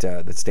things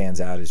that stands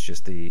out is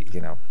just the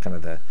kind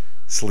of the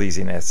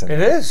sleaziness. And,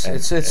 it is.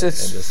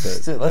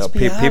 Let's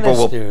be honest,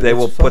 people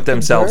will put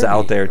themselves dirty.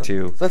 Out there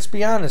to. Let's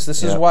be honest.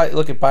 This is why.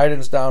 Look at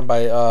Biden's down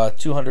by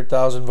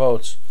 200,000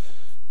 votes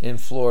in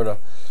Florida.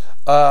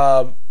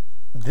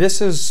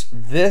 This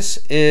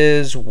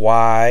is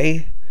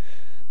why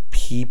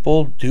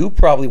people do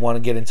probably want to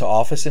get into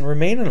office and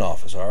remain in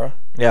office, Ara.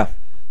 Yeah.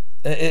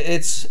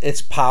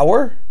 It's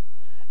power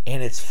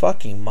and it's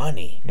fucking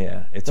money.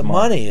 Yeah, the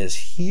money is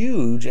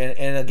huge,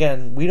 and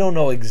again, we don't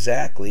know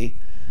exactly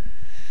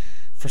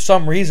for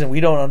some reason, we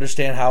don't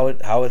understand how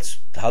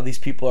these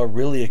people are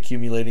really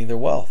accumulating their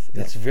wealth.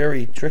 Yeah. It's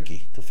very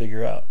tricky to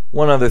figure out.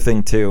 One other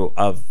thing, too,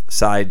 of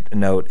side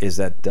note is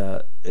that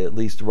at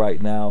least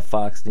right now,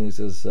 Fox News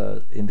has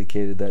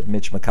indicated that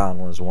Mitch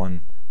McConnell has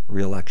won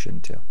re-election,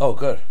 too. Oh,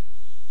 good.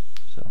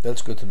 So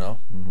that's good to know.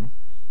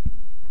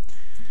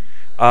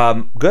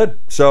 Good.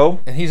 So,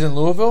 and he's in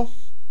Louisville?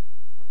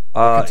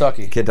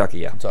 Kentucky. Kentucky,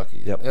 yeah.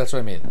 Kentucky. Yep. That's what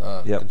I mean.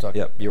 Kentucky.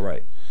 Yep, you're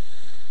right.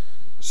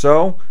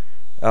 So,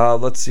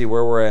 let's see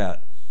where we're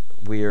at.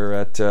 We're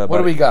at. What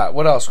do we got?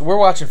 What else? We're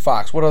watching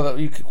Fox. What's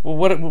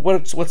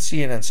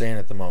CNN saying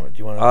at the moment? Do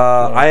you want to?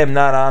 I am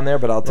not on there,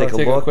 but I'll take a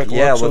look.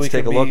 Yeah, so let's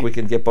take a look. We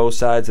can get both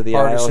sides of the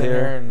aisle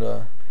here.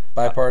 And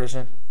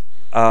bipartisan.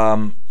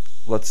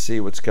 Let's see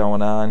what's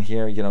going on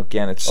here.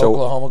 Again, it's so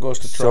Oklahoma goes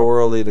to Trump. So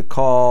early to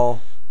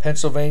call.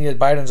 Pennsylvania,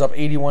 Biden's up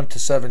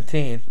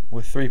 81-17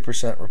 with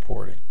 3%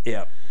 reporting.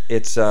 Yeah,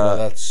 it's so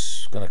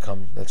that's gonna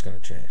come. That's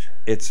gonna change.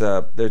 It's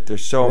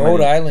there's so many.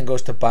 Rhode Island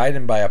goes to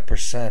Biden by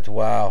 1%.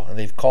 Wow, and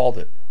they've called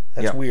it.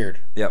 That's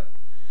weird. Yep.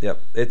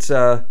 It's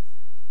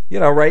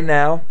right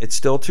now it's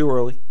still too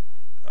early,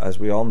 as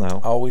we all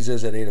know. Always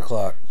is at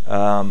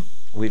 8:00.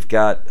 We've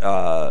got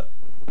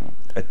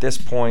at this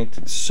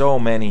point so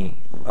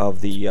many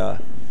of the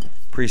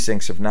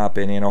precincts have not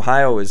been in.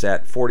 Ohio is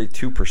at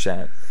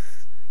 42%.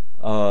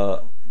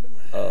 Of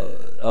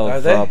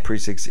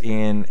precincts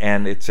in,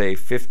 and it's a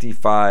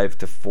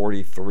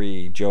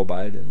 55-43 Joe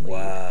Biden lead.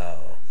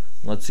 Wow.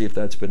 Let's see if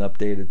that's been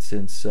updated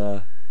since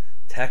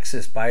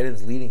Texas.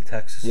 Biden's leading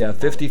Texas. Yeah,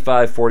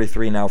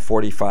 55-43 now,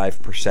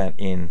 45%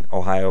 in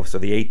Ohio. So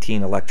the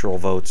 18 electoral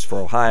votes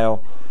for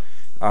Ohio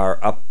are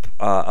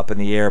up in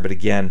the air, but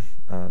again,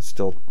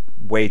 still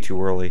way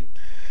too early.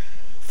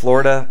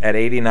 Florida at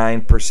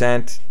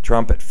 89%,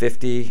 Trump at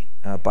 50%.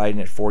 Biden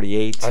at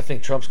 48%. I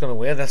think Trump's going to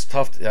win. That's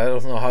tough. I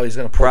don't know how he's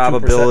going to pull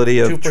probability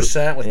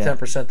 2% with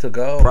 10% to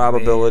go.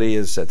 Probability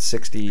is at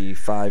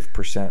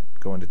 65%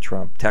 going to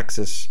Trump.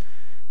 Texas,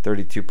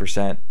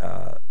 32%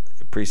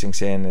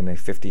 precincts in, and a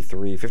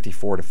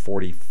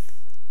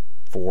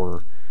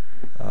 54-44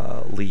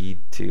 lead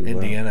to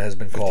Indiana has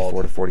been 54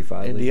 called.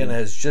 54-45. Indiana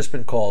has just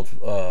been called.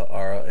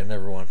 Ara and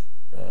everyone,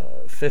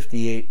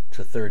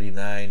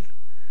 58-39.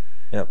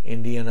 Yep.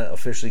 Indiana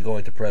officially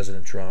going to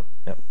President Trump.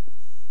 Yep.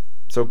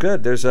 So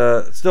good. There's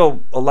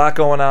still a lot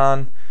going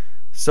on.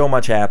 So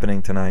much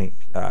happening tonight.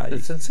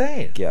 It's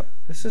insane. Yep.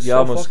 This is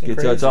fucking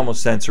crazy. It's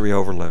almost sensory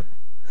overload.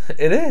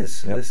 It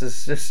is. Yep. This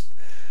is just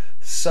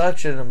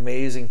such an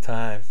amazing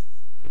time.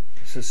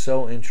 This is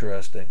so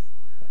interesting.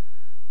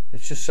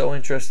 It's just so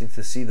interesting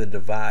to see the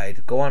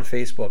divide. Go on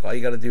Facebook. All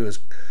you got to do is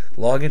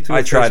log into.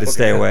 I try to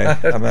stay away.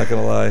 I'm not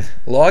gonna lie.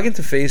 Log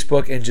into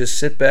Facebook and just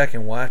sit back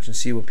and watch and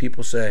see what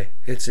people say.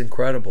 It's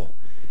incredible.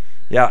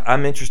 Yeah,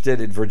 I'm interested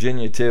in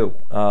Virginia too.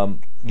 A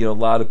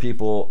lot of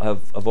people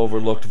have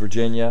overlooked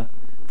Virginia.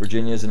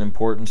 Virginia is an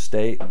important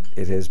state.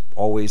 It has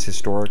always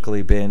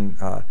historically been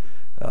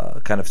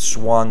kind of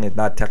swung,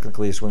 not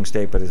technically a swing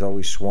state, but has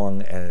always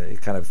swung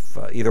kind of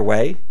either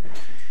way.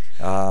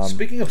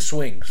 Speaking of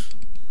swings.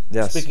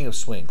 Yes. Speaking of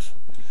swings.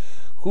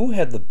 Who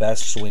had the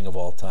best swing of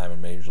all time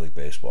in Major League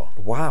Baseball?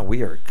 Wow,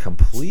 we are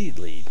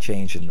completely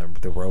changing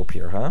the rope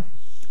here, huh?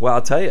 Well,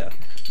 I'll tell you.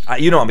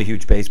 I'm a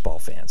huge baseball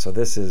fan, so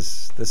this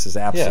is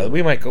absolutely. Yeah,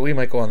 we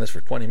might go on this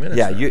for 20 minutes.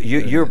 Yeah,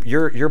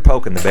 you're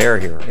poking the bear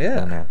here.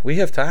 Yeah, we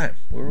have time.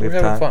 We're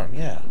having fun.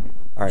 Yeah.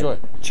 All right. Enjoy.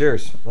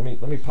 Cheers. Let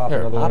me pop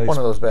another one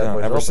of those bad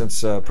boys. Ever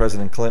since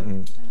President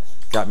Clinton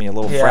got me a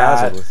little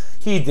frazzled.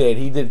 He did.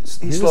 He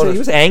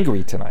was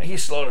angry tonight. He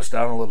slowed us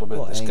down a little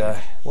bit. This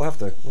guy. We'll have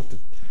to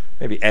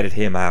maybe edit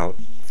him out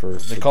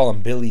They call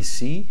him Billy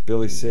C.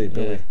 Billy C.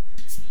 Billy.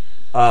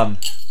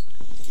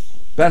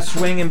 Best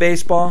swing in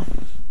baseball.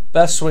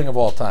 Best swing of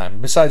all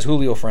time, besides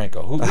Julio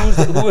Franco. Who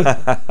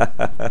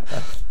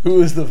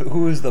is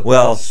the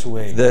best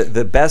swing?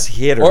 The best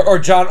hitter, or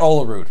John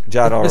Olerud.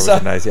 John Olerud is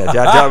nice. Yeah,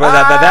 John,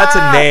 that's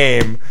a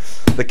name.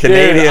 The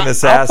Canadian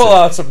assassin. I'll pull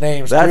out some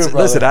names.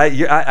 Listen,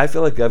 I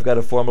feel like I've got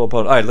a formidable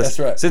opponent. All right,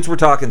 listen. That's right. Since we're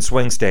talking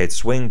swing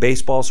states,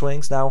 baseball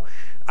swings. Now,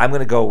 I'm going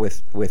to go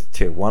with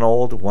two. One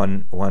old,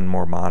 one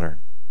more modern.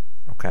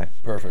 Okay.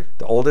 Perfect.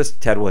 The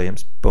oldest, Ted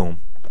Williams. Boom.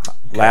 Okay.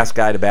 Last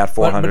guy to bat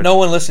 400. But no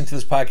one listening to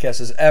this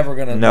podcast is ever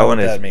going to know what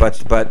that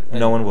means. But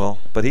no one will.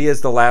 But he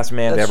is the last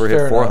man to ever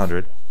hit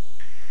 400. Enough.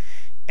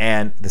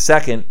 And the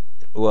second,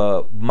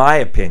 my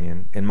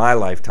opinion, in my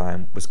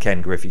lifetime, was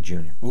Ken Griffey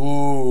Jr.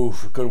 Ooh,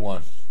 good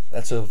one.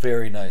 That's a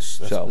very nice.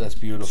 That's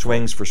beautiful.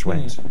 Swings for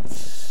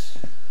swings.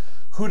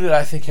 Who did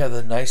I think had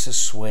the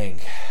nicest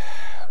swing?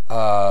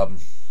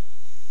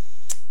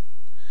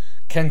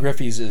 Ken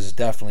Griffey's is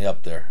definitely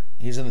up there.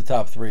 He's in the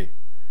top 3.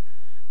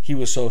 He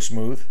was so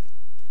smooth.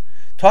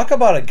 Talk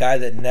about a guy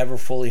that never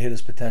fully hit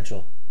his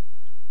potential.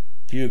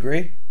 Do you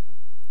agree?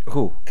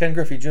 Who? Ken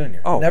Griffey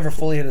Jr. Oh. Never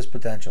fully hit his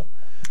potential.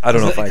 I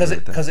don't know if I agree with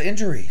that. Because of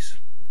injuries.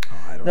 Oh,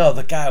 I don't know.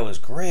 The guy was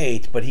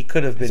great, but he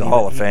could have been... He's a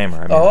Hall of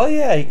Famer.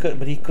 He could,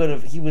 but he could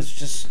have... He was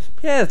just...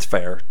 Yeah, that's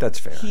fair.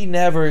 He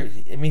never...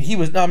 he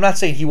was... No, I'm not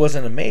saying he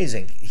wasn't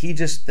amazing.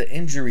 The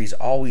injuries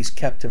always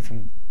kept him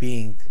from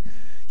being...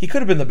 he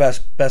could have been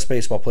the best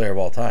baseball player of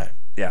all time.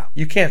 Yeah.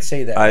 You can't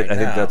say that I now,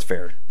 think that's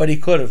fair. But he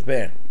could have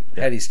been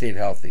had he stayed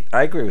healthy.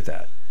 I agree with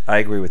that.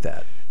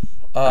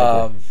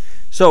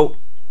 So,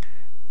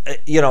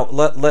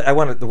 I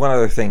wanted one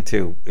other thing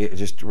too,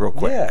 just real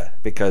quick,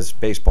 because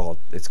baseball,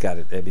 it's got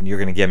it. I mean, you're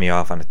going to get me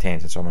off on a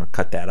tangent, so I'm going to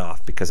cut that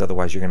off because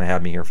otherwise you're going to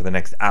have me here for the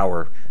next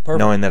hour,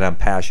 knowing that I'm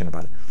passionate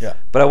about it. Yeah.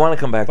 But I want to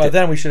come back. But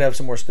then we should have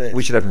some more stage.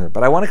 We should have,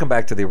 but I want to come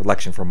back to the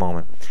election for a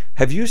moment.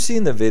 Have you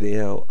seen the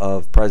video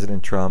of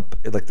President Trump,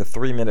 like the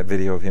 3-minute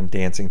video of him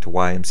dancing to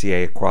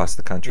YMCA across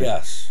the country?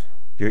 Yes.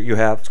 You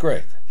have? It's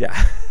great.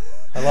 Yeah.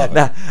 I love it.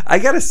 Now, I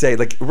gotta say,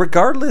 like,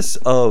 regardless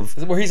of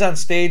where he's on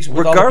stage,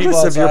 with regardless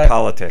all the of your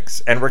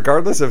politics, and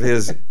regardless of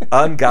his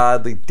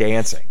ungodly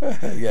dancing,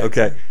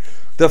 okay,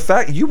 the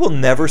fact you will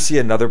never see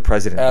another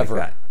president ever,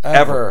 like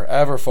that,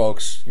 ever,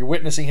 folks. You're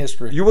witnessing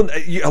history. You will,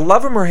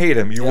 love him or hate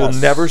him, you will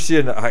never see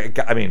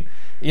I mean,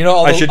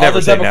 all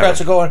the Democrats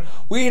are going,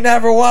 we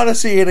never want to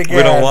see it again.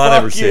 We don't want to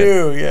ever see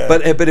it. Yeah.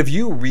 But if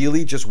you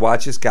really just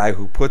watch this guy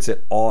who puts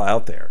it all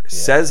out there,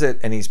 says it,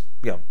 and he's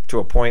to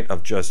a point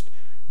of just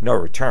no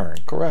return.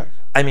 Correct.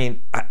 I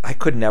mean, I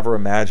could never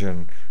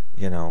imagine,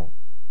 I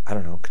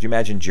don't know. Could you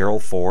imagine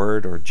Gerald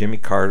Ford or Jimmy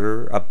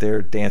Carter up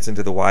there dancing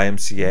to the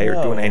YMCA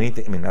or doing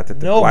anything? I mean, not that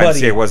the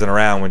YMCA wasn't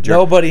around when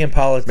nobody in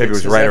politics maybe it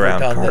was right around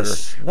Carter.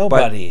 This.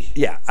 Nobody. But,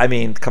 yeah, I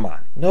mean, come on.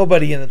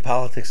 Nobody in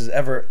politics has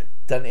ever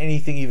done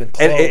anything even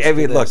close. I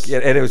mean, look,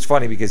 and it was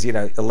funny because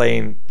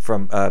Elaine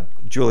from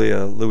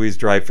Julia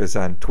Louis-Dreyfus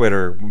on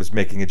Twitter was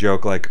making a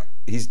joke like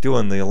he's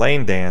doing the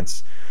Elaine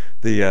dance.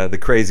 The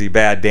crazy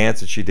bad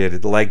dance that she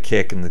did, the leg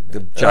kick and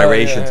the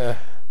gyrations. Yeah.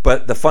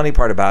 But the funny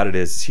part about it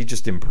is he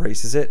just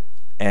embraces it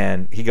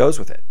and he goes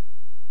with it.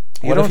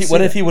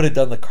 What if he would have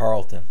done the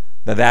Carlton?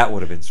 Now that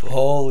would have been sweet.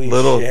 Holy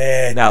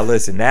shit! Now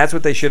listen, that's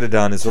what they should have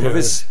done. Is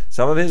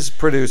some of his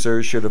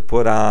producers should have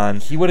put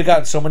on. He would have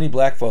gotten so many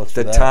black votes.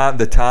 The Tom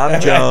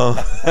Jones.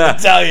 I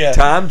tell you,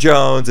 Tom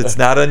Jones. It's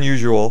not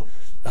unusual.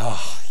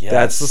 Oh yes.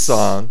 That's the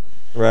song,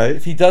 right?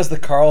 If he does the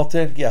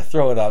Carlton,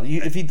 throw it out.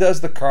 If he does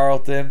the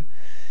Carlton.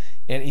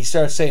 And he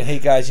starts saying, hey,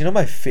 guys,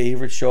 my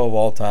favorite show of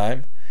all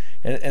time?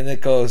 And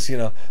it goes,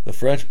 the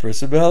French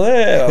Prince of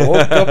Bel-Air. I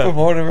woke up in the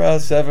morning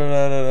around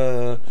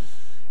 7.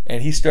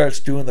 And he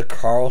starts doing the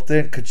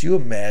Carlton. Could you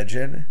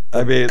imagine?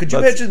 Could you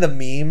imagine the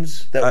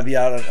memes that would be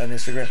out on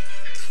Instagram?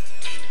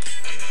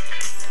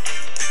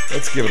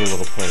 Let's give it a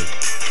little play.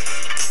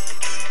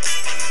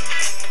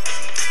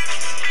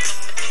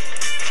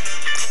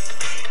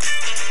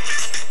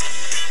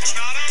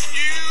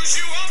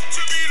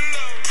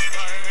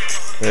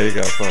 There you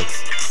go,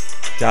 folks.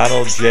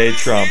 Donald J.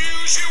 Trump.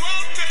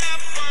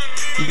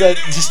 You got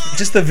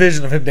just the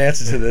vision of him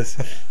dancing to this.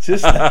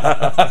 Just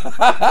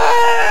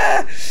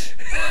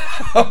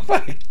oh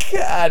my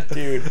God,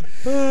 dude.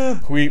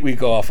 We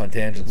go off on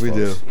tangents. We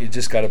folks. do. You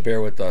just got to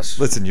bear with us.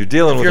 Listen, you're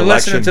dealing with election. If you're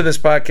listening to this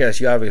podcast,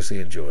 you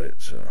obviously enjoy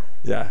it. So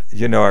yeah,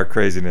 you know our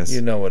craziness.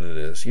 You know what it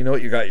is. You know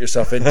what you got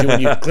yourself into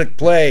when you click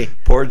play.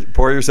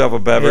 Pour yourself a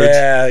beverage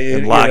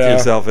and lock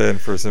yourself in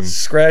for some.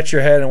 Scratch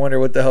your head and wonder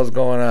what the hell's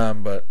going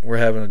on, but we're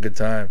having a good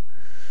time.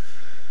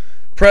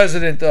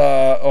 President,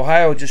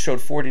 Ohio just showed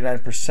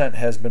 49%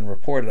 has been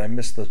reported. I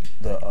missed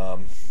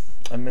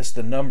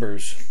the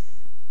numbers.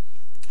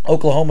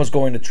 Oklahoma's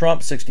going to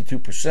Trump,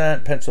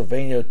 62%.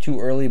 Pennsylvania, too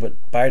early,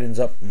 but Biden's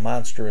up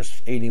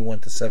monstrous,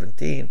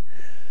 81-17,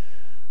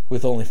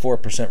 with only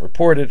 4%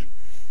 reported.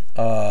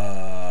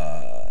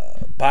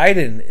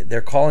 Biden,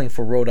 they're calling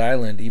for Rhode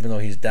Island, even though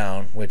he's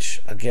down,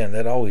 which, again,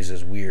 that always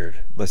is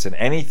weird. Listen,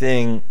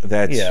 anything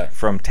that's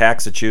from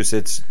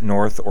Massachusetts,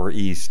 north or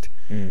east,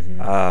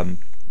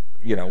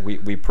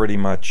 we pretty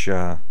much...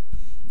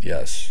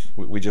 yes.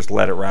 We just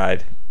let it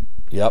ride.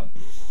 Yep.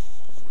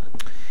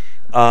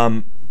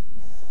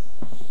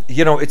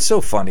 It's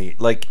so funny.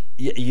 Like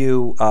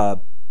you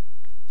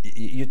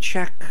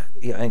check.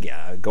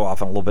 I go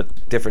off on a little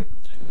bit different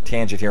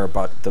tangent here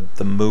about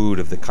the mood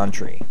of the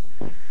country,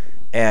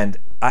 and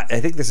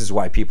I think this is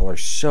why people are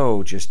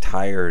so just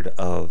tired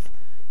of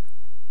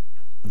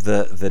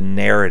the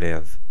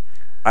narrative.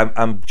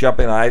 I'm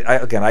jumping.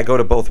 I go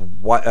to both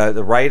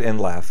the right and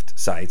left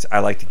sites. I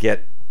like to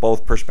get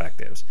both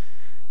perspectives,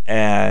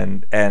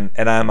 and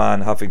I'm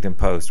on Huffington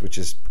Post, which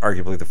is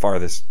arguably the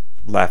farthest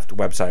left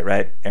website,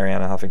 right?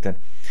 Ariana Huffington.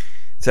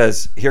 It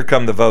says, here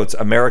come the votes.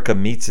 America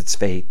meets its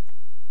fate.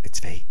 It's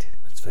fate.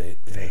 It's fate.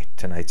 Fate.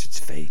 Tonight's its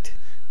fate.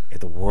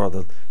 The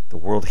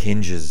world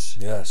hinges.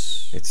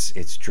 Yes.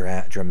 It's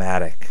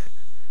dramatic.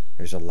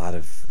 There's a lot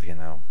of,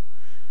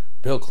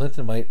 Bill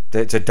Clinton might.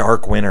 It's a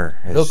dark winter.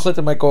 Bill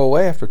Clinton might go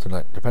away after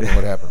tonight, depending on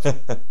what happens.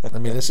 I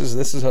mean, this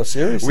is how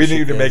serious. We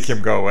need to make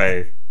him go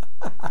away,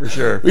 for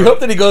sure. We hope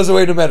that he goes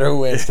away no matter who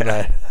wins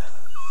tonight.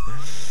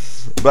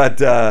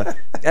 But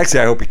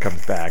actually, I hope he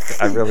comes back.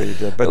 I really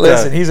do. But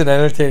listen, he's an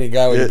entertaining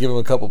guy. When you give him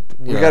a couple,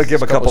 we got to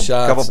give him a couple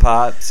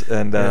pots,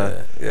 and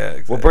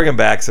exactly. We'll bring him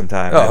back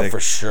sometime. Oh, I think. For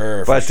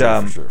sure. But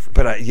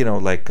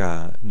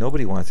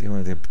nobody wants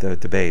the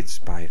debates.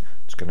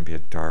 It's going to be a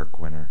dark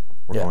winter.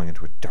 We're going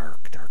into a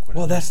dark winter.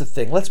 Well, that's the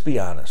thing. Let's be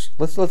honest.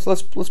 Let's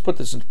put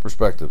this into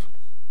perspective.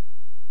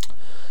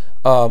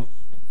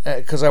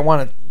 Because I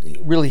want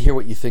to really hear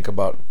what you think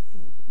about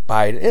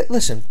Biden.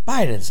 Listen,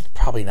 Biden's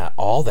probably not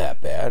all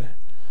that bad,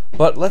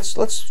 but let's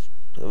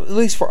at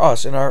least for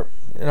us in our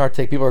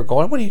take, people are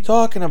going, "What are you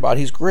talking about?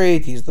 He's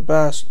great. He's the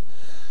best."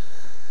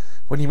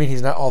 What do you mean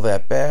he's not all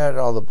that bad?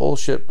 All the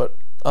bullshit. But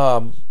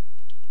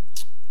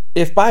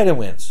if Biden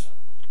wins,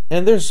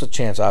 and there's a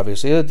chance,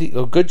 obviously, a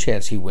good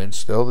chance he wins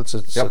still. It's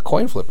a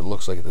coin flip, it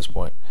looks like at this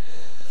point.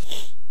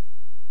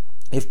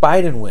 If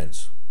Biden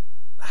wins,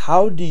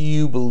 how do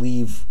you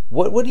believe,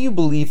 what do you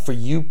believe for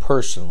you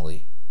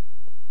personally?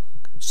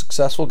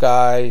 Successful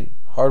guy,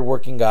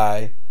 hardworking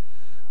guy,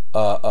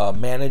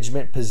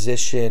 management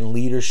position,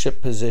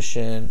 leadership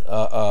position,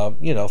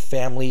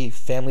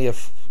 family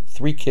of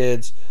 3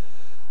 kids.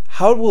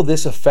 How will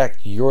this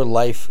affect your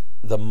life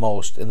the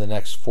most in the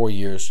next 4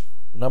 years?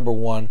 Number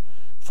one,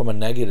 from a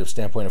negative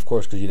standpoint, of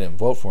course, because you didn't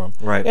vote for him.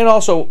 Right. And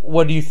also,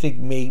 what do you think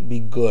may be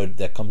good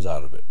that comes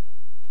out of it?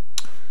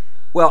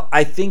 Well,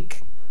 I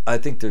think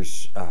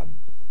there's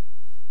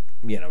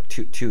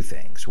two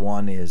things.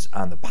 One is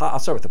I'll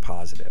start with the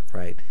positive,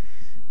 right?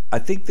 I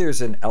think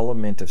there's an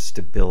element of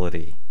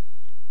stability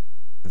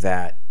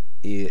that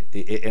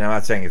and I'm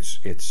not saying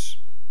it's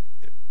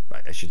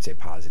I should say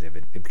positive,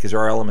 because there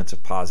are elements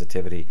of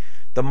positivity.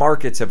 The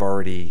markets have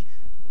already,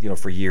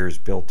 for years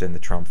built in the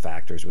Trump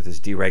factors with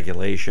his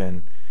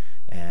deregulation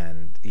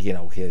and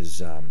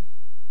his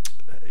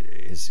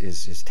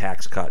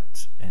tax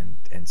cuts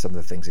and some of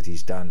the things that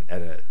he's done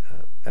at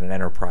an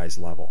enterprise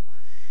level.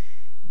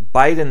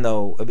 Biden,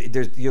 though,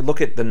 you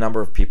look at the number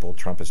of people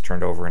Trump has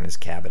turned over in his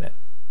cabinet,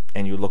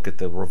 and you look at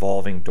the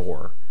revolving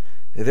door.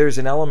 There's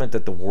an element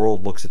that the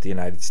world looks at the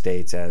United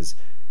States as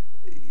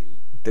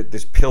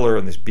this pillar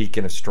and this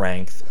beacon of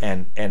strength,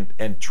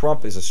 and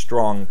Trump is a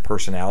strong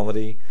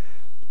personality,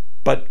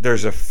 but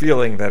there's a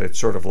feeling that it's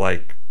sort of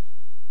like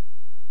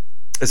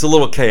it's a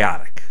little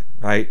chaotic,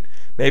 right?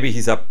 Maybe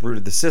he's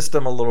uprooted the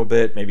system a little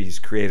bit. Maybe he's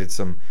created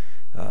some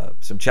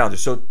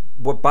challenges. So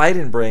what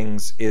Biden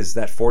brings is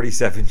that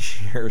 47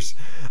 years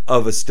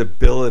of a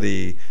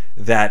stability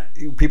that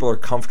people are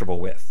comfortable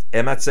with.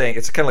 I'm not saying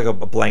it's kind of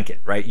like a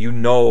blanket, right?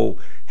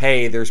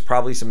 Hey, there's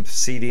probably some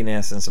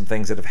seediness and some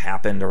things that have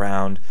happened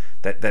around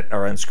that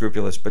are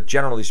unscrupulous. But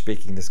generally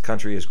speaking, this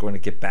country is going to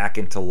get back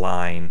into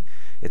line.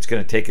 It's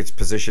going to take its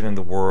position in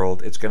the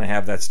world. It's going to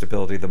have that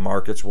stability. The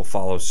markets will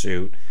follow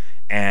suit.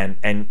 And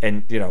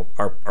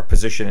our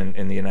position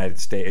in the United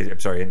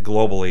States, and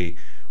globally,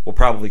 will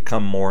probably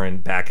come more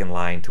back in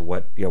line to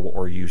what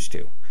we're used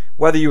to.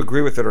 Whether you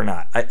agree with it or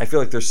not, I feel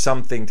like there's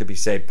something to be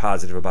said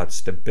positive about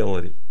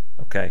stability.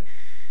 Okay,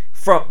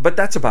 but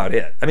that's about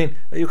it. I mean,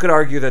 you could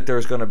argue that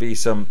there's going to be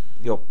some,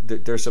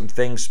 there's some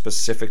things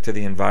specific to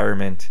the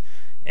environment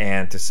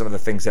and to some of the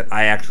things that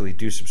I actually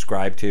do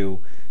subscribe to,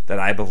 that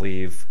I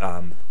believe,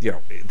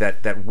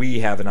 that we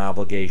have an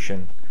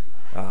obligation.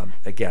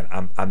 Again,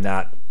 I'm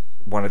not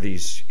one of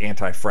these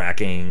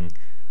anti-fracking,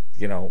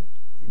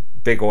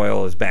 big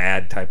oil is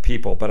bad type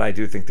people, but I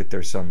do think that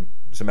there's some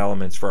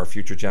elements for our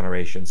future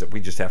generations that we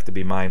just have to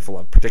be mindful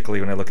of, particularly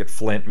when I look at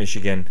Flint,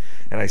 Michigan,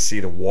 and I see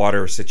the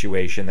water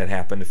situation that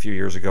happened a few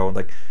years ago. And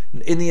like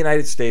in the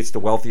United States, the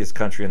wealthiest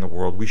country in the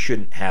world, we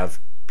shouldn't have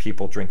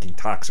people drinking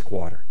toxic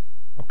water.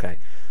 Okay.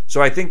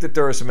 So I think that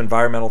there are some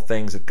environmental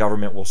things that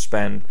government will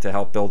spend to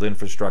help build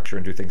infrastructure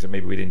and do things that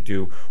maybe we didn't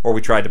do, or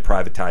we tried to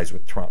privatize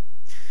with Trump.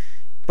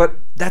 But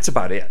that's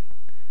about it.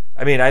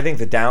 I mean, I think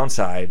the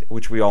downside,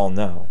 which we all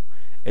know,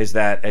 is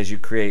that as you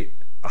create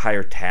a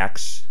higher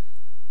tax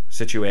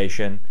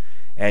situation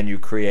and you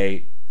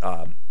create,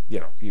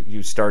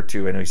 you start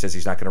to, and he says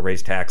he's not going to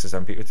raise taxes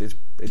on people.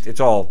 It's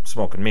all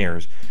smoke and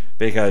mirrors,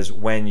 because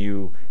when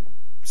you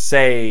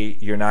say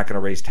you're not going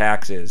to raise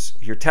taxes,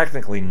 you're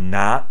technically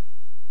not,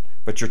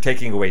 but you're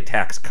taking away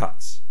tax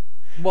cuts.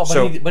 Well,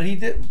 but he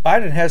did.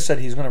 Biden has said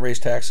he's going to raise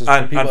taxes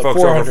on folks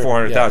over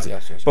 400,000.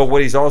 Yes. But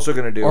what he's also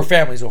going to do, or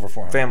families over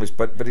 400. Families,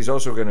 but he's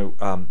also going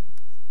to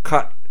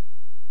cut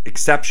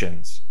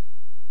exceptions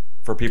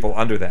for people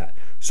under that.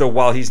 So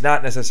while he's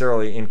not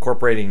necessarily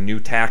incorporating new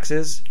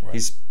taxes,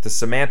 right, the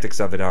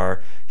semantics of it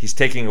are he's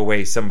taking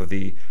away some of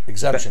the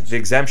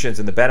exemptions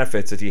and the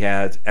benefits that he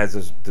had as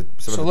some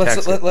of the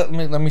tax. So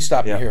let me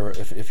stop you here,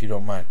 if you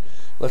don't mind.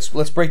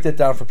 Let's break that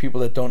down for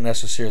people that don't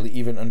necessarily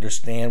even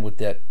understand what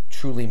that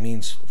truly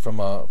means from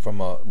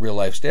a real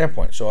life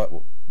standpoint.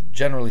 So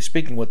generally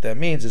speaking, what that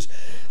means is,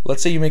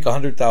 let's say you make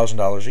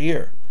 $100,000 a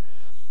year,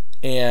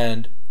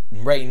 and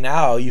right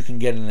now you can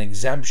get an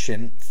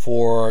exemption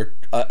for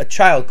a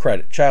child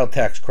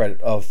tax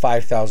credit of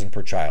 $5,000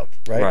 per child.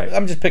 Right?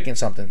 I'm just picking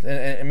something,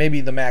 and maybe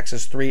the max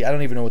is 3. I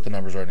don't even know what the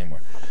numbers are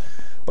anymore.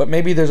 But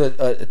maybe there's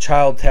a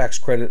child tax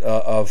credit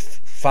of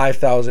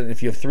 $5,000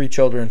 if you have 3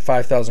 children,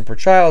 $5,000 per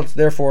child.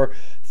 Therefore,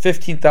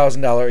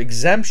 $15,000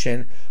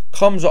 exemption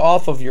comes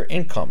off of your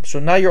income. So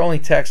now you're only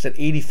taxed at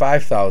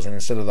 $85,000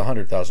 instead of the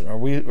 $100,000. Are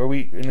we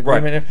in agreement?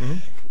 Right. Mm-hmm.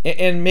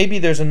 And maybe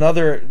there's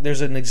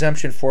an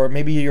exemption for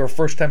maybe you're a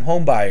first-time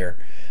home buyer.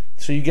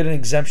 So you get an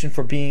exemption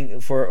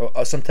for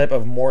some type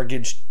of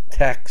mortgage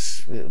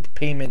tax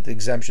payment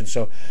exemption.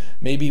 So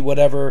maybe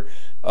whatever,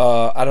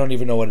 I don't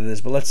even know what it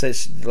is, but let's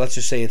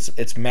just say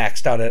it's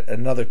maxed out at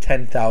another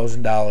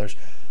 $10,000.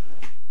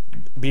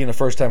 Being a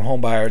first-time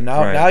home buyer,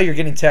 now you're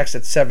getting taxed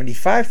at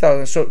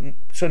 $75,000.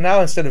 So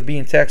now instead of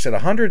being taxed at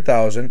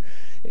 $100,000,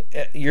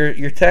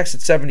 you're taxed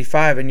at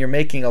 $75,000, and you're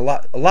making a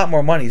lot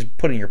more money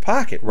put in your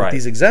pocket with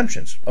these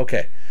exemptions.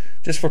 Okay,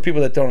 just for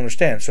people that don't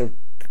understand. So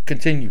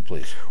continue,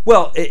 please.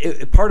 Well,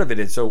 part of it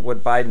is, so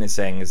what Biden is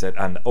saying is that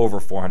on over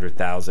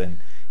 400,000,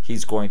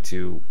 he's going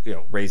to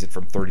raise it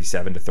from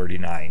 37 to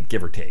 39,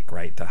 give or take,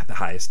 right? The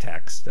highest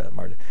tax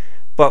margin.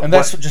 And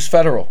that's just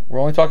federal. We're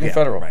only talking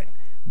federal, right?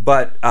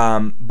 But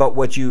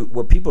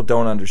what people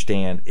don't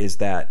understand is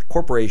that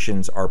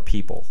corporations are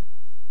people,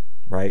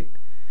 right?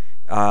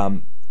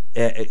 And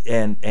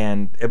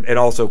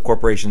also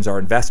corporations are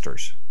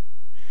investors.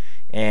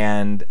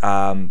 And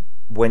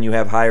when you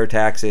have higher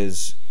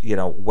taxes,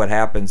 what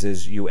happens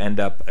is you end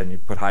up, and you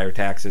put higher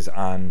taxes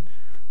on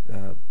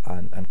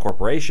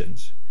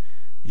corporations,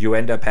 you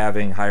end up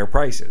having higher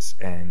prices,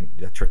 and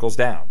it trickles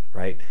down,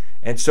 right?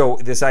 And so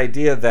this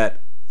idea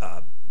that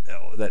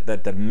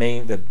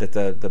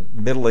the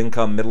middle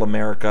income, middle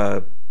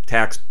America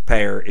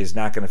taxpayer is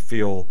not going to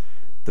feel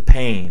the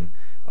pain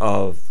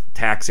of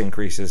tax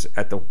increases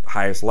at the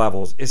highest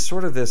levels is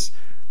sort of this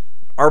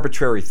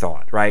arbitrary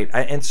thought, right?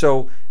 And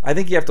so I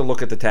think you have to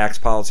look at the tax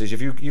policies.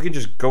 If you can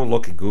just go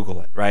look and Google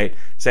it, right?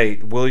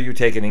 Say, will you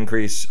take an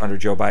increase under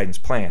Joe Biden's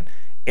plan?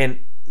 And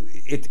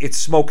it's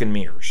smoke and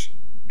mirrors.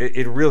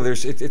 It really,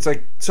 it's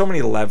like so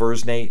many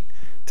levers, Nate.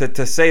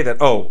 To say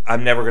that,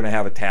 I'm never going to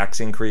have a tax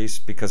increase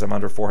because I'm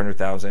under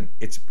 400,000.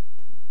 It's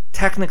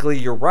technically,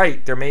 you're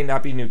right. There may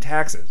not be new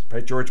taxes,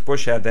 right? George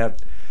Bush had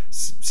that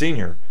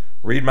senior,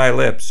 read my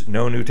lips,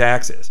 no new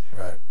taxes.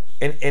 Right.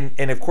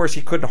 And of course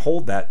he couldn't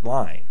hold that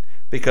line,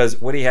 because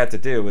what he had to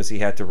do was he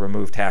had to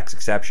remove tax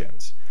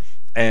exceptions.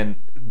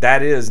 And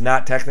that is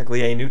not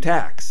technically a new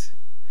tax,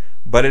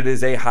 but it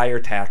is a higher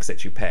tax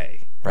that you pay.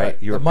 Right,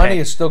 the money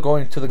is still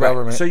going to the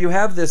government. So you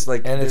have this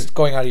and it's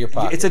going out of your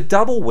pocket. It's a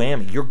double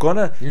whammy. You're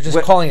just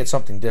calling it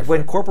something different.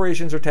 When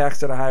corporations are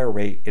taxed at a higher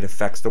rate, it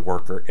affects the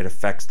worker. It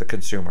affects the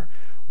consumer.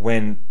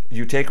 When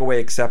you take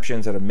away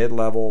exceptions at a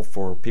mid-level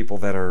for people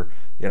that are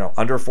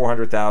under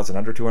 400,000,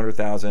 under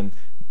 200,000,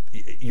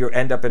 you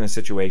end up in a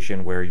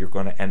situation where you're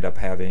going to end up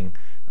having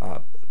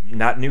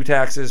not new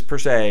taxes per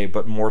se,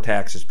 but more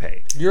taxes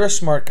paid. You're a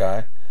smart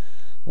guy.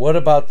 What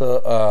about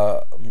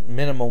the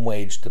minimum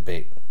wage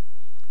debate?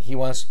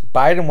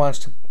 Biden wants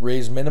to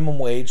raise minimum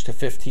wage to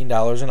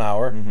 $15 an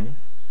hour. Mm-hmm.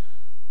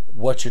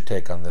 What's your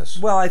take on this?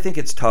 Well, I think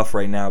it's tough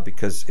right now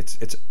because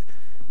it's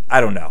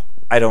I don't know.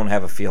 I don't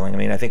have a feeling. I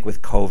mean, I think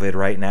with COVID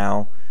right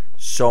now,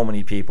 so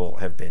many people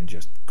have been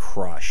just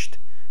crushed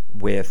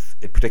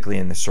particularly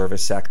in the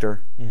service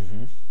sector.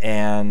 Mm-hmm.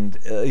 And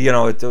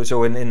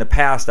so in the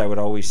past, I would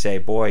always say,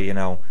 boy,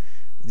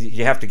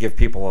 you have to give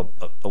people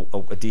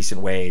a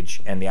decent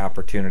wage and the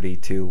opportunity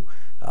to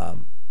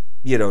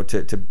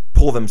to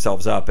pull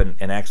themselves up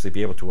and actually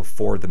be able to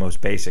afford the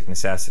most basic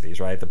necessities,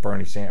 right? The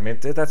Bernie Sanders,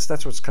 I mean, that's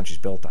what this country's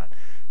built on.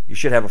 You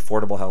should have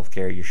affordable health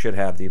care. You should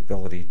have the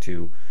ability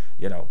to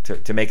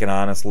make an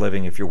honest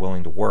living if you're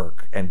willing to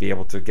work and be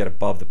able to get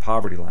above the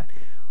poverty line.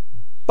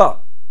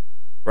 But,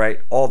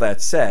 right, all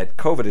that said,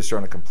 COVID has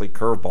thrown a complete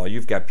curveball.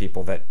 You've got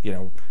people that,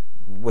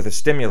 with a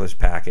stimulus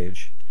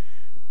package,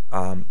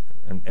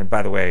 and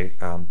by the way,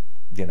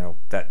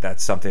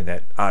 that's something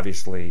that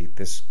obviously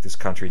this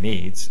country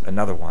needs,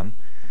 another one.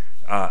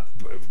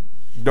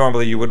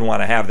 Normally you wouldn't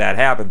want to have that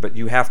happen, but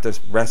you have to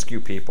rescue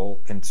people,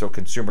 and so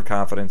consumer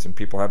confidence and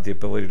people have the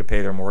ability to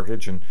pay their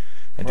mortgage and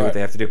do what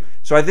they have to do.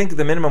 So I think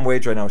the minimum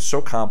wage right now is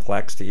so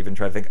complex to even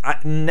try to think.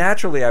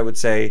 Naturally, I would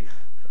say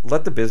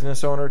let the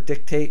business owner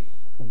dictate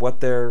what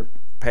they're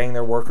paying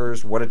their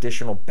workers, what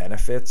additional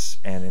benefits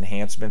and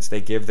enhancements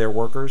they give their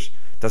workers.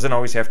 Doesn't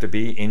always have to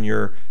be in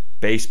your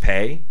base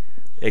pay.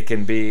 It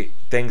can be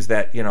things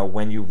that,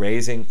 when you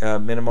raising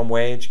minimum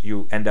wage,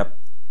 you end up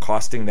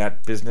costing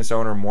that business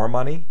owner more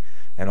money,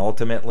 and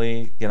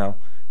ultimately,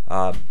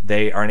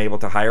 they aren't able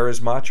to hire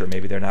as much, or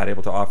maybe they're not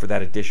able to offer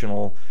that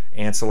additional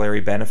ancillary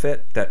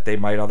benefit that they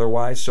might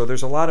otherwise. So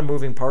there's a lot of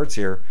moving parts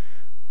here,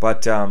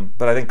 but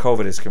I think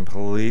COVID has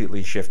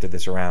completely shifted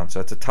this around.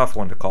 So it's a tough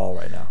one to call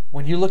right now.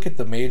 When you look at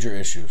the major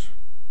issues,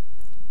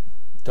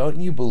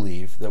 don't you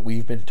believe that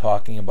we've been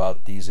talking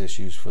about these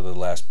issues for the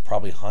last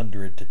probably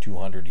 100 to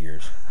 200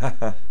 years?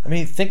 I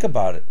mean, think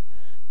about it.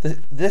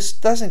 This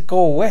doesn't go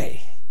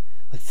away.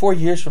 Like 4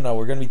 years from now,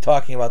 we're going to be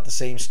talking about the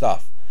same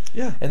stuff.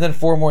 Yeah. And then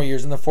 4 more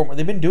years, and then 4 more.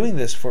 They've been doing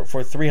this for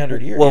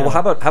 300 years. Well, how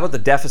about the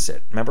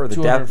deficit? Remember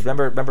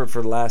remember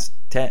for the last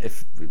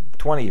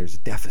 20 years, the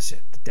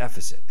deficit.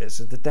 This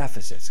is the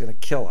deficit. It's going to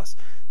kill us.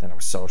 Then it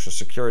was Social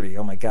Security.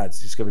 Oh my God,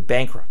 it's going to be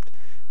bankrupt.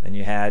 Then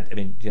you had,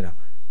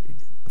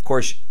 of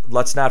course,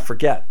 let's not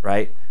forget,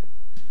 right?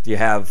 You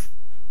have,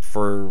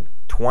 for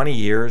 20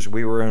 years,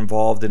 we were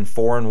involved in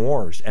foreign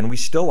wars, and we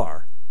still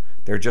are.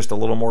 They're just a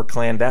little more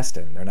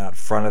clandestine. They're not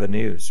front of the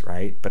news,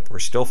 right? But we're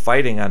still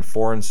fighting on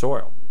foreign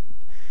soil.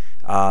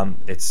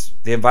 It's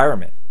the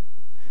environment.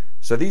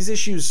 So these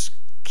issues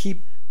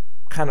keep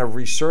kind of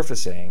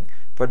resurfacing,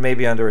 but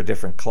maybe under a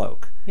different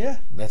cloak. Yeah,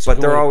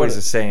 but they're always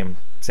the same.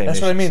 That's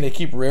issues. what I mean. They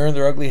keep rearing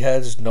their ugly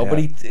heads.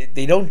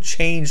 They don't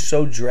change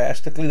so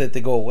drastically that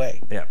they go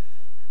away. Yeah.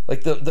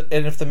 Like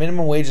and if the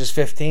minimum wage is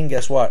 15,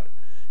 guess what?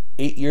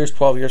 8 years,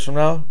 12 years from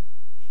now,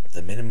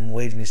 the minimum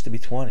wage needs to be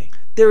 20.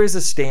 There is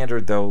a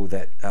standard, though,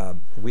 that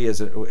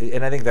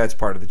and I think that's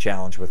part of the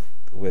challenge with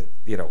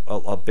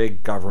a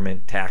big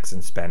government tax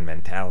and spend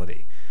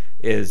mentality.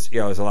 Is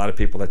there's a lot of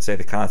people that say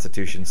the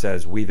Constitution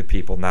says we the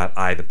people, not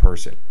I the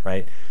person,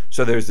 right?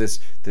 So there's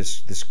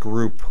this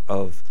group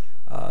of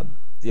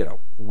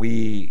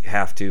we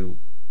have to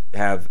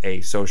have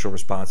a social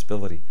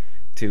responsibility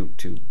to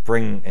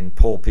bring and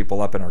pull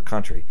people up in our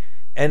country,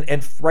 and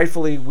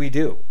rightfully we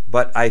do.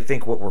 But I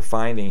think what we're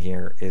finding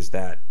here is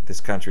that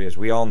this country, as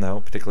we all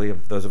know, particularly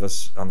of those of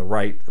us on the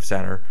right of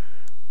center,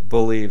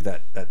 believe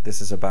that this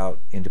is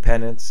about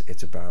independence.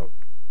 It's about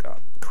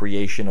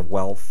creation of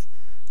wealth.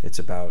 It's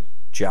about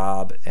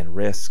job and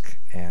risk,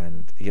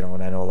 and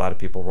and I know a lot of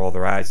people roll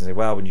their eyes and say,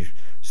 well, when you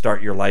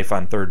start your life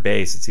on third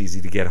base, it's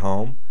easy to get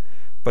home.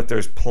 But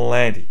there's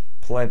plenty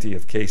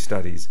of case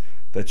studies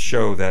that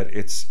show that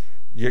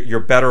you're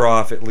better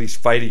off at least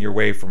fighting your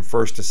way from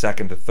first to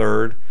second to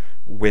third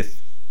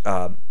with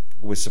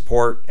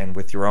support and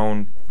with your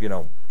own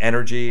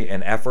energy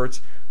and efforts,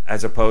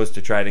 as opposed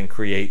to trying to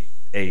create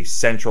a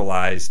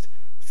centralized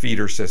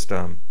feeder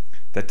system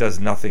that does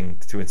nothing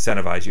to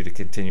incentivize you to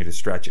continue to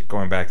stretch it,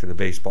 going back to the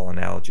baseball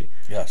analogy.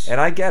 Yes. And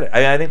I get it.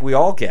 I think we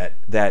all get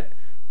that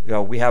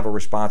we have a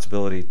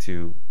responsibility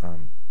to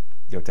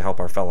to help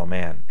our fellow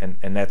man.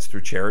 And that's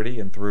through charity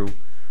and through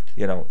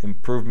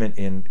improvement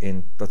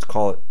in let's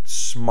call it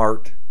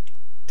smart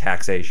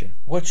taxation.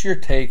 What's your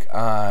take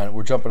on,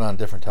 we're jumping on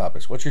different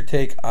topics, what's your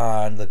take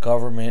on the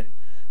government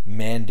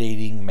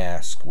mandating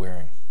mask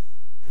wearing?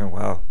 Oh,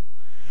 wow.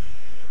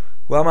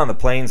 Well, I'm on the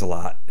planes a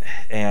lot,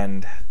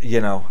 and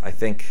I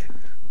think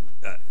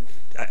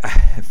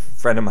a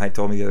friend of mine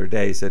told me the other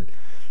day. He said,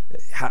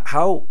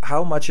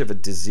 "How much of a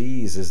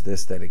disease is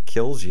this that it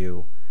kills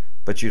you,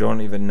 but you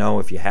don't even know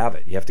if you have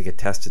it? You have to get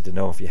tested to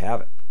know if you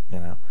have it."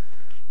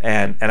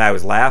 And I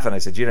was laughing. I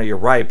said, "You're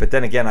right, but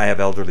then again, I have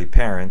elderly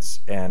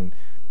parents, and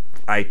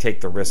I take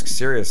the risk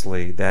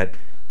seriously that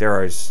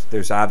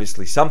there's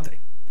obviously something,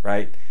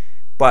 right?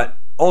 But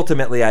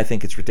ultimately, I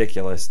think it's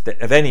ridiculous that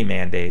of any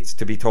mandates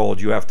to be told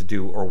you have to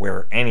do or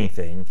wear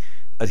anything,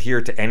 adhere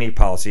to any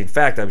policy. In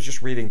fact, I was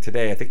just reading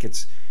today, I think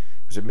was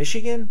it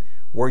Michigan,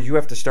 where you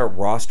have to start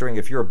rostering,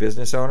 if you're a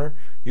business owner,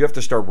 you have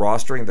to start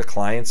rostering the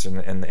clients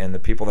and the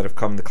people that have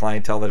come, the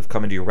clientele that have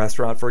come into your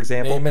restaurant, for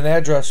example. Name and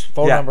address,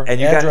 phone number,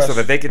 and address. So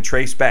that they can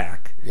trace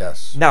back.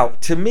 Yes. Now,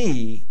 to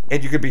me,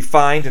 and you could be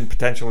fined and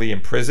potentially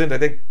imprisoned, I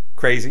think,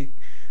 crazy.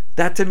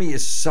 That to me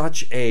is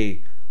such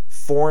a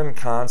foreign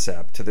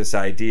concept to this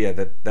idea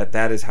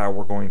that is how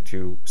we're going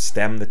to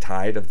stem the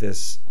tide of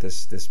this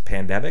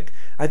pandemic.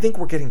 I think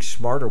we're getting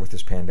smarter with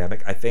this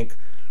pandemic. I think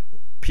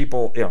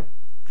people, you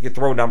could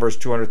throw numbers,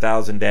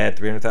 200,000 dead,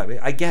 300,000.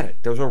 I get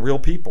it. Those are real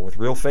people with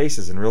real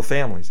faces and real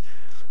families.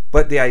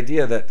 But the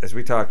idea that, as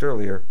we talked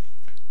earlier,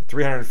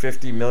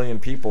 350 million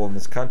people in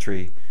this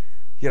country,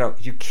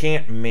 you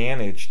can't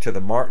manage to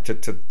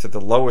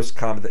the lowest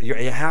common.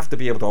 You have to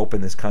be able to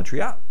open this country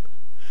up.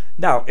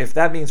 Now, if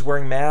that means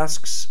wearing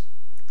masks,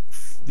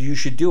 you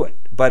should do it,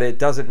 but it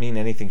doesn't mean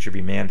anything should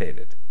be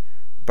mandated.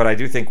 But I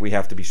do think we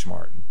have to be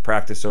smart.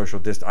 Practice social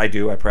distance.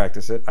 I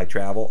practice it. I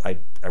travel. I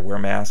wear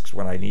masks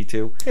when I need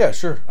to. Yeah,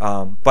 sure.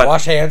 But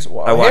wash hands. I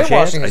wash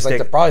hand washing hands.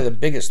 is probably the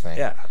biggest thing.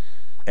 Yeah.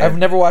 I've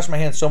never washed my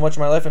hands so much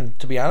in my life, and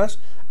to be honest,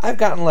 I've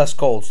gotten less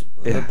colds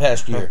in the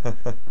past year.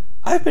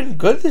 I've been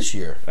good this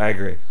year. I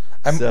agree.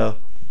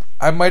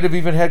 I might have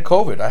even had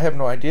COVID. I have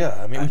no idea.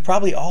 I mean, we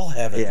probably all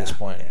have at this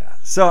point. Yeah.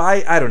 So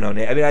I don't know,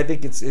 Nate. I mean, I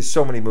think it's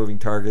so many moving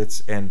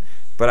targets,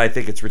 but I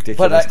think it's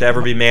ridiculous to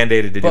ever be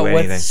mandated to do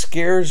anything. But what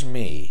scares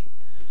me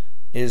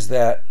is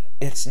that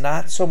it's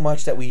not so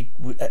much that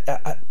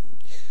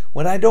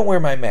when I don't wear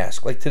my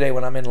mask, like today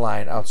when I'm in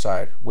line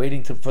outside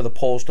waiting for the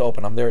polls to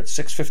open, I'm there at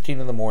 6:15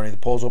 in the morning. The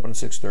polls open at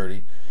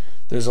 6:30.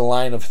 There's a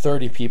line of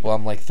 30 people.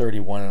 I'm like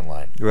 31 in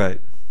line.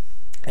 Right.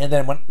 And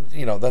then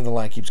then the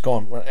line keeps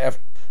going.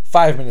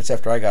 5 minutes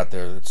after I got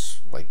there,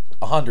 it's like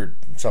 100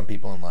 some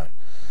people in line.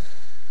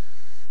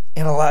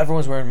 And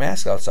everyone's wearing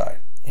masks outside.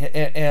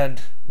 And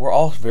we're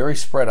all very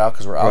spread out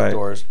because we're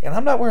outdoors. Right. And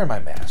I'm not wearing my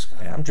mask.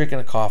 Yeah. I'm drinking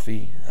a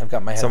coffee. I've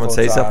got my headphones on.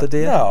 Someone say something to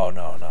you?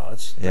 No.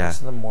 It's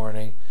in the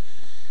morning.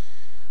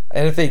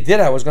 And if they did,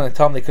 I was going to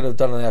tell them they could have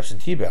done an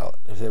absentee ballot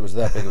if it was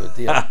that big of a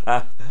deal.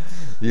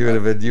 You would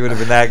have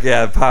been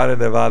that pounding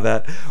them on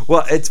that.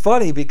 Well, it's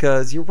funny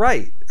because you're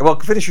right. Well,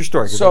 finish your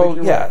story. So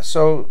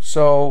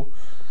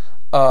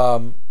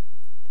I'm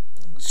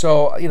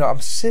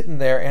sitting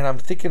there and I'm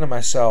thinking to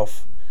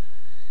myself,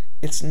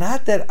 it's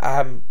not that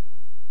I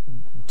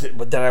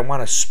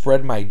want to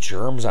spread my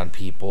germs on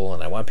people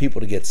and I want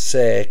people to get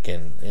sick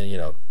and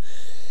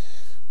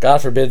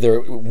God forbid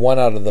they're 1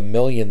 out of the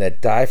million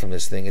that die from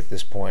this thing at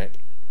this point.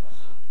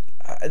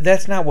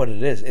 That's not what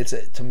it is.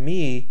 To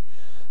me,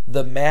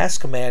 the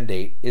mask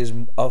mandate is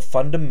a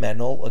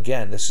fundamental.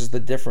 Again, this is the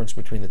difference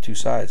between the two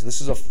sides.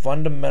 This is a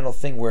fundamental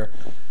thing where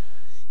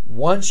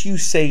once you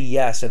say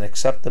yes and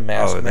accept the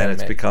mask mandate,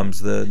 then it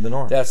becomes the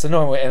norm. That's the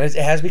norm, and it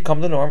has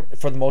become the norm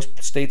for the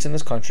most states in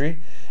this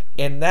country.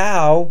 And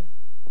now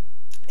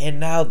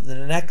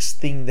the next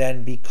thing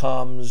then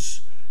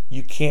becomes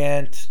you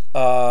can't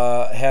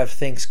have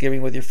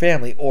Thanksgiving with your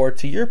family, or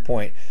to your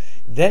point,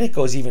 then it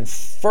goes even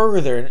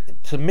further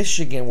to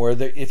Michigan, where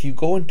if you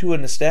go into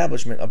an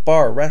establishment, a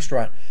bar, a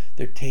restaurant,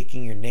 they're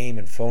taking your name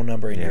and phone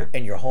number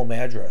and your home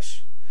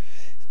address.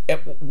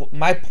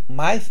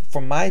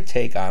 My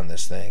take on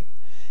this thing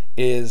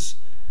is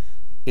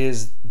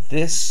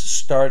this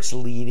starts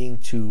leading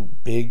to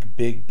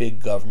big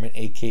government,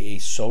 aka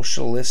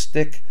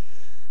socialistic,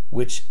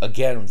 which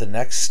again the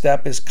next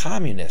step is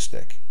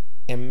communistic,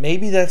 and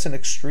maybe that's an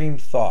extreme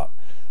thought,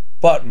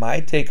 but my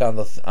take on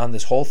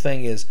this whole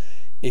thing is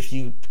if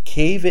you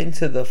cave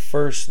into the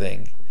first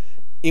thing,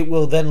 it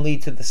will then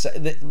lead to the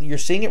second. You're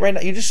seeing it right now.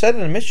 You just said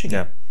it in Michigan.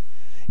 Yeah.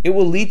 It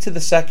will lead to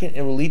the second.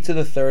 It will lead to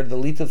the third. It'll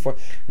lead to the fourth.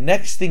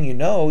 Next thing you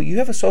know, you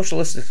have a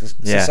socialistic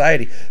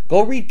society.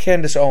 Go read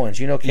Candace Owens.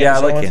 You know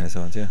Candace Owens? Yeah, I like Candace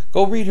Owens, yeah.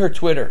 Go read her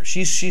Twitter.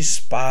 She's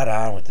spot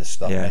on with this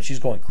stuff, man. She's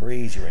going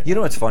crazy right now. You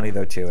know what's funny,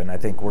 though, too, and I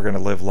think we're going to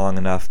live long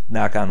enough,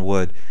 knock on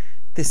wood,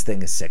 this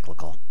thing is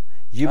cyclical.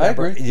 You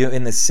remember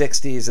in the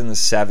 60s and the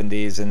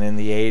 70s and in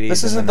the 80s.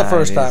 This isn't the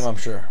first time, I'm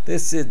sure.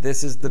 This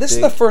is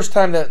the first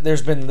time that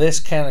there's been this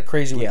kind of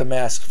crazy with the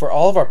masks for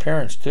all of our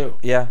parents too.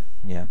 Yeah.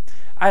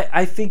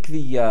 I think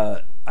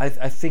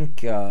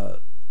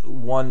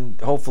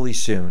hopefully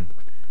soon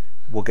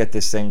we'll get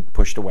this thing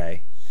pushed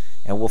away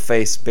and we'll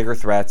face bigger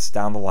threats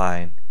down the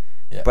line.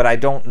 Yeah. But I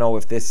don't know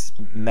if this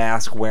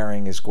mask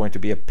wearing is going to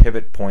be a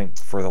pivot point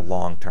for the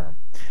long term.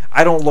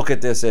 I don't look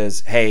at this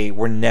as, hey,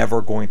 we're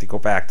never going to go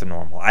back to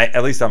normal.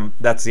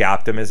 That's the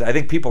optimism. I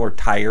think people are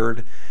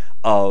tired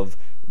of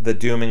the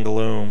doom and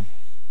gloom.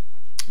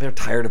 They're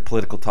tired of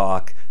political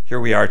talk. Here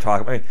we are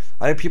talking.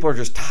 I think people are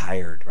just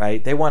tired,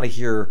 right? They want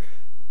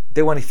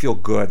to feel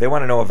good. They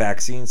want to know a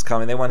vaccine's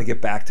coming. They want to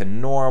get back to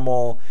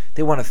normal.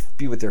 They want to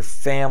be with their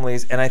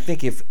families. And I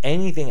think if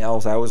anything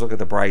else, I always look at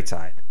the bright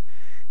side.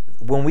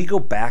 When we go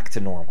back to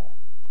normal,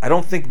 I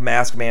don't think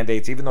mask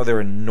mandates, even though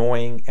they're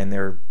annoying and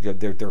they're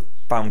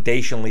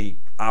foundationally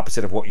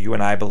opposite of what you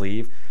and I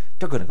believe,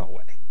 they're going to go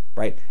away,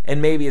 right?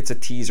 And maybe it's a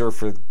teaser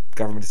for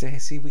government to say, hey,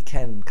 see, we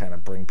can kind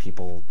of bring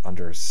people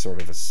under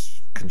sort of a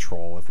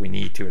control if we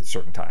need to at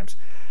certain times.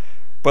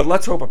 But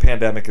let's hope a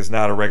pandemic is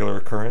not a regular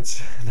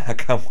occurrence,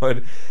 knock on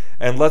wood.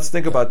 And let's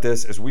think about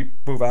this as we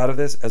move out of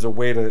this as a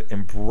way to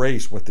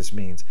embrace what this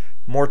means.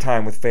 More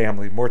time with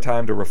family, more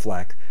time to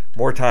reflect,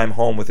 more time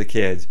home with the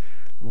kids,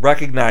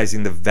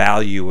 recognizing the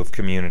value of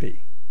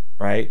community,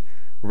 right?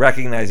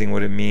 Recognizing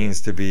what it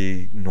means to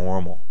be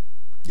normal.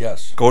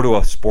 Yes. Go to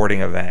a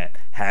sporting event,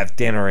 have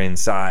dinner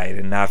inside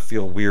and not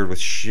feel weird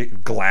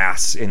with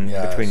glass in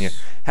between you.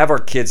 Have our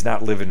kids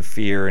not live in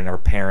fear and our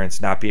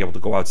parents not be able to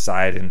go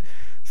outside and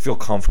feel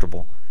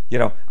comfortable.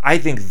 I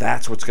think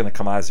that's what's going to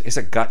come out. It's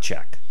a gut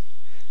check.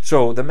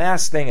 So the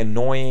mask thing,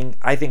 annoying,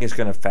 I think is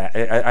going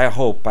to, I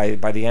hope by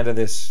the end of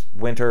this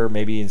winter,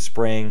 maybe in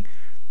spring,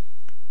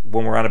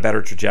 when we're on a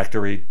better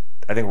trajectory,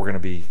 I think we're going to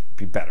be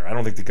better. I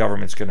don't think the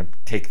government's going to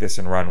take this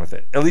and run with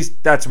it. At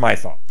least that's my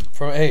thought.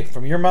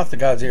 From your mouth to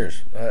God's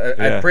ears.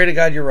 I pray to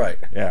God you're right.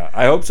 Yeah,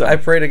 I hope so. I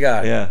pray to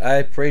God. Yeah.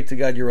 I pray to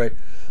God you're right.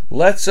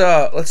 Let's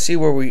see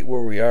where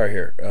we are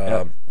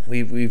here.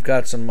 We've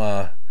got some.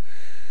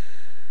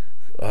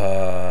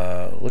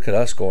 Look at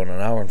us going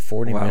an hour and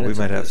 40 minutes. Wow, we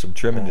might have some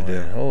trimming to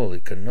do. Holy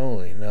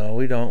cannoli! No,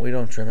 we don't. We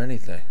don't trim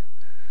anything.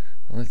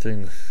 Only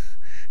thing.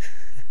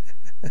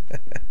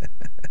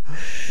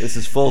 This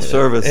is full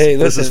service. Hey,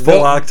 listen, this is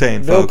full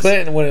octane, Bill folks.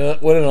 Clinton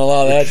wouldn't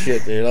allow that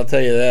shit, dude. I'll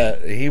tell you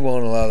that. He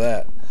won't allow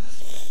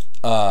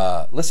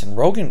that. Listen,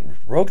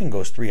 Rogan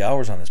goes 3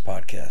 hours on this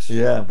podcast.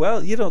 Yeah.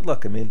 Well,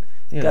 look. I mean,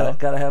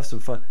 gotta have some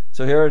fun.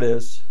 So here it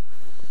is.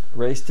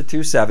 Race to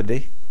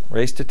 270.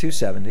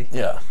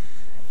 Yeah.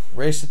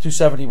 Race to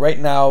 270. Right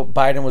now,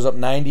 Biden was up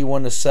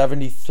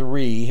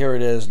 91-73. Here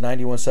it is,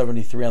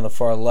 91-73 on the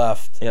far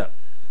left. Yeah.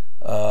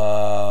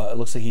 It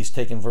looks like he's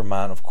taken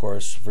Vermont, of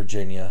course,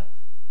 Virginia.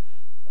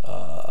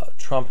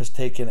 Trump has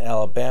taken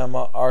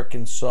Alabama,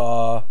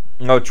 Arkansas.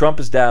 No, Trump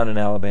is down in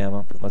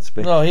Alabama. Let's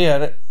be. No, he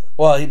had it.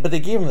 Well, but they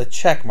gave him the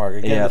check mark.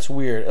 Again, that's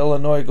weird.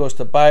 Illinois goes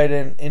to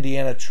Biden,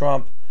 Indiana,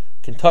 Trump,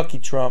 Kentucky,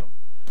 Trump.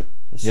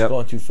 This is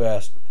going too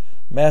fast.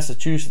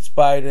 Massachusetts,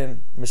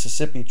 Biden.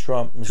 Mississippi,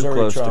 Trump. Missouri, Trump.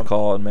 Too close Trump. to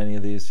call in many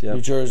of these. Yep.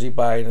 New Jersey,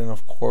 Biden,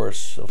 of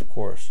course.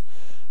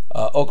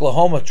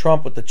 Oklahoma,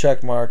 Trump with the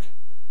check mark.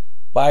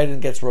 Biden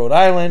gets Rhode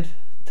Island.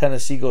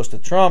 Tennessee goes to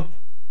Trump.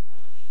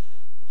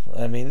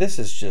 I mean, this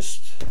is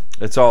just...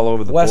 It's all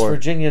over the board. West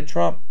Virginia,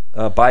 Trump.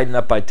 Biden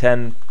up by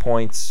 10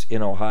 points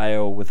in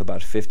Ohio with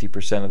about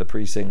 50% of the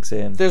precincts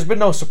in. There's been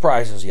no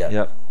surprises yet.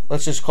 Yep.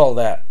 Let's just call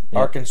that. Yep.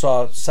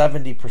 Arkansas,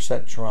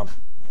 70% Trump.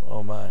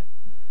 Oh, my.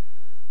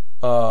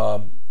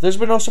 There's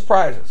been no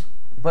surprises.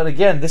 But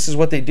again, this is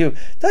what they do.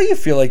 Don't you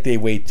feel like they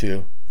wait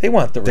too? They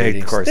want the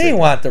ratings. Of course they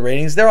want the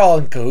ratings. They're all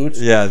in cahoots.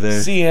 Yeah,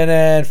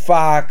 CNN,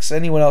 Fox,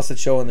 anyone else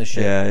that's showing the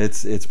shit. Yeah,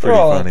 it's pretty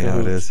funny how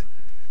it is.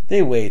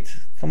 They wait.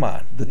 Come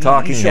on. The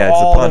talking heads,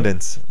 the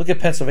pundits. Look at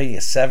Pennsylvania,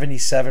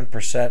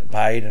 77%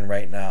 Biden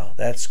right now.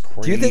 That's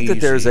crazy. Do you think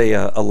that there's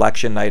a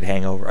election night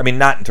hangover? I mean,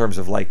 not in terms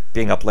of like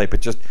being up late,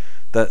 but just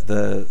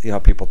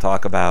the people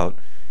talk about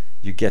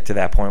you get to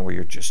that point where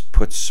you're just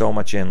put so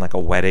much in, like a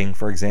wedding,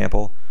 for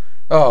example.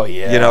 Oh,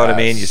 yeah. You know what I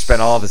mean? You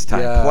spend all this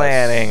time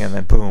planning, and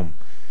then boom.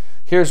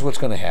 Here's what's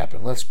going to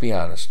happen. Let's be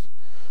honest.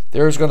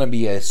 There's going to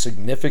be a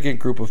significant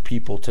group of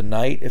people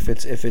tonight, if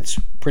it's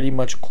pretty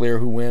much clear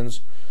who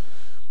wins.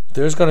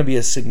 There's going to be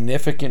a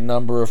significant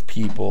number of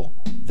people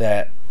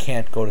that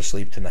can't go to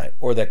sleep tonight,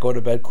 or that go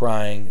to bed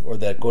crying, or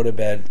that go to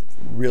bed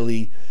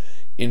really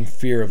in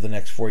fear of the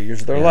next 4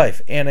 years of their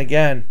life. And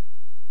again,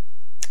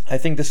 I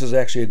think this is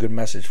actually a good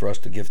message for us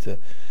to give to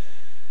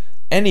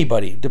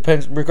anybody,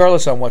 depends,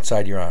 regardless on what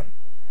side you're on.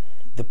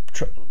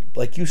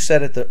 Like you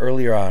said it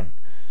earlier on,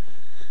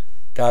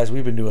 guys,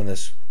 we've been doing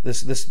this.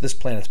 This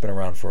planet's been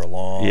around for a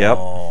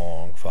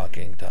long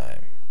fucking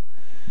time.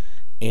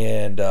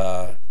 And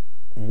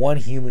one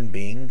human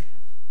being,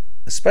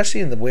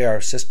 especially in the way our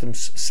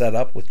system's set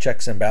up with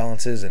checks and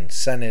balances and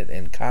Senate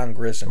and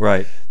Congress. And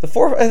right. The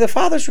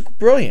fathers were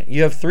brilliant.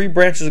 You have three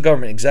branches of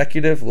government: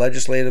 executive,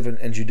 legislative,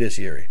 and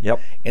judiciary. Yep.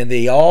 And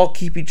they all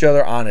keep each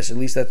other honest. At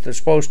least that they're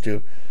supposed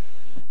to.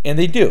 And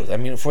they do. I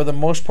mean, for the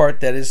most part,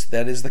 that is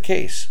the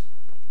case.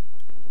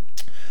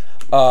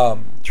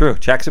 True.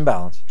 Checks and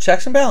balance.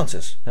 Checks and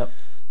balances. Yep.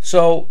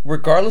 So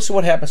regardless of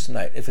what happens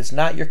tonight, if it's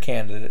not your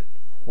candidate,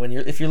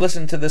 if you're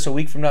listening to this a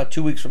week from now,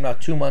 2 weeks from now,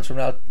 2 months from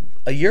now,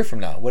 a year from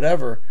now,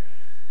 whatever,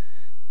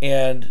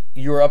 and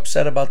you're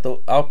upset about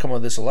the outcome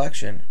of this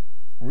election,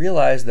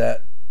 realize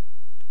that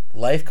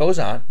life goes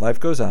on. Life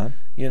goes on.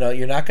 You know,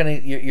 your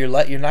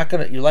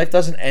life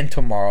doesn't end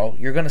tomorrow.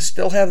 You're gonna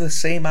still have the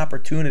same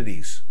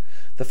opportunities.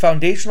 The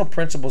foundational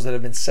principles that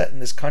have been set in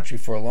this country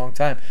for a long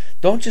time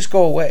don't just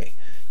go away.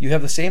 You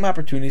have the same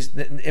opportunities.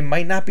 It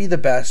might not be the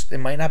best. It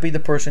might not be the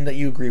person that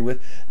you agree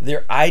with.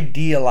 Their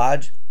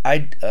ideas,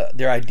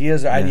 their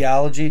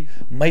ideology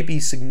might be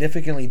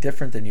significantly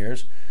different than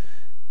yours.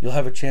 You'll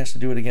have a chance to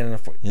do it again.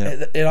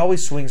 It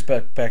always swings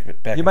back.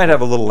 You might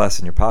have a little less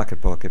in your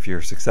pocketbook if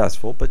you're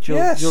successful, but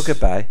you'll get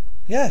by.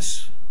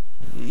 Yes,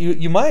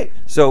 you might.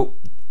 So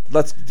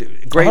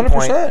great 100%.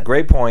 Point.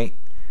 Great point.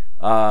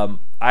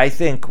 I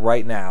think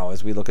right now,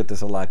 as we look at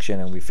this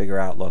election and we figure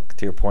out, look,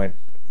 to your point,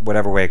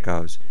 whatever way it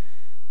goes,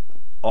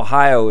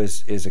 Ohio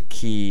is a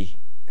key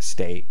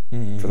state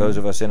for those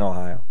of us in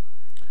Ohio.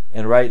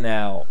 And right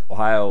now,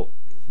 Ohio,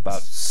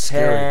 about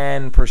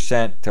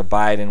 10% to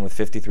Biden with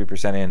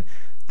 53% in.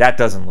 That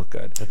doesn't look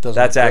good.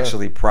 That's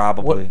actually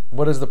probably...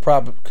 What is the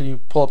Can you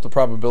pull up the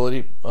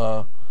probability?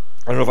 I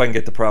don't know if I can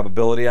get the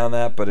probability on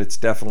that, but it's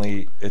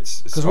definitely...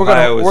 Because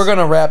we're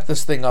gonna wrap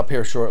this thing up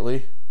here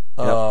shortly.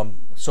 Yep.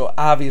 So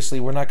obviously,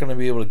 we're not going to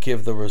be able to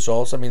give the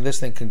results. I mean, this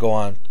thing can go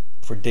on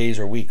for days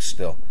or weeks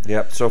still.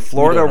 Yep. So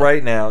Florida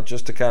right now,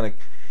 just to kind of...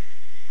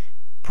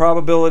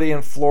 Probability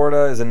in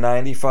Florida is a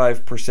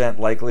 95%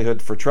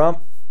 likelihood for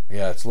Trump.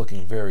 Yeah, it's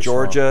looking very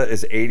Georgia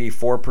is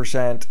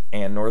 84%,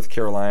 and North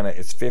Carolina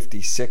is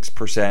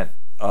 56%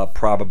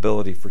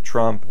 probability for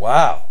Trump.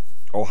 Wow.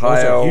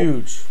 Ohio. Those are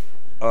huge.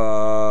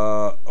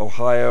 Ohio.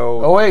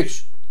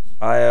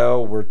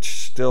 Ohio, we're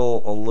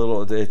still a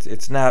little...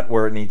 It's not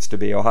where it needs to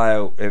be.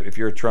 Ohio, if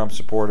you're a Trump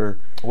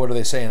supporter... What are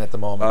they saying at the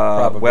moment?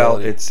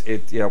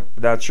 Probability? Well,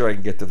 not sure I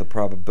can get to the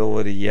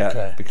probability yet.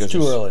 Okay. Because it's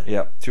too early.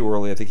 Yeah, too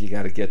early. I think you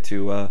got to get to...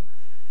 you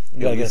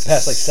got to get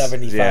past like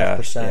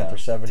 75% or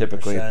 70%.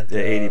 Typically,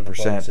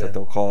 80% that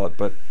they'll call it.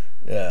 But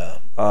yeah.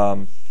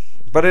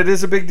 But it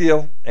is a big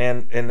deal,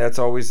 and that's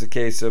always the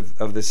case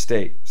of this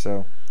state.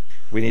 So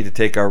we need to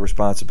take our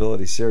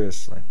responsibility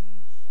seriously.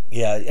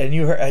 Yeah, and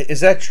you heard,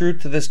 is that true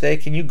to this day?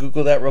 Can you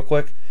Google that real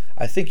quick?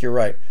 I think you're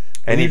right.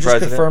 Any just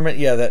president? Confirm it?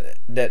 Yeah,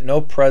 that no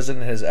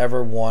president has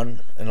ever won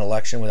an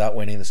election without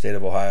winning the state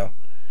of Ohio.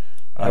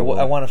 I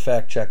want to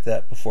fact check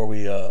that before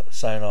we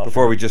sign off.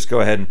 Before we just go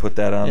ahead and put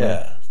that on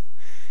there.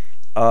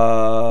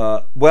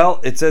 Well,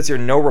 it says here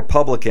no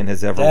Republican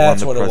has ever won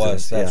the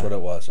presidency. That's what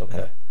it was. Okay.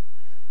 Yeah.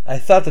 I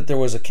thought that there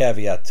was a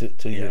caveat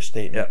to your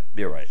statement. Yeah,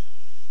 you're right.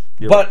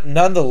 But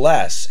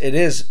nonetheless, it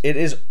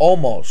is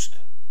almost.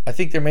 I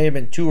think there may have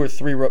been 2 or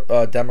 3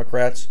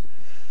 Democrats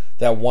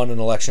that won an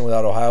election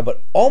without Ohio,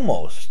 but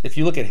almost, if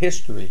you look at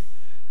history,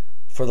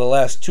 for the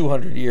last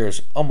 200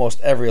 years,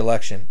 almost every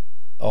election,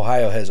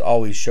 Ohio has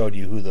always showed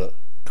you who the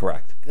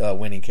correct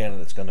winning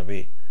candidate's going to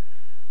be,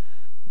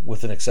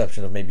 with an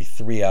exception of maybe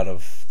 3 out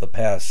of the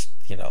past,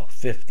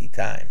 50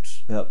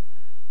 times. Yep.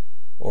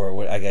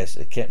 Or I guess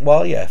it can't.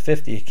 Well, yeah,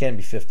 50. It can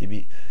be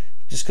 50.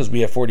 Just because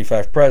we have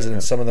 45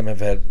 presidents, many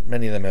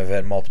of them have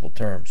had multiple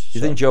terms. You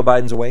think Joe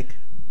Biden's awake?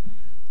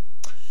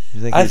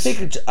 I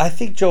think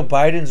Joe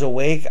Biden's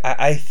awake.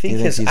 I think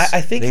he's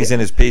in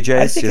his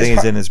PJs. You think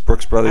he's in his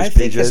Brooks Brothers PJs? I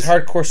think his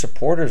hardcore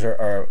supporters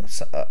are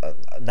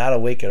not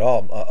awake at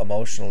all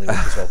emotionally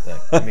with this whole thing.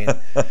 I mean,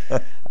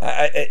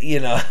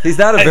 he's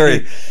not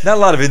not a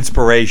lot of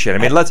inspiration. I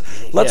mean, let's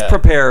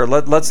prepare.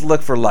 Let's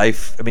look for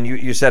life. I mean,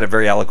 you said it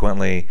very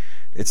eloquently.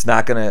 It's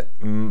not going to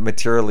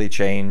materially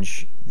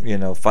change,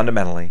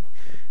 fundamentally,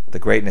 the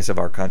greatness of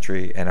our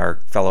country and our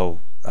fellow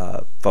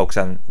folks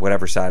on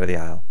whatever side of the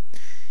aisle.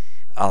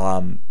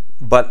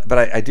 But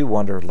I do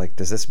wonder, like,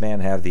 does this man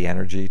have the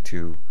energy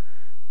to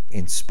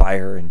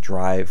inspire and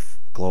drive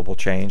global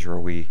change, or are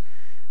we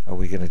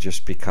going to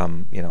just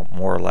become,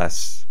 more or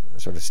less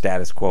sort of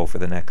status quo for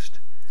the next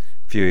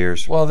few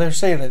years? Well, they're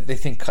saying that they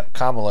think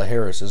Kamala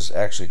Harris is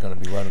actually going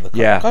to be running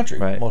the country,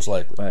 right, most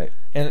likely, right,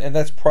 and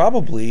that's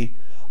probably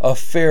a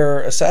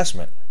fair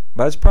assessment.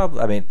 But it's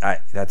probably, I mean,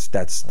 that's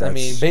I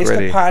mean, based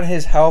gritty. upon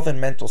his health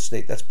and mental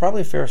state, that's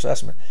probably a fair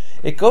assessment.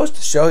 It goes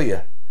to show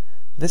you,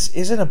 this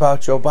isn't about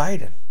Joe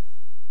Biden.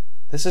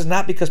 This is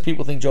not because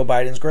people think Joe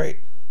Biden's great.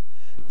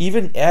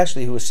 Even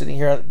Ashley, who was sitting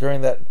here during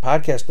that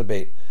podcast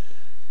debate,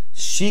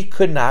 she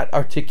could not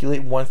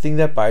articulate one thing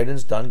that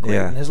Biden's done great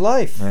in his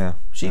life. Yeah.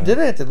 She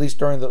didn't, at least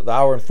during the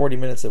hour and 40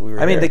 minutes that we were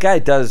I mean, the guy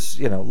does,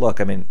 look,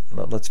 I mean,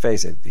 let's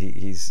face it,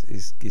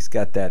 he's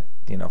got that,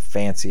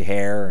 fancy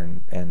hair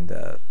and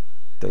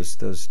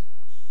those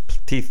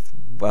teeth,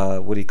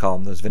 what do you call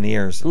them, those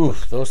veneers. Ooh,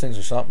 those things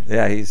are something.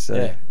 Yeah, he's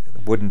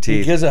wooden teeth.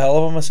 He gives a hell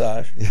of a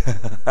massage.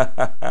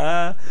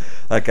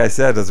 Like I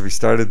said, as we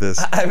started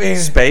this, I mean,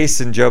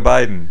 space and Joe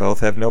Biden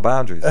both have no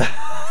boundaries.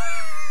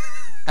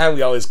 And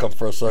we always come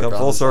full circle. Come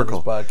full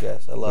circle. On this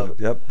podcast. I love it.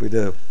 Yep, we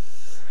do.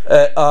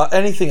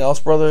 Anything else,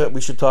 brother, that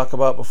we should talk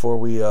about before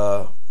we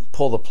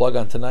pull the plug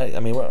on tonight? I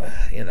mean,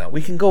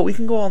 we can go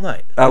all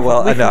night. I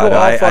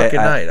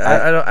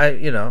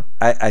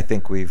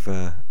think we've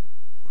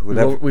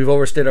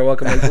overstayed our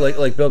welcome,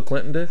 like Bill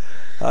Clinton did.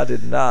 I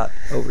did not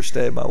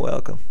overstay my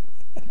welcome,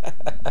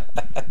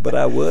 but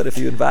I would if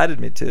you invited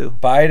me to.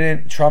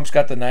 Trump's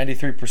got the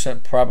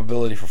 93%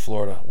 probability for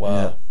Florida.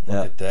 Wow,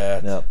 look at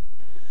that. Yep.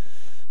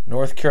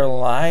 North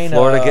Carolina.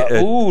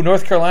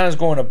 North Carolina's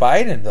going to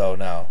Biden though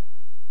now.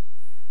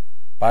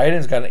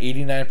 Biden's got an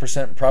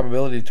 89%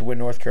 probability to win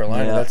North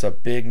Carolina. Yeah. That's a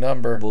big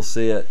number. We'll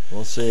see it.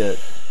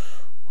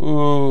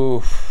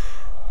 Ooh.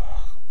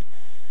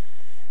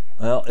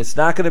 Well, it's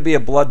not going to be a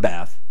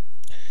bloodbath.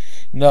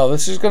 No,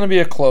 this is going to be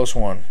a close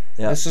one.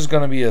 Yeah. This is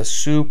going to be a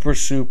super,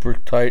 super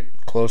tight,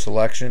 close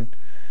election.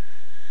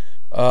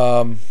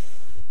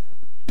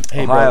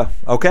 Hey, Ohio.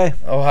 Bro. Okay.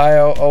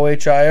 Ohio,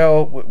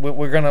 OHIO.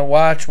 We're going to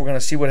watch. We're going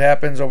to see what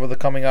happens over the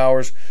coming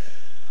hours.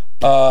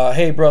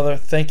 Hey, brother,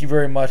 thank you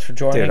very much for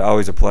joining. Dude,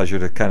 always a pleasure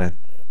to kind of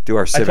do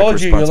our civic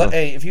responsibility. I told you,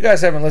 hey, if you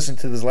guys haven't listened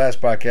to this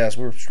last podcast,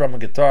 we were strumming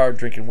guitar,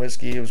 drinking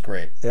whiskey. It was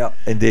great. Yeah,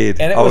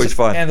 indeed. And always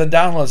fun. And the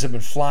downloads have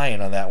been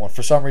flying on that one.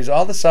 For some reason,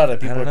 all of a sudden,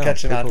 people are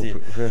catching on to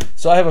you.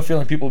 So I have a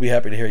feeling people will be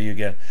happy to hear you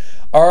again.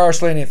 Ara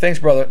Arslanian, thanks,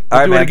 brother.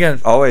 We'll do it again.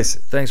 Always.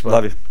 Thanks,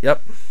 brother. Love you.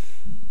 Yep.